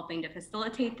job of helping to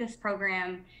facilitate this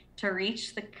program to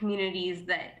reach the communities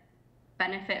that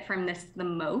benefit from this the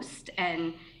most.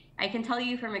 And I can tell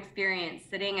you from experience,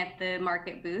 sitting at the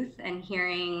market booth and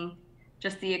hearing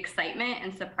just the excitement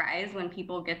and surprise when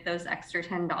people get those extra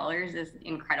 $10 is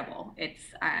incredible.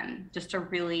 It's just a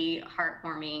really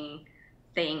heartwarming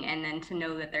thing. And then to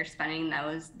know that they're spending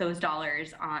those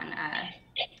dollars on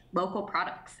local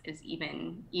products is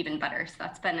even better. So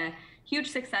that's been a huge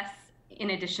success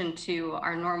in addition to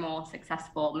our normal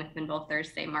successful McMinnville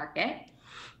Thursday market.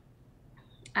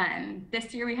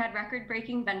 This year we had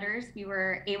record-breaking vendors. We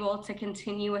were able to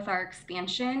continue with our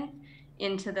expansion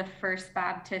into the First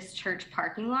Baptist Church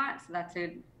parking lot. So that's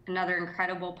another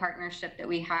incredible partnership that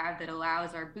we have that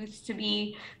allows our booths to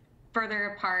be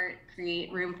further apart,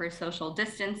 create room for social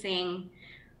distancing.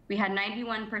 We had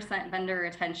 91% vendor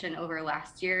retention over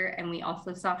last year, and we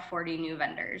also saw 40 new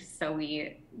vendors. So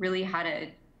we really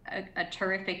had a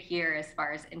terrific year as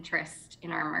far as interest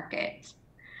in our market.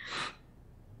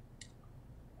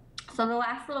 So the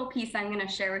last little piece I'm going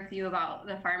to share with you about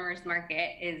the farmers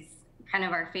market is kind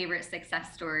of our favorite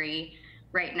success story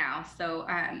right now. So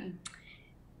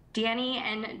Danny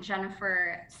and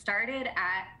Jennifer started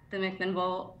at the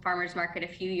McMinnville Farmers Market a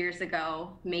few years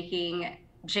ago, making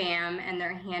jam and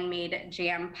their handmade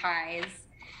jam pies.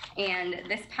 And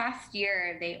this past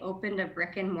year, they opened a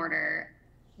brick and mortar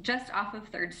just off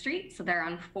of 3rd Street. So they're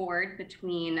on Ford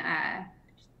between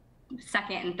 2nd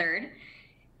and 3rd.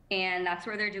 And that's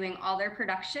where they're doing all their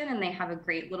production, and they have a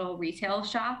great little retail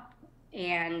shop.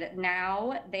 And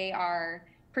now they are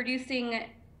producing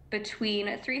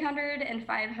between 300 and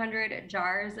 500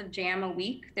 jars of jam a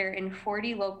week. They're in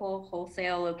 40 local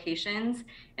wholesale locations,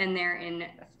 and they're in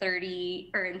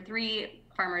 3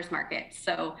 farmers markets.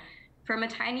 So from a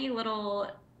tiny little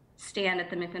stand at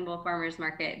the McMinnville Farmers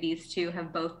Market, these two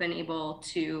have both been able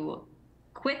to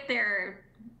quit their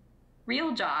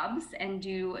real jobs and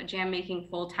do jam making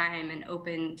full time, and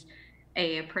opened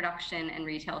a production and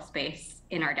retail space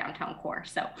in our downtown core.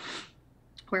 So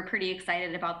we're pretty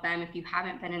excited about them. If you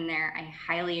haven't been in there, I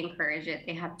highly encourage it.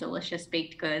 They have delicious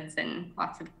baked goods and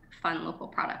lots of fun local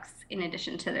products in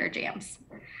addition to their jams.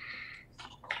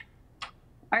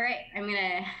 All right, I'm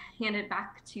gonna hand it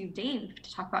back to Dave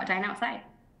to talk about Dine Outside.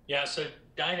 Yeah, so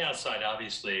Dine Outside,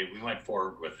 obviously, we went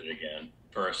forward with it again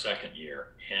for our second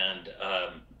year.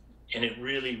 And it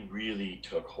really, really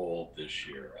took hold this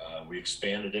year. We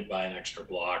expanded it by an extra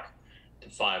block to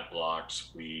 5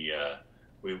 blocks. We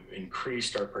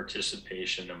increased our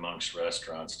participation amongst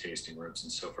restaurants, tasting rooms,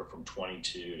 and so forth from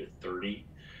 22 to 30.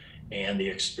 And the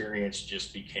experience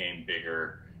just became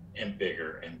bigger and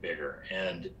bigger and bigger.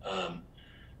 And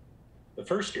the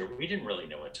first year, we didn't really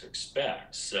know what to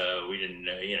expect. So we didn't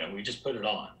know, we just put it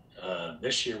on.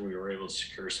 This year, we were able to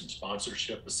secure some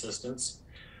sponsorship assistance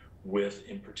with,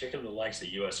 in particular, the likes of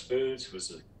US Foods, who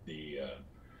was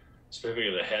specifically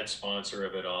the head sponsor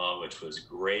of it all, which was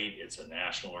great. It's a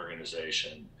national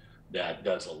organization that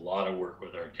does a lot of work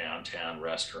with our downtown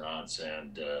restaurants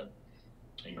and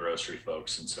grocery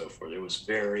folks and so forth. It was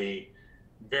very,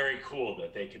 very cool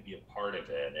that they could be a part of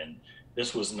it. And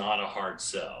this was not a hard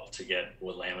sell to get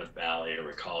Willamette Valley or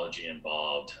Ecology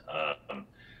involved.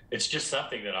 It's just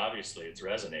something that obviously it's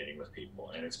resonating with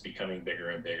people, and it's becoming bigger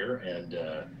and bigger.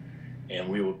 And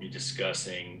we will be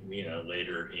discussing,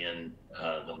 later in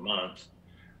the month,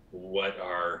 what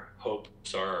our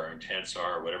hopes are, our intents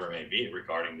are, whatever it may be,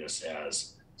 regarding this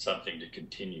as something to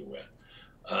continue with.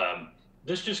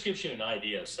 This just gives you an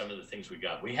idea of some of the things we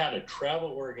got. We had a Travel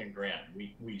Oregon grant.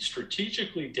 We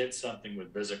strategically did something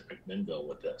with Visit McMinnville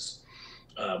with this.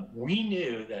 We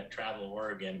knew that Travel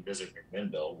Oregon and Visit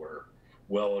McMinnville were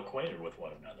well acquainted with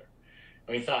one another.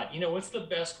 And we thought, what's the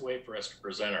best way for us to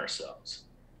present ourselves?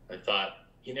 I thought,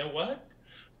 you know what?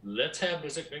 Let's have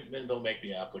Visit McMinnville make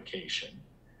the application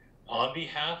on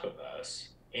behalf of us.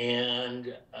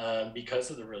 And because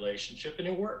of the relationship, and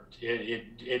it worked.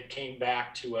 It came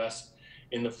back to us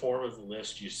in the form of the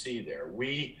list you see there.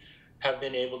 We have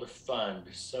been able to fund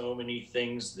so many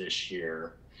things this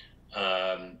year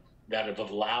that have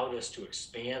allowed us to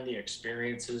expand the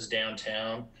experiences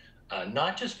downtown,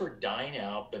 not just for dine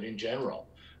out, but in general.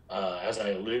 As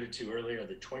I alluded to earlier,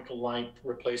 the Twinkle Light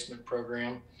replacement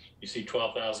program, you see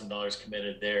 $12,000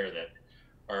 committed there that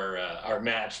are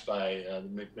matched by the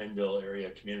McMinnville Area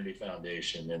Community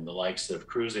Foundation and the likes of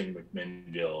Cruising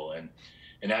McMinnville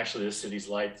and actually the city's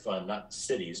light fund, not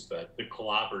cities, but the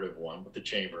cooperative one with the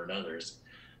chamber and others.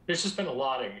 There's just been a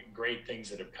lot of great things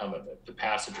that have come of it. The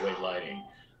passageway lighting,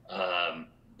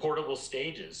 portable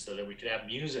stages so that we could have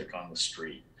music on the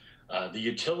street. The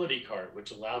utility cart,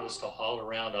 which allowed us to haul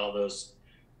around all those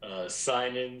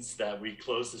sign-ins that we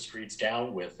closed the streets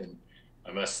down with. And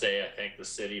I must say, I thank the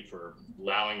city for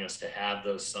allowing us to have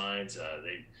those signs.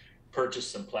 They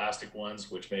purchased some plastic ones,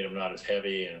 which made them not as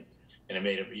heavy, and it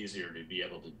made them easier to be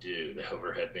able to do the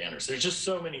overhead banners. There's just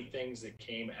so many things that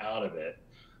came out of it.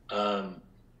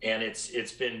 And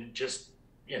it's been just,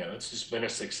 it's just been a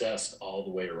success all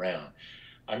the way around.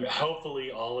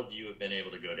 Hopefully all of you have been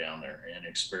able to go down there and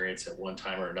experience it one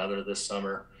time or another this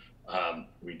summer.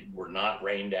 We were not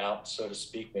rained out, so to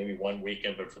speak, maybe one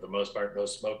weekend, but for the most part, no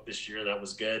smoke this year. That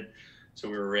was good. So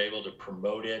we were able to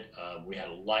promote it. We had,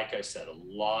 like I said, a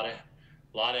lot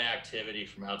of activity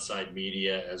from outside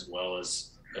media, as well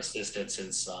as assistance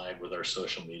inside with our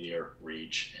social media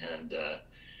reach. And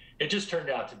it just turned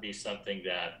out to be something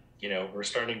that, we're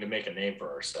starting to make a name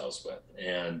for ourselves with.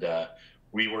 And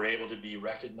we were able to be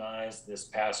recognized this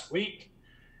past week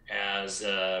as,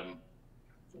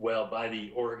 by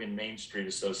the Oregon Main Street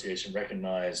Association,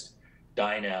 recognized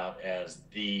Dine Out as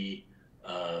the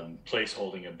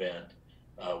placeholding event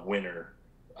winner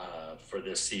for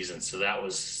this season. So that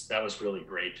was really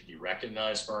great to be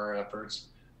recognized for our efforts.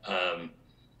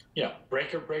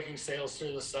 Breaking sales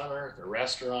through the summer. The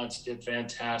restaurants did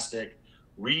fantastic.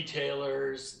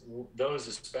 Retailers, those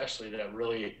especially that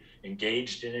really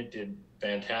engaged in it, did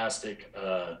fantastic.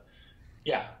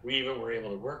 We even were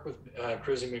able to work with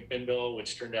Cruising McMinnville,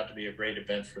 which turned out to be a great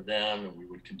event for them, and we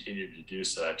would continue to do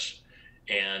such.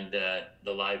 And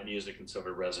the live music and so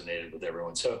forth resonated with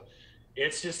everyone. So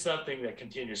it's just something that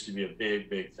continues to be a big,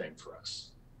 big thing for us.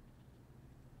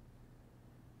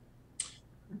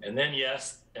 And then,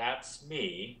 yes, that's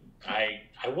me. I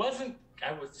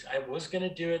was going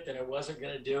to do it, then I wasn't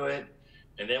going to do it.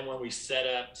 And then when we set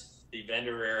up the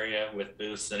vendor area with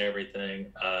booths and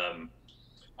everything,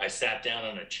 I sat down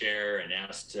on a chair and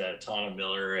asked Tana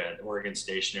Miller at Oregon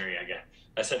Stationery.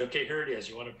 I said, okay, here it is.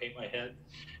 You want to paint my head?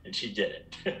 And she did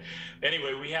it.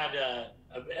 Anyway, we had an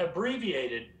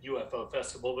abbreviated UFO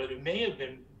festival, but it may have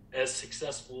been as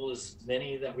successful as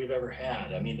many that we've ever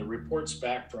had. I mean, the reports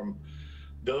back from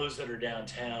those that are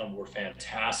downtown were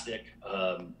fantastic.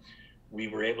 We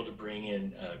were able to bring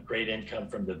in great income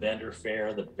from the vendor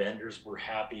fair. The vendors were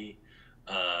happy.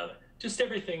 Just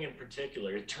everything in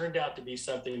particular. It turned out to be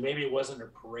something, maybe it wasn't a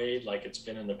parade like it's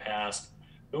been in the past,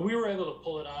 but we were able to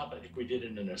pull it off. I think we did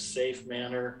it in a safe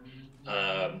manner.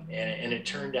 And it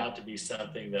turned out to be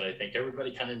something that I think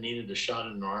everybody kind of needed a shot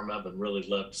in the arm of and really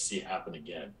loved to see happen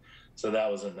again. So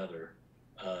that was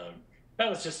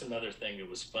just another thing. It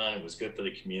was fun. It was good for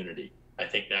the community. I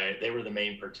think that they were the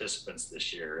main participants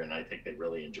this year, and I think they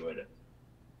really enjoyed it.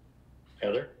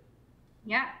 Heather?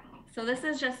 Yeah. So this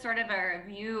is just sort of a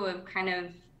review of kind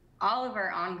of all of our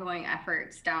ongoing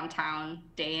efforts downtown,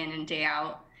 day in and day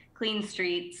out. Clean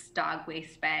streets, dog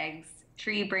waste bags,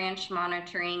 tree branch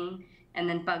monitoring, and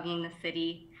then bugging the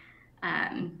city.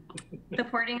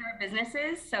 Supporting our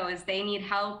businesses. So as they need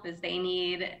help, as they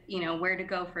need, where to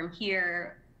go from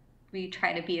here, we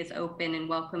try to be as open and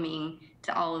welcoming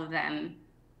to all of them.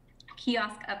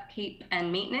 Kiosk upkeep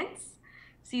and maintenance,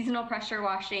 seasonal pressure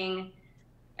washing.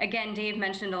 Again, Dave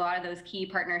mentioned a lot of those key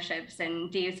partnerships,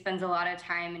 and Dave spends a lot of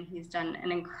time and he's done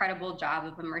an incredible job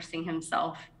of immersing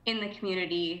himself in the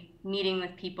community, meeting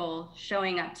with people,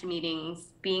 showing up to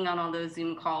meetings, being on all those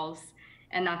Zoom calls.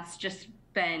 And that's just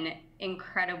been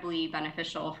incredibly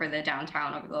beneficial for the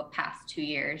downtown over the past 2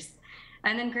 years.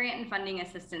 And then grant and funding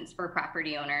assistance for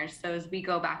property owners. So as we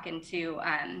go back into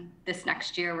this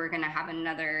next year, we're going to have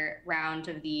another round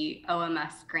of the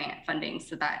OMS grant funding,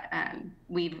 so that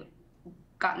we've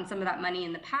gotten some of that money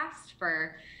in the past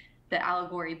for the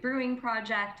Allegory Brewing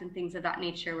Project and things of that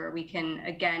nature, where we can,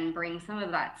 again, bring some of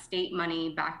that state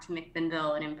money back to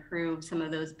McMinnville and improve some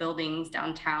of those buildings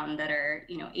downtown that are,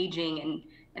 aging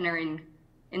and are in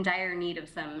dire need of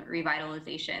some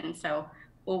revitalization. So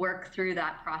we'll work through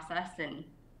that process and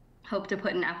hope to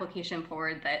put an application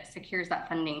forward that secures that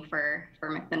funding for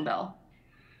McMinnville.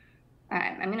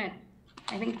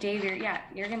 I think Dave,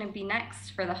 you're gonna be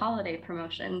next for the holiday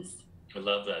promotions. I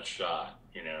love that shot.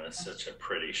 It's such a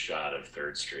pretty shot of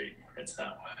 3rd Street. It's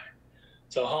that way.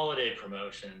 So holiday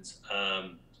promotions,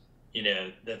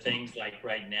 the things like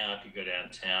right now, if you go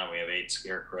downtown, we have 8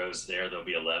 scarecrows there. There'll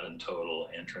be 11 total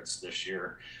entrants this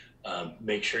year.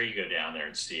 Make sure you go down there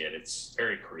and see it. It's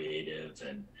very creative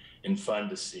and fun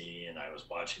to see. And I was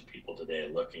watching people today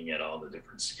looking at all the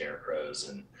different scarecrows.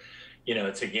 And,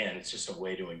 it's just a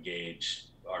way to engage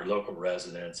our local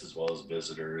residents as well as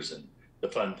visitors and the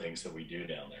fun things that we do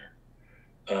down there.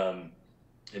 In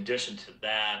addition to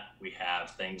that, we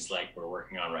have things like we're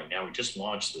working on right now. We just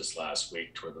launched this last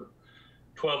week toward the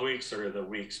 12 weeks or the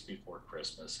weeks before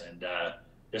Christmas. And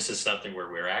this is something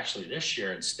where we're actually this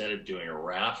year, instead of doing a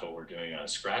raffle, we're doing a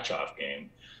scratch-off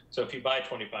game. So if you buy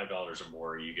 $25 or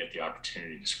more, you get the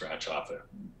opportunity to scratch off a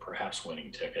perhaps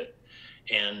winning ticket.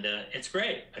 And it's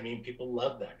great. I mean, people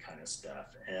love that kind of stuff.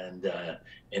 And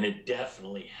it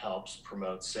definitely helps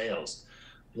promote sales.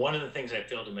 One of the things I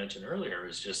failed to mention earlier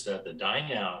is just that the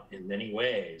dine out, in many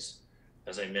ways,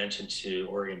 as I mentioned to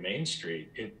Oregon Main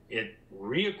Street, it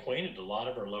reacquainted a lot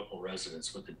of our local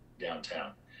residents with the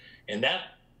downtown. And that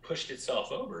pushed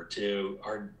itself over to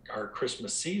our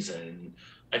Christmas season. And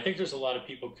I think there's a lot of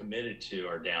people committed to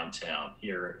our downtown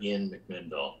here in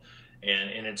McMinnville.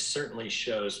 And it certainly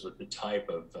shows with the type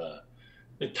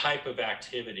of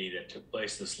activity that took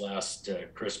place this last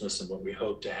Christmas and what we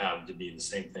hope to have to be the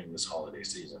same thing this holiday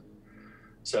season.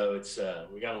 So it's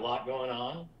we got a lot going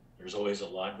on. There's always a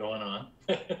lot going on.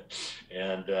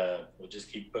 And we'll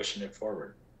just keep pushing it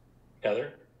forward.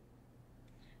 Heather?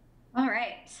 All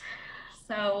right.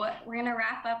 So we're going to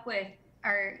wrap up with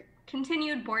our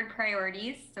continued board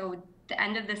priorities. So the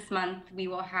end of this month, we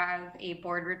will have a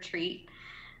board retreat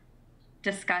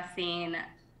discussing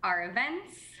our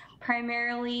events,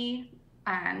 primarily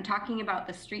talking about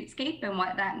the streetscape and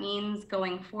what that means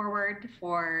going forward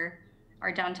for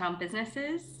our downtown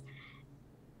businesses,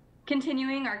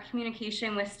 continuing our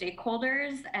communication with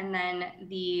stakeholders, and then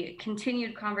the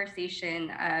continued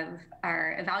conversation of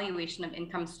our evaluation of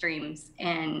income streams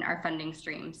and our funding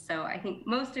streams. So I think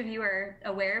most of you are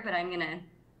aware, but I'm going to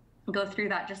go through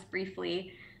that just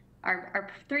briefly.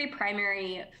 Our 3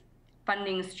 primary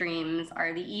funding streams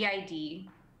are the EID,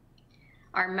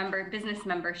 our business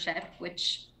membership,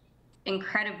 which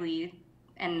incredibly,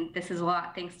 and this is a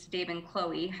lot thanks to Dave and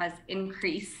Chloe, has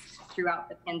increased throughout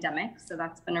the pandemic. So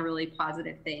that's been a really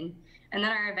positive thing. And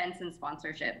then our events and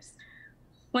sponsorships.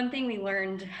 One thing we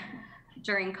learned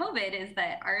during COVID is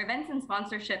that our events and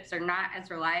sponsorships are not as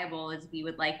reliable as we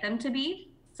would like them to be.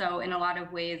 So in a lot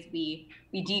of ways, we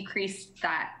decreased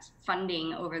that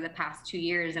funding over the past 2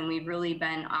 years, and we've really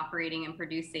been operating and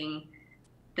producing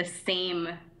the same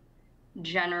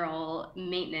general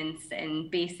maintenance and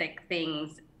basic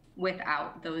things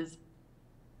without those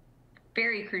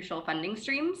very crucial funding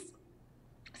streams.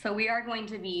 So we are going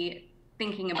to be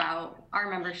thinking about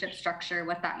our membership structure,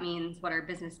 what that means, what our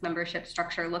business membership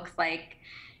structure looks like,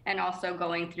 and also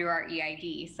going through our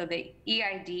EID. So the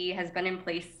EID has been in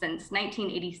place since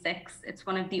 1986. It's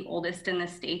one of the oldest in the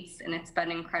States, and it's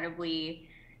been incredibly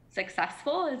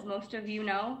successful, as most of you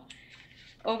know.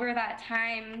 Over that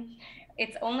time,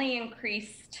 it's only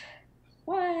increased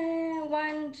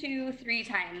one, two, 3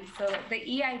 times. So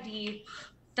the EID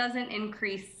doesn't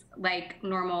increase like a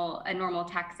normal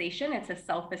taxation. It's a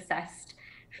self-assessed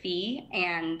fee,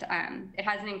 and it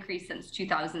hasn't increased since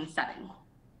 2007.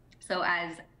 So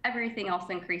as everything else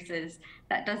increases,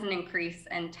 that doesn't increase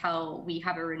until we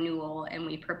have a renewal and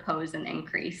we propose an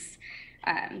increase.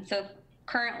 So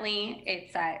currently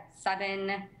it's at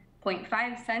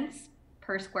 7.5 cents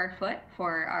per square foot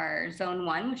for our zone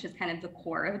 1, which is kind of the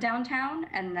core of downtown,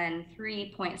 and then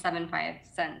 3.75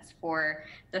 cents for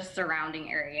the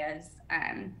surrounding areas.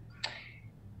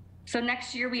 So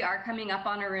next year we are coming up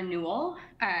on a renewal.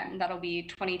 That'll be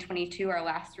 2022. Our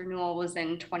last renewal was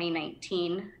in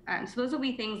 2019. So those will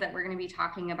be things that we're going to be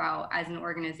talking about as an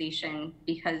organization,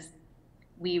 because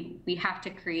we have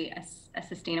to create a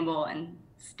sustainable and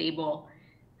stable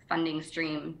funding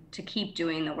stream to keep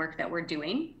doing the work that we're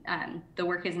doing. The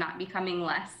work is not becoming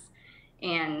less,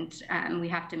 and we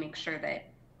have to make sure that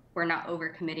we're not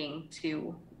overcommitting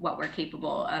to what we're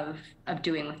capable of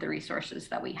doing with the resources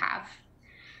that we have.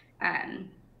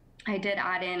 I did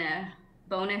add in a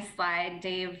bonus slide.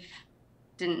 Dave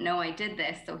didn't know I did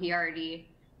this, so he already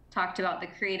talked about the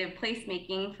creative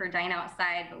placemaking for Dine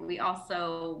Outside, but we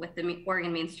also, with the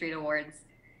Oregon Main Street Awards,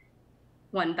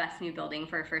 won Best New Building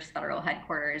for our first federal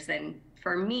headquarters. And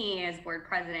for me as board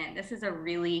president, this is a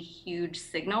really huge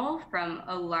signal from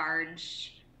a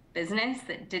large business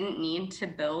that didn't need to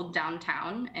build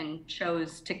downtown and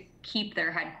chose to keep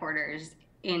their headquarters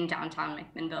in downtown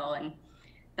McMinnville. And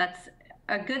that's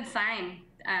a good sign.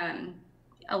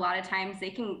 A lot of times they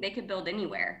could build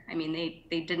anywhere. I mean,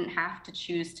 they didn't have to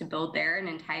choose to build there, an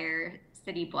entire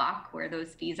city block where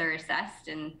those fees are assessed,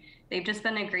 and they've just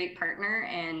been a great partner,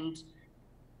 and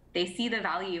they see the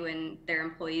value in their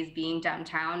employees being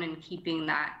downtown and keeping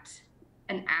that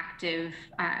an active,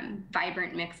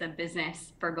 vibrant mix of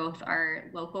business for both our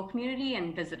local community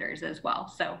and visitors as well.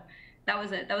 So that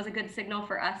was a good signal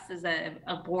for us as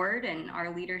a board and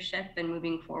our leadership and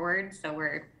moving forward. So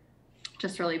we're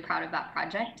just really proud of that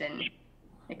project and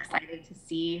excited to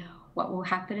see what will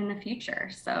happen in the future.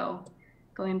 So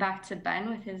going back to Ben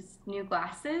with his new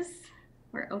glasses,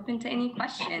 we're open to any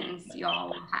questions you all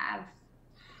will have.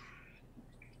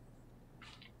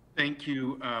 Thank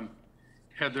you,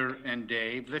 Heather and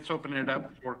Dave. Let's open it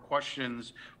up for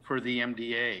questions for the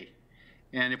MDA.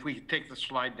 And if we could take the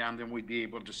slide down, then we'd be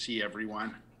able to see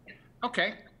everyone.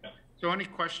 Okay, so any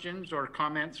questions or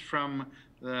comments from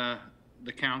the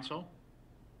council?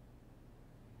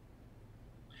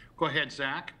 Go ahead,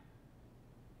 Zach.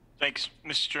 Thanks,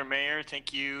 Mr. Mayor.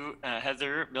 Thank you,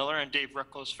 Heather Miller and Dave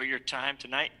Ruckles, for your time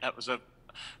tonight. That was a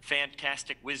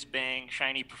fantastic whiz-bang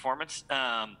shiny performance.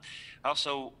 I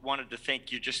also wanted to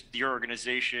thank you, just your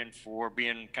organization, for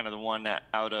being kind of the one that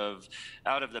out of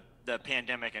the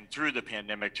pandemic and through the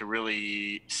pandemic to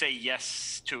really say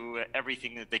yes to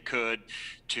everything that they could,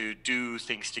 to do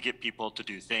things, to get people to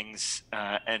do things,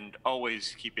 and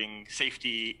always keeping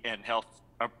safety and health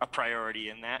a priority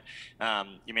in that.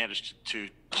 You managed to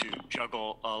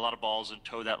juggle a lot of balls and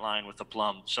toe that line with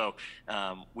aplomb. So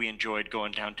we enjoyed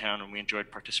going downtown, and we enjoyed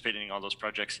participating in all those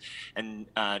projects, and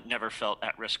never felt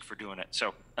at risk for doing it.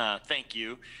 So thank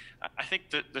you. I think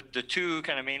the two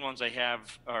kind of main ones I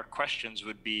have are questions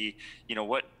would be, you know,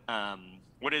 what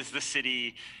is the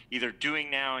city either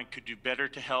doing now and could do better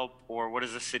to help, or what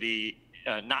is the city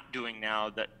not doing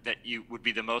now that you would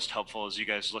be the most helpful as you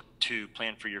guys look to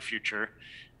plan for your future?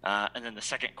 And then the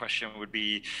second question would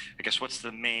be, I guess, what's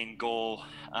the main goal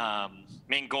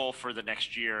for the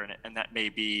next year? And that may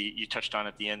be, you touched on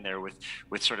at the end there with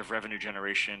sort of revenue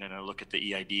generation and a look at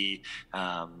the EID.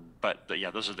 But yeah,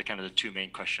 those are the kind of the two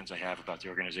main questions I have about the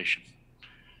organization.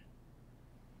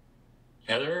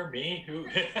 Heather, me, who?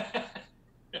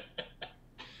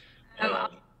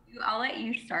 I'll let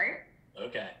you start.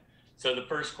 Okay. So the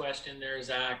first question there,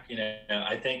 Zach,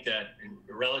 I think that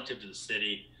relative to the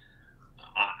city,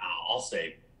 I'll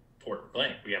say point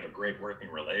blank, we have a great working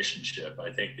relationship. I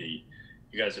think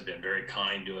you guys have been very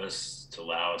kind to us to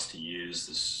allow us to use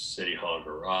the City Hall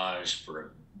garage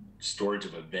for storage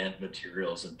of event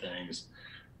materials and things.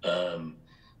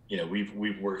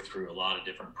 We've worked through a lot of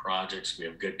different projects. We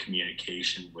have good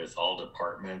communication with all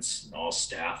departments and all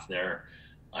staff there.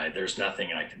 There's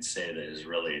nothing I can say that is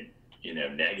really,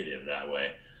 negative that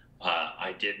way.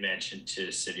 I did mention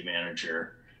to City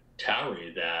Manager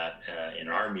Towery that in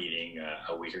our meeting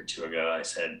a week or two ago, I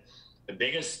said, the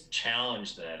biggest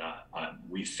challenge that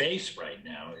we face right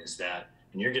now is that,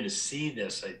 and you're going to see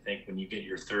this, I think, when you get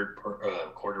your third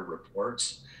quarter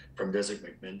reports from Visit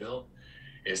McMinnville,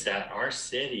 is that our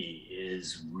city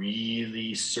is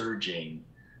really surging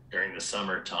during the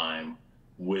summertime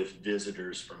with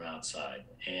visitors from outside.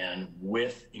 And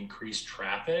with increased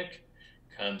traffic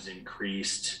comes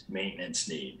increased maintenance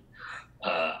need.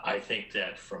 I think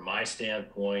that from my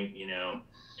standpoint,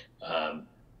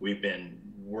 we've been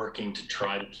working to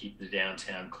try to keep the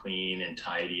downtown clean and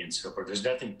tidy and so forth. There's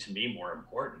nothing to me more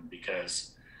important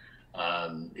because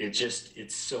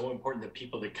it's so important that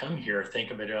people that come here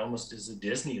think of it almost as a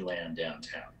Disneyland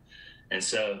downtown. And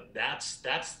so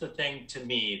that's the thing to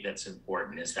me that's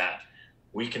important, is that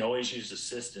we can always use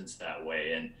assistance that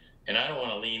way. And I don't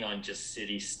want to lean on just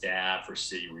city staff or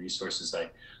city resources.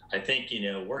 I think,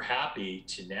 we're happy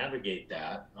to navigate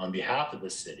that on behalf of the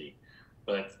city,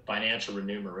 but financial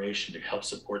remuneration to help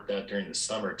support that during the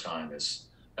summertime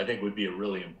I think would be a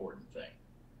really important thing.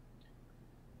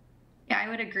 Yeah, I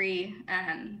would agree.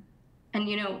 And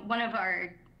one of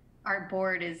our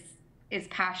board is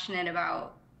passionate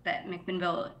about that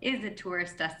McMinnville is a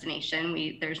tourist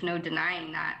destination. There's no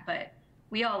denying that, but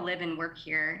we all live and work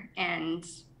here, and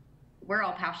we're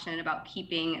all passionate about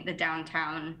keeping the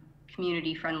downtown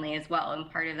community friendly as well. And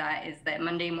part of that is that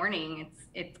Monday morning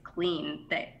it's clean,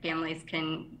 that families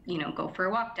can, go for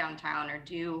a walk downtown or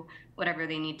do whatever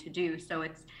they need to do. So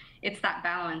it's that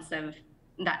balance of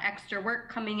that extra work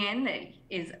coming in that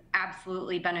is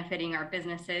absolutely benefiting our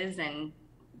businesses and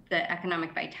the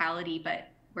economic vitality, but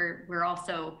we're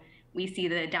also, we see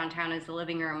the downtown as a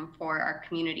living room for our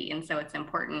community. And so it's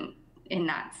important in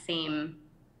that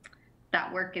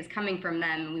work is coming from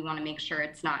them. We want to make sure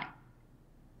it's not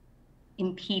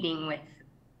impeding with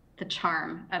the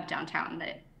charm of downtown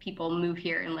that people move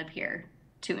here and live here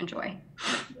to enjoy.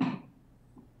 And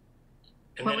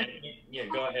then,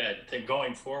 go ahead.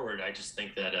 Going forward, I just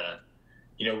think that,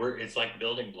 it's like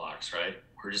building blocks, right?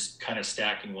 We're just kind of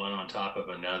stacking one on top of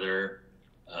another,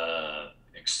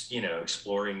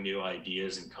 exploring new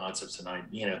ideas and concepts,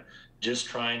 and just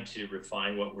trying to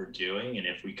refine what we're doing. And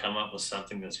if we come up with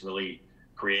something that's really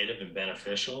creative and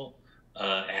beneficial,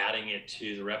 adding it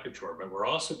to the repertoire. But we're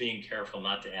also being careful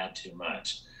not to add too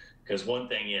much, because one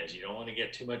thing is, you don't want to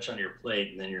get too much on your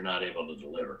plate and then you're not able to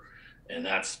deliver. And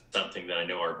that's something that I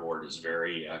know our board is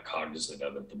very cognizant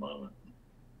of at the moment.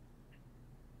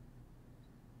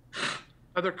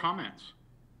 Other comments?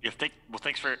 Yeah,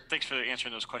 thanks for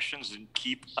answering those questions, and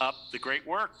keep up the great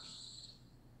work.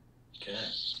 Okay.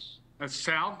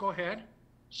 Sal, go ahead.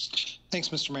 Thanks,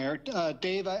 Mr. Mayor.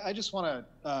 Dave, I just want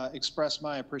to express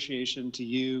my appreciation to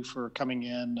you for coming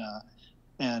in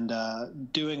and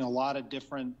doing a lot of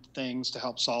different things to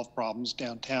help solve problems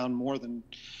downtown, more than,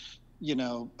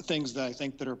 things that I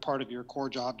think that are part of your core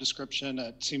job description.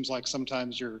 It seems like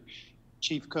sometimes you're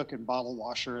chief cook and bottle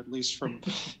washer, at least from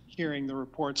hearing the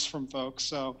reports from folks.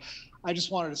 So I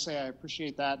just wanted to say I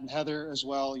appreciate that. And Heather as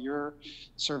well, your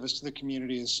service to the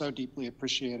community is so deeply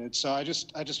appreciated. So I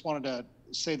just wanted to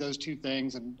say those two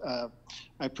things. And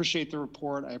I appreciate the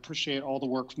report. I appreciate all the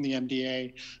work from the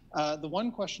MDA. The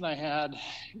one question I had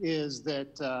is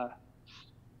that,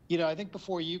 I think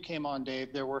before you came on,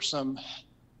 Dave, there were some,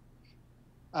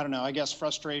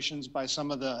 frustrations by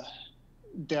some of the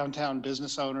downtown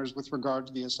business owners with regard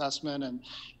to the assessment. And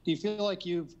do you feel like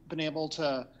you've been able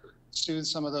to soothe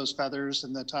some of those feathers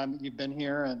in the time that you've been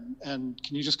here? And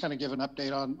can you just kind of give an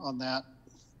update on that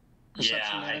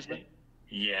perception management?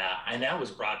 And that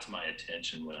was brought to my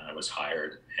attention when I was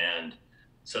hired. And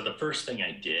so the first thing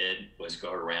I did was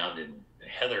go around, and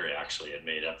Heather actually had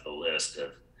made up the list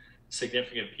of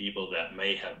significant people that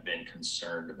may have been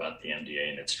concerned about the MDA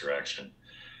and its direction.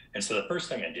 And so the first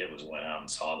thing I did was went out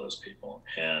and saw those people.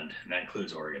 And that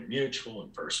includes Oregon Mutual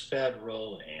and First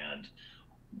Federal and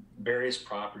various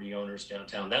property owners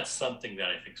downtown. That's something that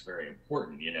I think is very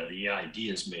important. The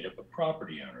EID is made up of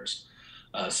property owners.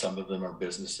 Some of them are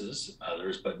businesses,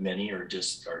 others, but many are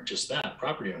just that,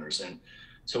 property owners. And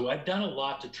So I've done a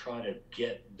lot to try to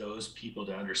get those people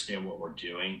to understand what we're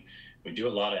doing. We do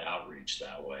a lot of outreach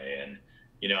that way. And,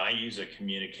 you know, I use a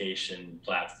communication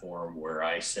platform where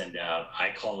I send out, I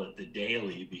call it the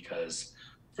daily, because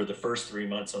for the first 3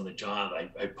 months on the job,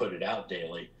 I put it out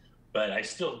daily, but I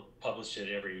still publish it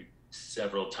every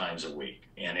several times a week.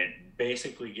 And it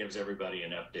basically gives everybody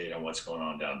an update on what's going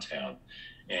on downtown.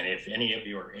 And if any of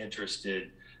you are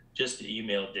interested, just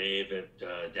email Dave at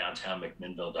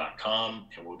downtownmcminnville.com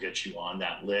and we'll get you on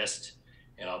that list.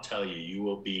 And I'll tell you, you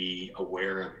will be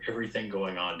aware of everything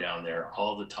going on down there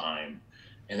all the time.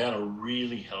 And that'll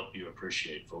really help you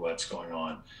appreciate for what's going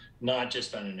on, not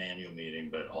just on an annual meeting,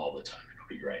 but all the time. It'll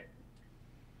be great.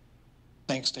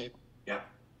 Thanks, Dave. Yeah.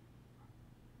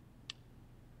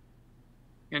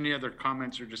 Any other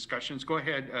comments or discussions? Go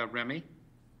ahead, Remy.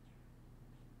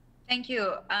 Thank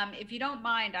you. If you don't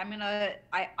mind,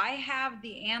 I have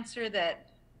the answer that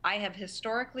I have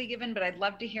historically given, but I'd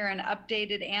love to hear an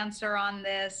updated answer on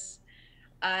this.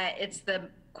 It's the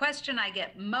question I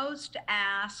get most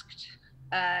asked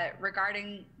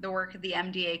regarding the work of the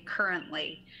MDA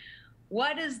currently.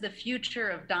 What is the future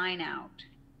of Dine Out?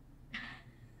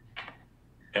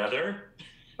 Heather?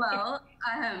 Well,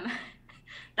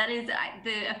 that is,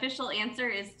 the official answer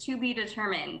is to be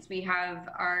determined. We have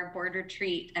our board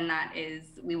retreat, and that is,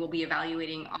 we will be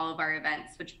evaluating all of our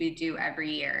events, which we do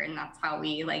every year. And that's how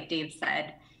we, like Dave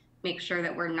said, make sure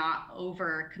that we're not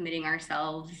over committing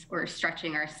ourselves or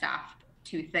stretching our staff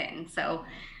too thin. So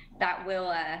that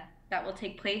will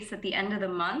take place at the end of the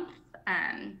month.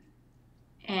 And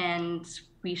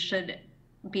we should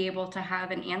be able to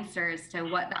have an answer as to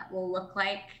what that will look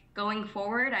like going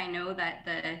forward. I know that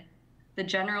the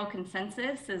general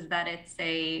consensus is that it's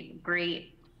a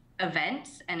great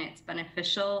event and it's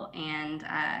beneficial, and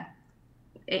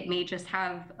it may just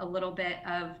have a little bit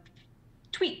of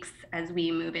tweaks as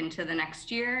we move into the next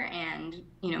year and,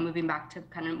 you know, moving back to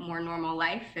kind of more normal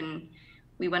life. And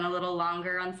we went a little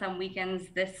longer on some weekends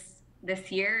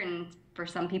this year, and for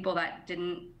some people that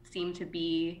didn't seem to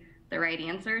be the right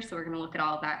answer. So we're going to look at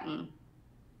all of that, and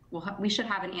we should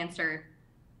have an answer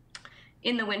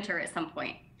in the winter at some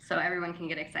point, so everyone can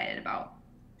get excited about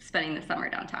spending the summer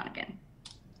downtown again.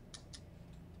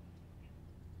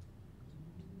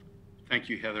 Thank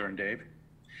you, Heather and Dave.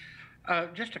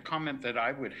 Just a comment that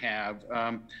I would have.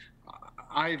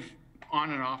 I've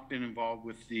on and off been involved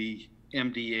with the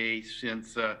MDA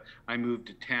since I moved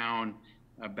to town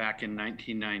back in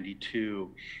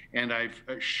 1992. And I've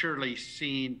surely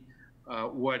seen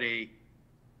what a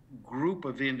group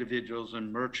of individuals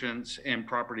and merchants and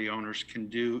property owners can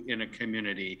do in a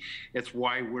community. It's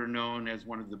why we're known as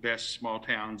one of the best small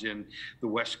towns in the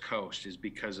West Coast, is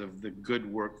because of the good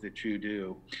work that you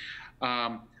do.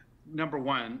 Number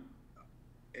one,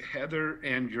 Heather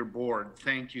and your board,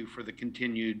 thank you for the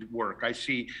continued work. I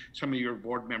see some of your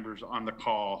board members on the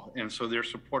call, and so they're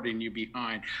supporting you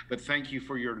behind, but thank you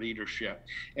for your leadership.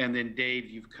 And then Dave,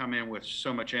 you've come in with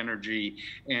so much energy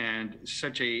and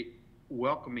such a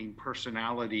welcoming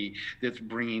personality that's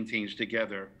bringing things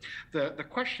together. The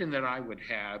question that I would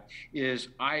have is,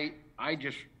 I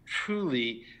just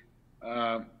truly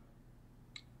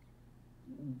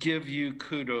give you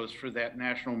kudos for that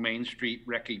National Main Street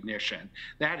recognition.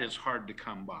 That is hard to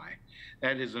come by.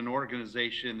 That is an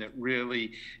organization that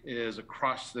really is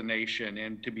across the nation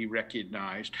and to be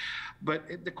recognized.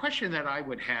 But the question that I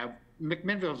would have,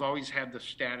 McMinnville's always had the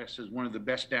status as one of the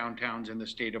best downtowns in the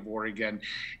state of Oregon.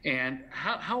 And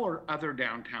how are other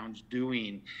downtowns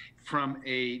doing from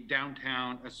a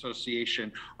downtown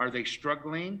association? Are they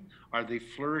struggling? Are they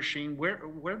flourishing? Where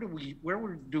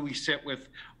do we sit with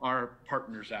our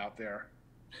partners out there?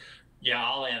 Yeah,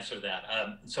 I'll answer that.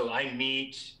 So I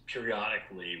meet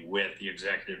periodically with the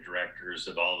executive directors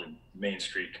of all the Main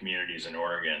Street communities in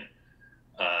Oregon.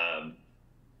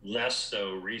 Less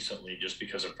so recently just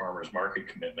because of farmers market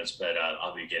commitments, but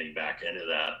I'll be getting back into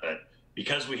that. But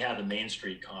because we had the Main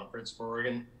Street Conference for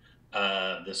Oregon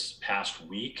this past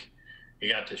week, you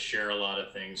got to share a lot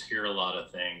of things, hear a lot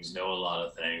of things, know a lot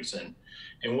of things.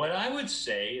 And what I would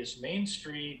say is Main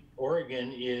Street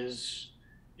Oregon is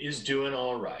doing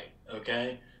all right,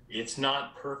 okay? It's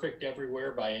not perfect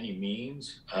everywhere by any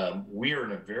means. We are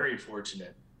in a very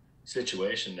fortunate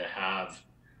situation to have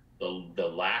the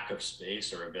lack of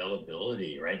space or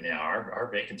availability right now. Our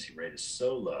vacancy rate is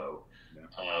so low.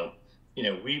 Yeah. You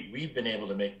know, we've been able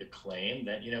to make the claim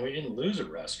that, you know, we didn't lose a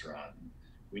restaurant.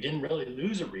 We didn't really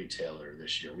lose a retailer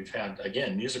this year. We've had,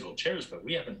 again, musical chairs, but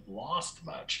we haven't lost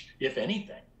much, if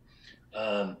anything.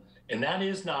 And that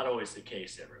is not always the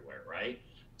case everywhere, right?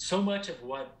 So much of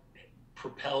what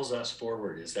propels us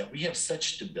forward is that we have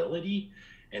such stability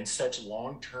and such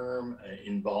long-term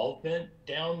involvement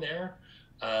down there.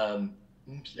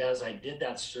 As I did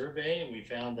that survey, we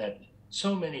found that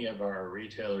so many of our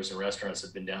retailers and restaurants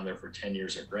have been down there for 10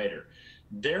 years or greater.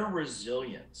 Their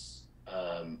resilience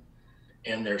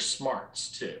and their smarts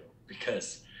too,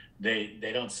 because they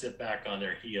don't sit back on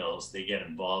their heels. They get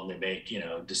involved and they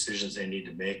make, decisions they need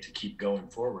to make to keep going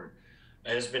forward.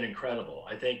 It has been incredible.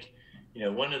 I think,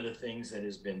 one of the things that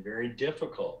has been very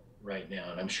difficult right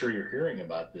now, and I'm sure you're hearing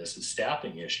about this, is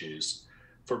staffing issues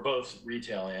for both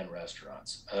retail and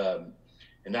restaurants.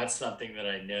 And that's something that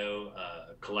I know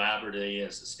collaboratively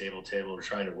as a stable table we're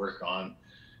trying to work on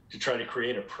to try to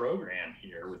create a program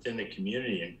here within the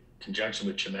community in conjunction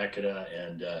with Chemeketa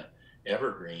and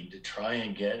Evergreen to try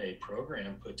and get a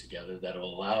program put together that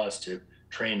will allow us to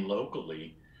train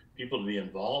locally people to be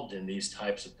involved in these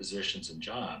types of positions and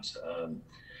jobs.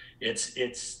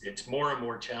 It's more and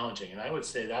more challenging, and I would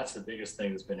say that's the biggest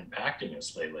thing that's been impacting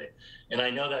us lately. And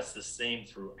I know that's the same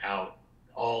throughout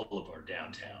all of our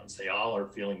downtowns. They all are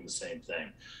feeling the same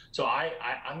thing. So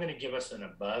I'm going to give us an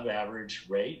above average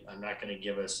rate. I'm not going to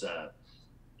give us the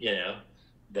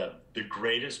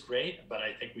greatest rate, but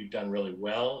I think we've done really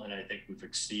well, and I think we've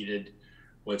exceeded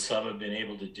what some have been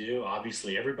able to do.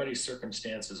 Obviously, everybody's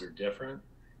circumstances are different,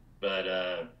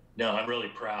 but no, I'm really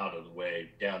proud of the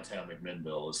way downtown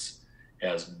McMinnville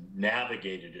has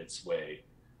navigated its way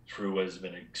through what has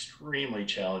been an extremely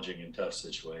challenging and tough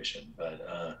situation.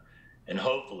 But and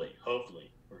hopefully,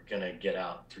 we're going to get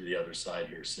out through the other side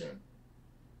here soon.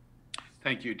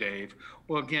 Thank you, Dave.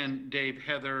 Well, again, Dave,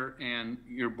 Heather, and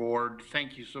your board,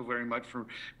 thank you so very much for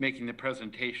making the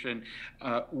presentation.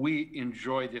 We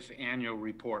enjoy this annual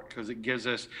report because it gives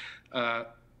us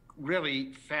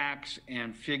really facts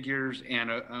and figures and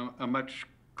a much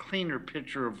cleaner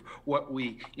picture of what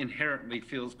we inherently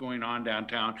feel is going on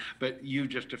downtown, but you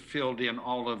just have filled in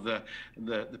all of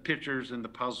the pictures and the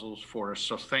puzzles for us.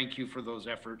 So thank you for those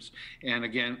efforts. And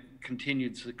again,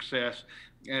 continued success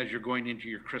as you're going into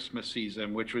your Christmas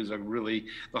season, which was the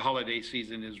holiday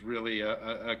season is really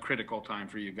a critical time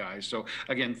for you guys. So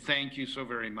again, thank you so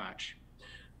very much.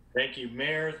 Thank you,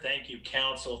 Mayor. Thank you,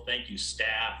 Council. Thank you,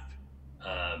 staff.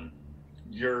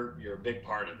 You're a big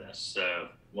part of this. So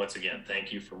once again,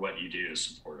 thank you for what you do to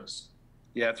support us.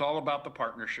 Yeah, it's all about the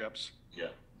partnerships.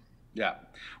 Yeah.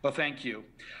 Well, thank you.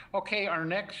 Okay, our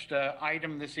next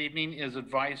item this evening is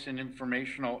advice and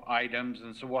informational items.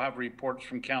 And so we'll have reports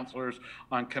from councilors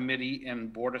on committee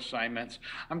and board assignments.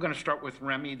 I'm going to start with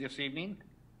Remy this evening.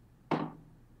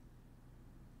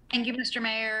 Thank you, Mr.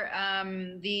 Mayor.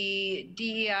 The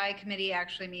DEI committee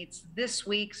actually meets this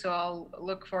week, so I'll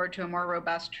look forward to a more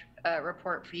robust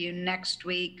report for you next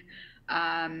week.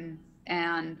 And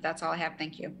that's all I have.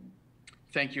 Thank you.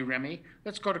 Thank you, Remy.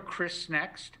 Let's go to Chris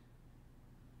next.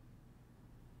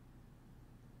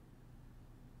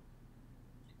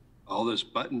 All this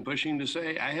button pushing to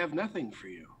say, I have nothing for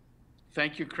you.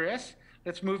 Thank you, Chris.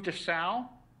 Let's move to Sal.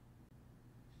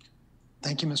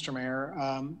 Thank you, Mr. Mayor.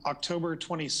 October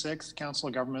 26th, Council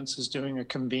of Governments is doing a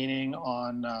convening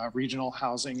on regional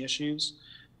housing issues.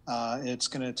 It's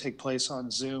going to take place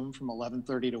on Zoom from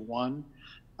 11:30 to 1.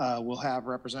 We'll have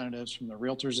representatives from the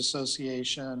Realtors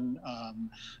Association,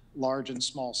 large and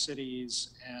small cities,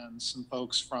 and some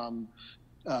folks from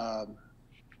a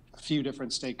few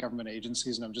different state government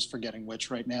agencies, and I'm just forgetting which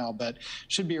right now, but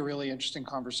should be a really interesting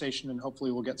conversation, and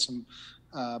hopefully we'll get some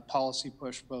policy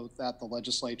push both at the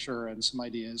legislature and some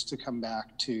ideas to come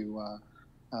back to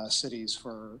cities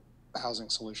for housing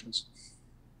solutions.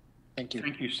 Thank you.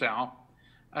 Thank you, Sal.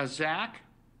 Zach?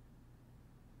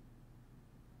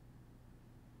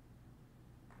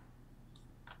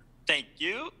 Thank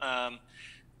you.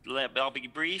 I'll be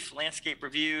brief. Landscape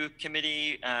Review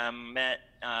Committee met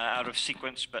out of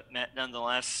sequence, but met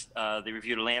nonetheless. They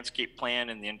reviewed a landscape plan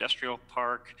in the industrial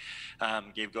park,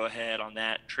 gave go-ahead on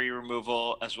that tree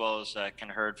removal, as well as kind of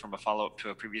heard from a follow-up to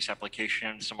a previous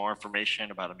application, some more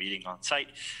information about a meeting on site,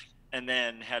 and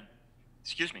then had,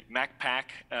 MacPac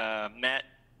met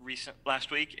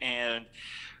last week, and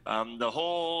the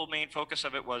whole main focus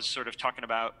of it was sort of talking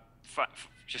about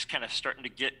just kind of starting to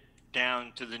get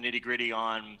down to the nitty-gritty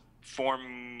on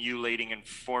formulating and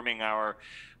forming our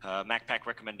MacPac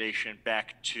recommendation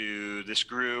back to this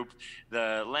group.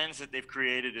 The lens that they've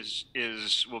created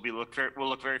will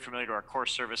look very familiar to our core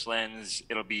service lens.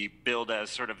 It'll be billed as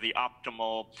sort of the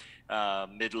optimal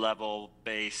mid-level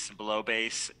base, below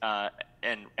base,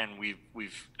 and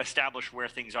we've established where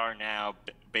things are now,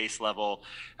 base level,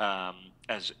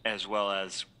 as well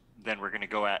as then we're going to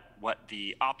go at what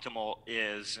the optimal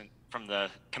is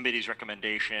committee's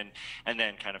recommendation, and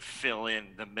then kind of fill in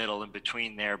the middle in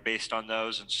between there based on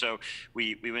those. And so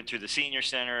we went through the senior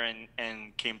center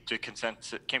and came to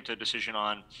a decision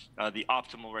on the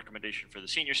optimal recommendation for the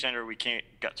senior center. We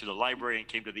got to the library and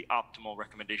came to the optimal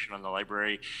recommendation on the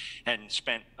library, and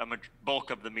spent a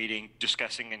bulk of the meeting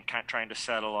discussing and kind of trying to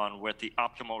settle on what the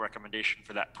optimal recommendation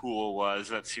for that pool was.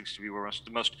 That seems to be where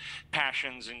the most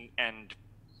passions and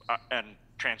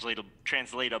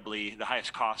translatably the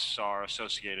highest costs are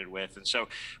associated with. And so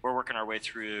we're working our way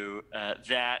through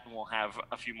that, and we'll have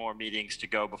a few more meetings to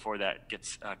go before that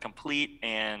gets complete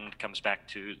and comes back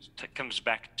to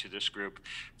this group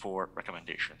for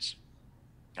recommendations.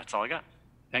 That's all I got.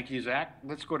 Thank you, Zach.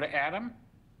 Let's go to Adam.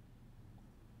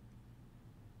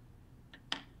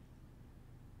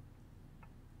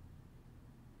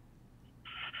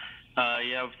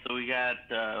 Yeah, so we had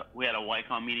a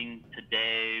YCOM meeting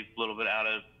today, a little bit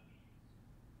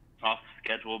off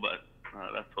schedule, but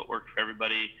that's what worked for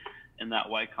everybody. In that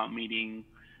YCOM meeting,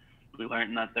 we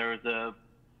learned that there was a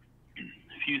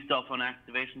few cell phone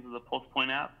activations of the Pulse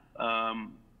Point app.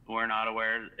 We're not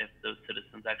aware if those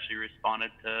citizens actually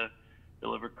responded to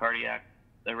deliver cardiac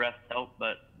arrest help,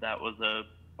 but that was a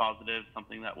positive,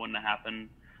 something that wouldn't have happened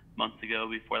months ago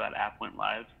before that app went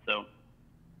live. So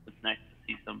it's nice to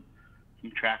see some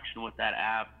traction with that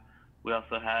app. We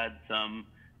also had some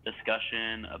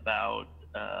discussion about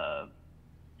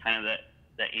kind of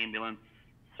the ambulance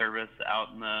service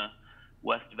out in the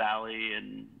West Valley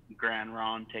and Grand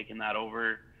Ronde taking that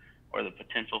over, or the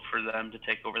potential for them to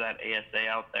take over that ASA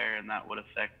out there, and that would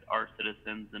affect our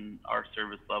citizens and our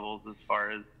service levels as far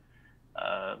as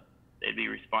they'd be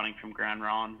responding from Grand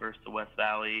Ronde versus the West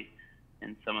Valley,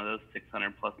 and some of those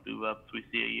 600 plus move ups we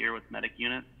see a year with medic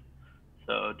units.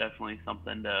 So definitely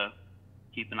something to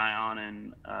keep an eye on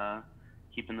and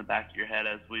keep in the back of your head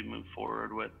as we move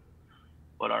forward with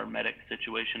what our medic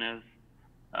situation is.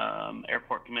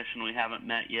 Airport Commission, we haven't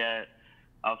met yet.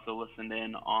 Also listened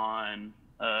in on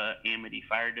Amity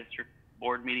Fire District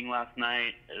Board meeting last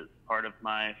night as part of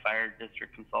my fire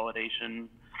district consolidation.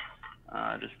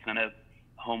 Just kind of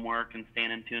homework and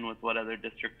staying in tune with what other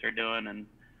districts are doing. And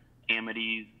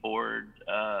Amity's board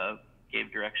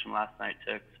gave direction last night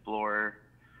to explore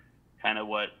kind of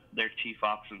what their chief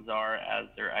options are as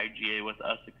their IGA with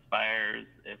us expires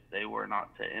if they were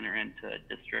not to enter into a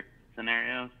district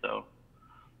scenario. So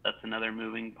that's another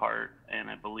moving part, and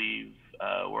I believe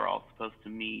we're all supposed to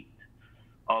meet,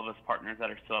 all of us partners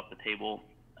that are still at the table.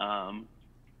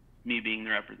 Me being the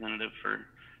representative for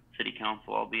City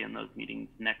Council, I'll be in those meetings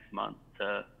next month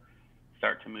to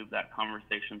start to move that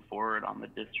conversation forward on the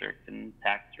district and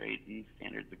tax rate and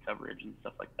standards of coverage and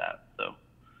stuff like that. So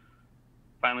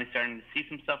finally starting to see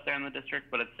some stuff there in the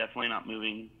district, but it's definitely not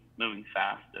moving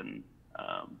fast, and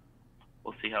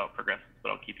we'll see how it progresses,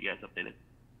 but I'll keep you guys updated.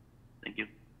 Thank you.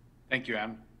 Thank you,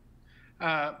 Adam.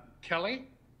 Kelly?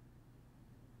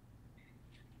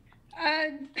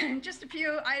 Just a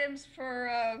few items for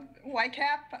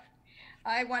YCAP.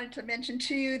 I wanted to mention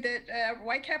to you that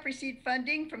YCAP received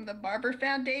funding from the Barber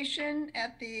Foundation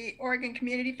at the Oregon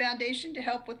Community Foundation to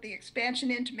help with the expansion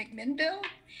into McMinnville.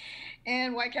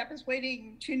 And YCAP is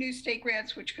waiting 2 new state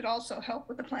grants, which could also help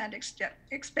with the planned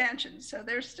expansion. So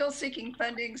they're still seeking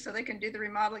funding so they can do the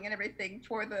remodeling and everything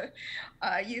for the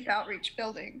youth outreach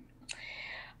building.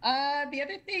 The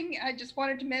other thing I just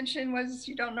wanted to mention was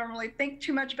you don't normally think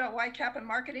too much about YCAP and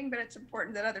marketing, but it's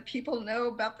important that other people know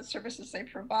about the services they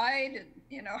provide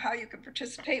and how you can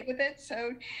participate with it.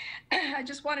 So I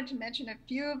just wanted to mention a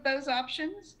few of those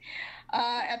options.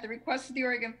 At the request of the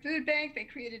Oregon Food Bank, they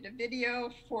created a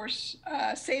video for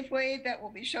Safeway that will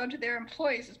be shown to their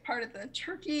employees as part of the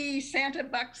Turkey Santa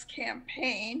Bucks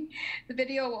campaign. The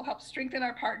video will help strengthen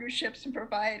our partnerships and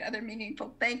provide other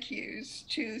meaningful thank yous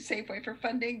to Safeway for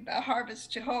funding the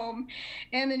Harvest to Home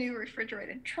and the new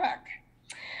refrigerated truck.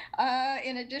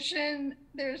 In addition,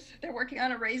 they're working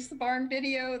on a Raise the Barn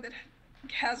video that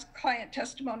has client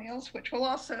testimonials, which will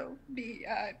also be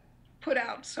put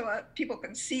out so people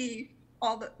can see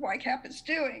all that YCAP is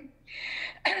doing.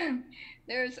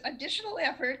 There's additional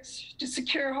efforts to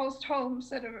secure host homes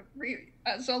that have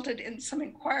resulted in some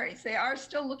inquiries. They are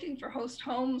still looking for host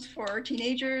homes for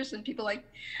teenagers and people like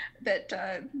that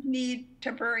need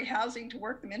temporary housing to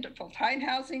work them into full-time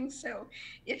housing. So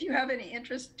if you have any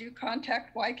interest, do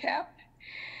contact YCAP.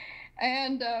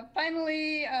 And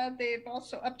finally, they've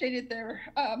also updated their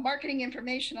marketing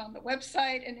information on the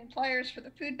website and in flyers for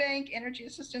the food bank, energy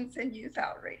assistance, and youth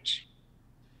outreach.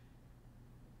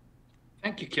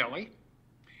 Thank you, Kelly.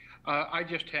 I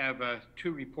just have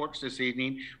 2 reports this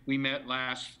evening. We met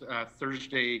last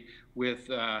Thursday with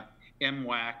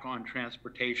MWAC on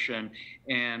transportation,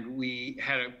 and we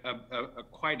had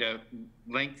quite a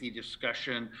lengthy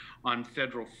discussion on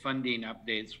federal funding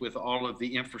updates with all of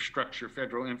the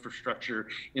federal infrastructure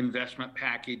investment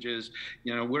packages.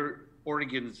 You know,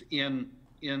 Oregon's in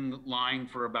line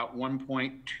for about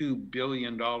 $1.2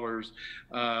 billion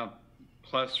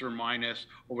plus or minus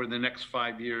over the next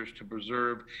 5 years to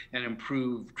preserve and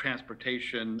improve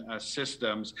transportation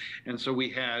systems. And so we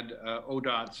had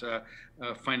ODOT's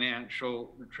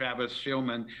financial Travis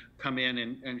Shillman come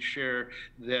in and share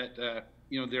that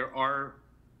you know, there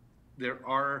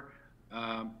are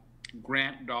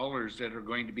grant dollars that are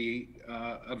going to be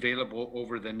available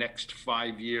over the next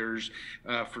 5 years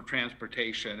for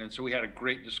transportation. And so we had a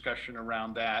great discussion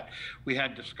around that. We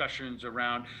had discussions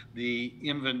around the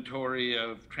inventory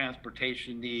of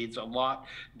transportation needs, a lot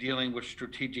dealing with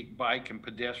strategic bike and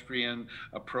pedestrian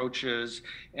approaches.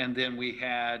 And then we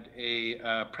had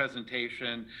a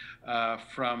presentation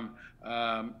from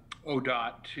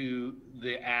ODOT to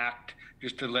the ACT,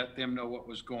 just to let them know what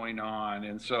was going on.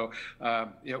 And so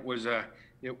it was a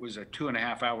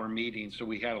 2.5-hour meeting. So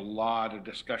we had a lot of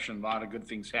discussion, a lot of good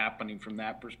things happening from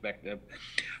that perspective.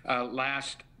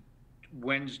 Last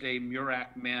Wednesday,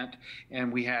 MURAC met,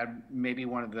 and we had maybe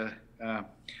one of the,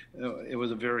 it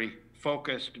was a very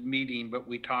focused meeting, but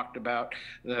we talked about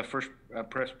the First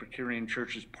Presbyterian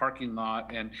Church's parking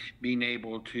lot and being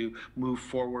able to move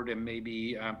forward, and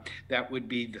maybe that would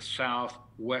be the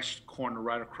southwest corner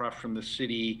right across from the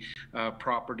city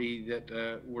property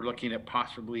that we're looking at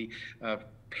possibly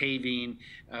paving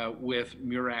with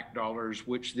MURAC dollars,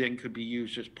 which then could be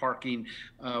used as parking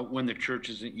when the church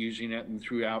isn't using it and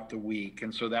throughout the week.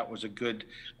 And so that was a good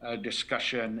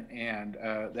discussion, and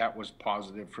that was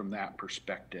positive from that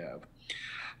perspective.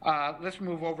 Let's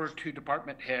move over to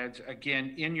department heads.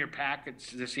 Again, in your packets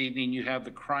this evening, you have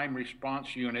the crime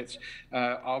response units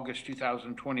August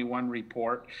 2021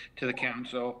 report to the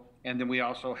council. And then we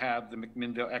also have the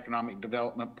McMinnville Economic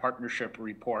Development Partnership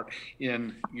report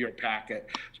in your packet.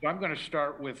 So I'm going to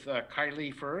start with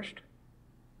Kylie first.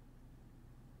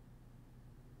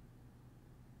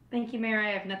 Thank you, Mayor. I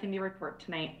have nothing to report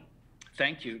tonight.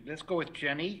 Thank you. Let's go with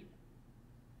Jenny.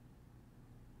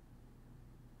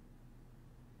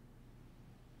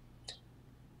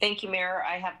 Thank you, Mayor.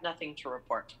 I have nothing to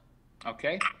report.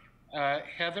 Okay.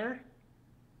 Heather?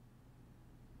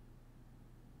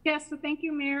 Yes, so thank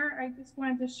you, Mayor. I just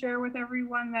wanted to share with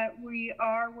everyone that we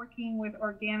are working with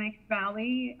Organic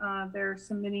Valley. They're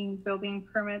submitting building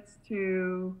permits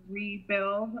to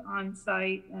rebuild on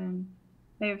site, and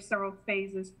they have several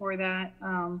phases for that.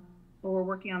 But we're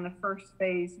working on the first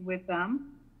phase with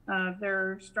them.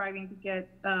 They're striving to get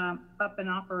up and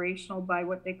operational by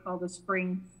what they call the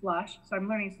spring flush. So I'm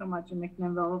learning so much in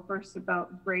McMinnville, first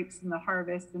about grapes and the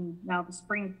harvest, and now the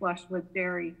spring flush with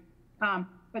dairy.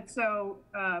 But so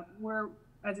we're,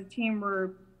 as a team,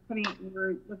 we're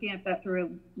looking at that through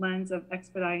a lens of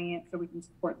expediting it so we can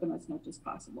support them as much as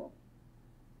possible.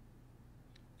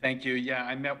 Thank you. Yeah,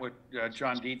 I met with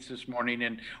John Dietz this morning,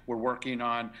 and we're working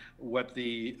on what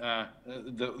the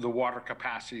water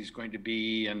capacity is going to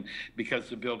be, and because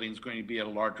the building is going to be a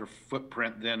larger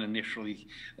footprint than initially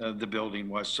the building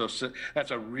was. So that's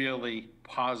a really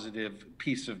positive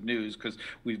piece of news, because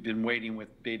we've been waiting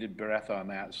with bated breath on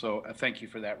that. So thank you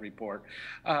for that report.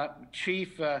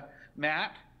 Chief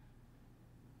Matt?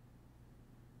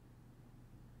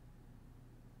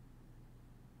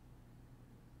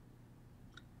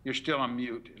 You're still on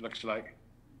mute, it looks like.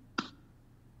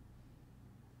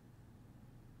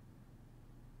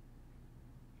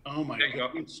 Oh my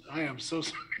goodness, I am so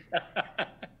sorry.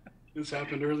 This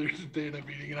happened earlier today in the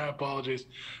meeting, and I apologize.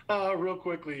 Real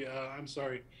quickly, I'm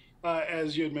sorry.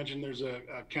 As you had mentioned, there's a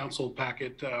council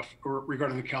packet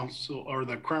regarding the council or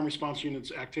the crime response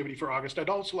unit's activity for August. I'd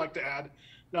also like to add,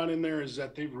 not in there, is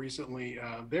that they've recently,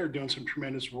 they're doing some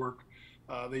tremendous work.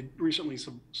 They recently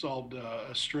solved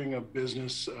a string of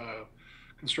business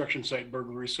construction site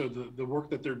burglaries. So the work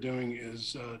that they're doing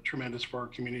is tremendous for our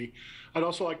community. I'd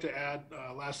also like to add,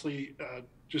 lastly,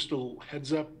 just a little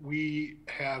heads up. We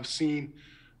have seen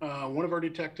one of our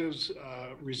detectives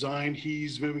resign.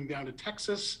 He's moving down to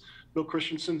Texas. Bill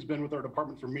Christensen's been with our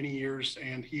department for many years,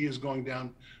 and he is going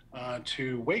down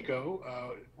to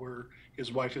Waco, where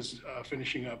his wife is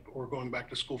finishing up or going back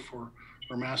to school for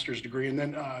her master's degree. And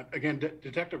then again,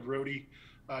 Detective Rohde,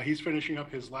 he's finishing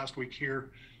up his last week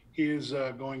here. He is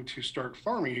going to start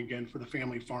farming again for the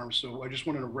family farm. So I just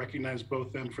wanted to recognize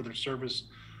both them for their service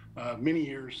many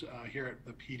years here at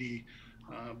the PD,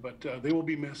 but they will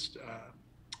be missed.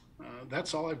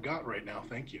 That's all I've got right now.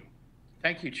 Thank you.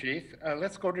 Thank you, Chief.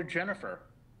 Let's go to Jennifer.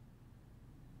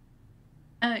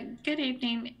 Good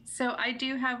evening. So I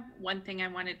do have one thing I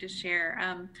wanted to share.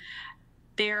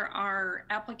 There are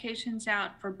applications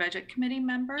out for budget committee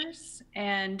members,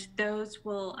 and those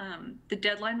will, the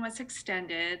deadline was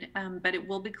extended, but it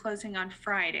will be closing on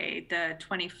Friday, the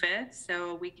 25th,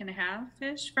 so a week and a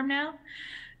half-ish from now.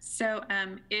 So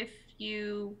if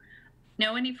you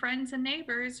know any friends and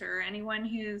neighbors or anyone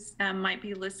who's might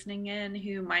be listening in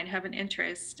who might have an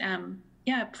interest,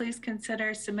 yeah, please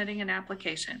consider submitting an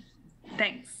application.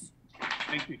 Thanks.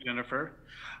 Thank you, Jennifer.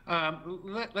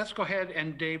 Let's go ahead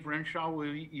and Dave Renshaw,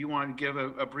 you want to give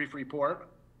a brief report?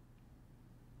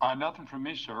 Nothing from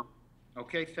me, sir.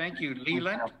 Okay, thank you.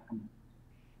 Leland?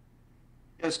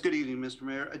 Yes, good evening, Mr.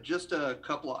 Mayor. Just a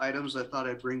couple of items I thought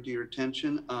I'd bring to your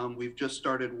attention. We've just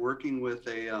started working with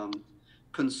a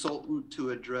consultant to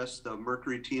address the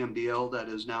Mercury TMDL that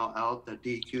is now out, that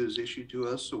DEQ has issued to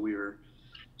us. So we are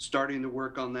starting to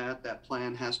work on that. That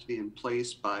plan has to be in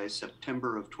place by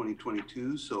September of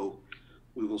 2022. So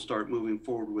we will start moving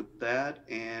forward with that.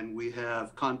 And we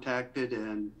have contacted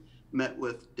and met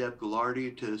with Deb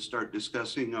Ghilardi to start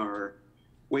discussing our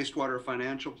wastewater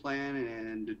financial plan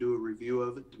and to do a review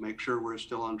of it to make sure we're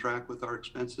still on track with our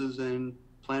expenses and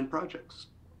planned projects.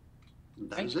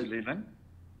 Thank you, Leland.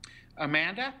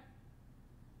 Amanda?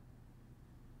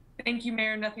 Thank you,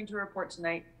 Mayor. Nothing to report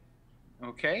tonight.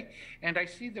 Okay, and I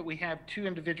see that we have two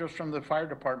individuals from the fire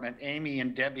department, Amy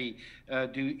and Debbie.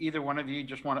 Do either one of you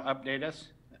just want to update us?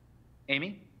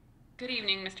 Amy? Good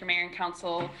evening, Mr. Mayor and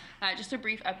Council. Just a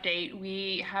brief update.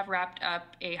 We have wrapped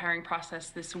up a hiring process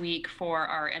this week for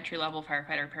our entry-level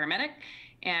firefighter paramedic,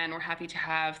 and we're happy to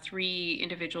have 3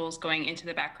 individuals going into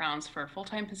the backgrounds for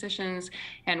full-time positions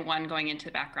and 1 going into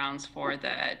the backgrounds for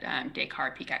the day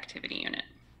car peak activity unit.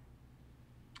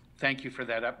 Thank you for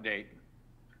that update.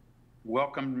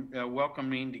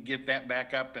 Welcoming to get that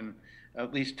back up and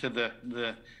at least to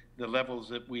the levels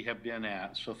that we have been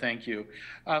at. So thank you.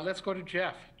 Let's go to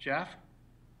Jeff. Jeff?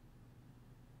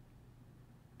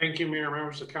 Thank you, Mayor,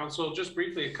 members of the council. Just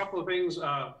briefly, a couple of things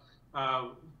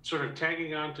sort of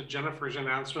tagging on to Jennifer's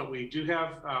announcement. We do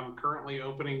have currently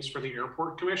openings for the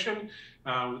Airport Commission.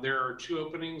 There are 2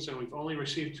 openings and we've only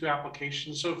received 2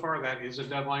 applications so far. That is a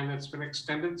deadline that's been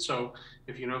extended. So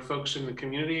if you know folks in the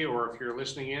community or if you're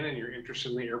listening in and you're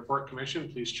interested in the Airport Commission,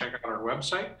 please check out our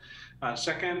website.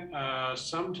 Second,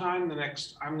 sometime the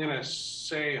next, I'm gonna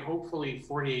say hopefully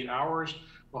 48 hours,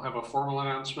 we'll have a formal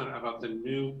announcement about the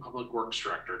new Public Works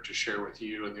Director to share with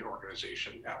you and the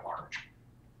organization at large.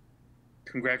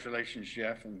 Congratulations,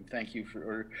 Jeff, and thank you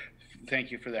for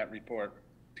that report.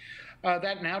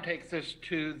 That now takes us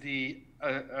to the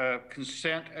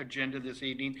consent agenda this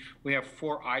evening. We have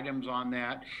 4 items on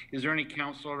that. Is there any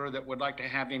counselor that would like to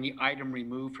have any item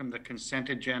removed from the consent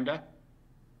agenda?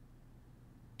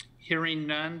 Hearing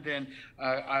none, then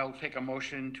I'll take a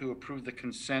motion to approve the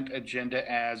consent agenda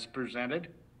as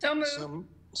presented. So moved.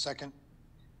 Second.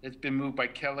 It's been moved by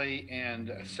Kelly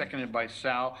and seconded by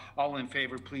Sal. All in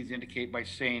favor, please indicate by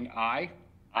saying aye.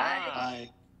 Aye.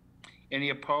 Aye. Any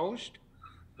opposed?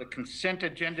 The consent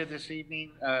agenda this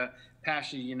evening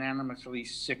passes unanimously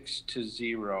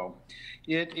 6-0.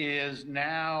 It is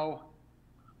now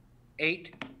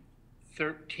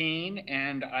 8:13,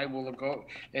 and I will go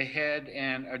ahead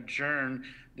and adjourn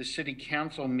the city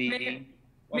council meeting.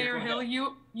 Mayor Hill,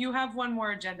 you have one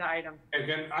more agenda item.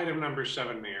 Again, item number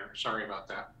 7, Mayor. Sorry about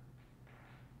that.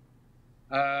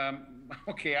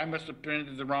 Okay, I must have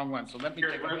printed the wrong one. So let me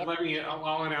take a look.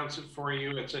 I'll announce it for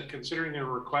you. It's considering a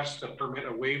request to permit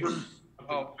a waiver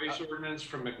of the noise ordinance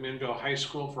from McMinnville High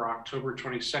School for October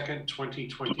 22nd,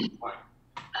 2021.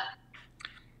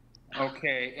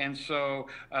 Okay, and so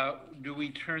do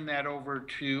we turn that over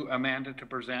to Amanda to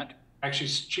present? Actually,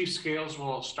 Chief Scales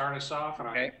will start us off, and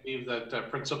I believe that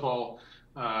Principal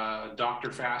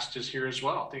Dr. Fast is here as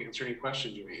well to answer any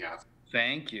questions you may have.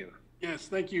 Thank you. Yes,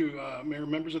 thank you, Mayor.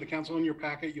 Members of the council, in your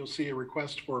packet, you'll see a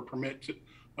request for a permit to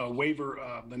waiver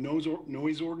the noise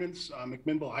ordinance.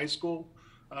 McMinnville High School,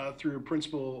 through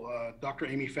Principal Dr.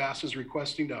 Amy Fast, is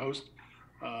requesting to host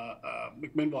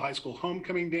McMinnville High School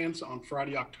homecoming dance on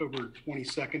Friday, October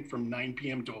 22nd from 9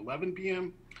 p.m. to 11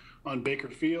 p.m. on Baker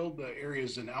Field. The area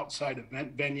is an outside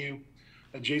event venue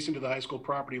adjacent to the high school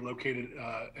property located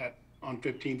on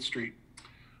 15th Street.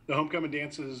 The homecoming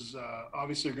dances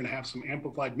obviously are going to have some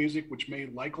amplified music, which may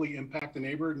likely impact the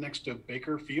neighborhood next to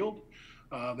Baker Field.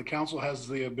 The council has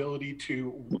the ability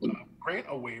to grant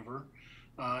a waiver,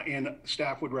 and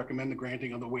staff would recommend the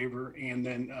granting of the waiver. And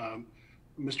then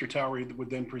Mr. Towery would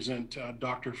then present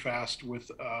Dr. Fast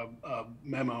with a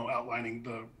memo outlining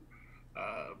the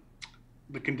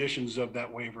conditions of that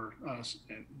waiver.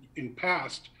 In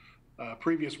past,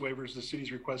 previous waivers, the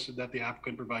city's requested that the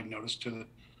applicant provide notice to the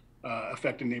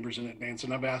affected neighbors in advance.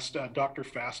 And I've asked Dr.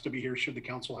 Fast to be here should the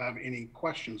council have any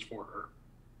questions for her.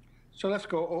 So let's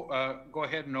go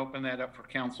ahead and open that up for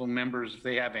council members if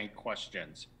they have any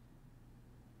questions.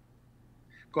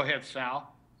 Go ahead,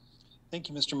 Sal. Thank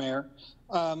you, Mr. Mayor.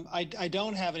 I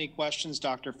don't have any questions,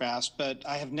 Dr. Fast, but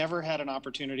I have never had an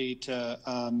opportunity to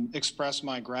express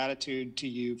my gratitude to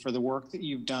you for the work that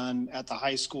you've done at the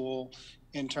high school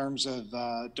in terms of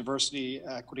diversity,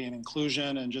 equity, and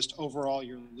inclusion, and just overall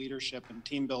your leadership and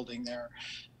team building there.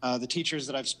 The teachers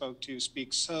that I've spoke to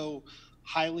speak so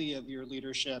highly of your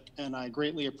leadership, and I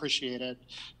greatly appreciate it.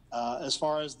 As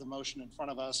far as the motion in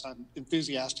front of us, I'm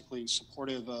enthusiastically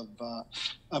supportive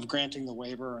of granting the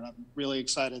waiver, and I'm really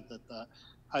excited that the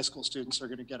high school students are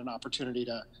going to get an opportunity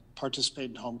to participate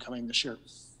in homecoming this year.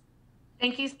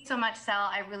 Thank you so much,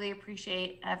 Sal. I really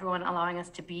appreciate everyone allowing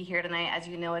us to be here tonight. As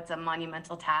you know, it's a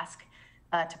monumental task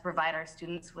to provide our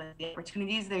students with the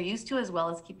opportunities they're used to, as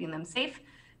well as keeping them safe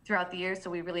throughout the year.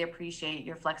 So we really appreciate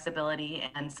your flexibility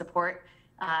and support.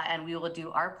 And we will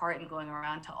do our part in going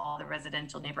around to all the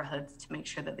residential neighborhoods to make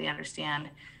sure that they understand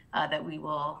that we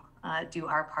will do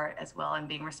our part as well in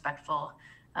being respectful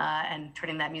and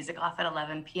turning that music off at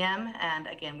 11 p.m. And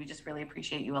again, we just really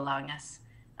appreciate you allowing us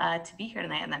to be here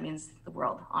tonight, and that means the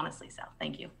world, honestly, Sal.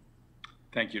 Thank you.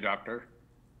 Thank you, Doctor.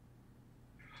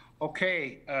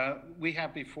 Okay, we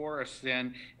have before us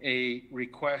then a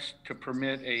request to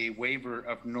permit a waiver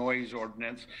of noise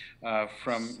ordinance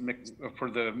for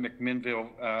the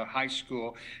McMinnville High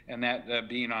School, and that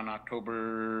being on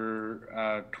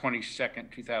October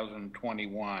 22nd,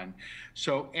 2021.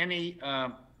 So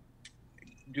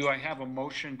do I have a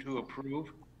motion to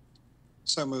approve?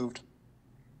 So moved.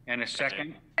 And a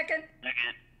second? Second.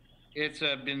 It's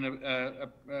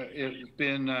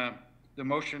been the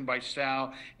motion by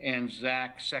Sal and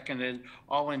Zach seconded.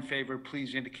 All in favor,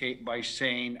 please indicate by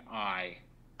saying aye.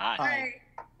 Aye.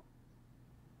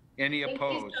 Any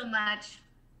opposed? Thank you so much.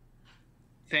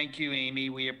 Thank you, Amy.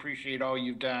 We appreciate all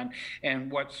you've done.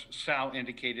 And what Sal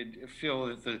indicated, feel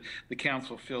that the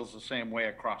council feels the same way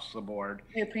across the board.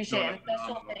 We appreciate it.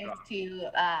 Special thanks to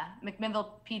McMinnville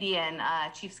PD and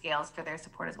Chief Scales for their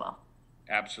support as well.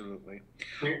 Absolutely.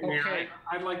 Mayor, Okay.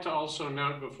 I'd like to also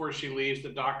note before she leaves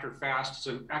that Dr. Fast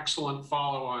is an excellent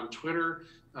follow on Twitter.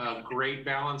 Great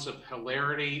balance of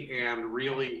hilarity and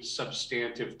really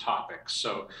substantive topics.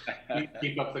 So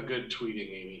keep up the good tweeting,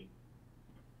 Amy.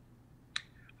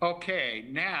 Okay,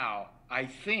 now I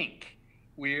think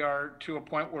we are to a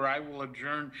point where I will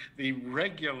adjourn the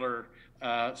regular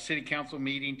city council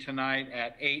meeting tonight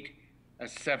at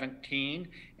 8:17,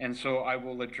 and so I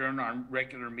will adjourn our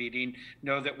regular meeting.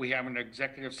 Know that we have an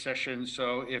executive session,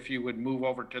 so if you would move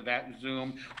over to that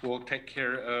Zoom, we'll take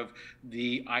care of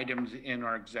the items in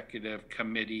our executive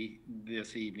committee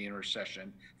this evening or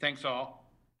session. Thanks all.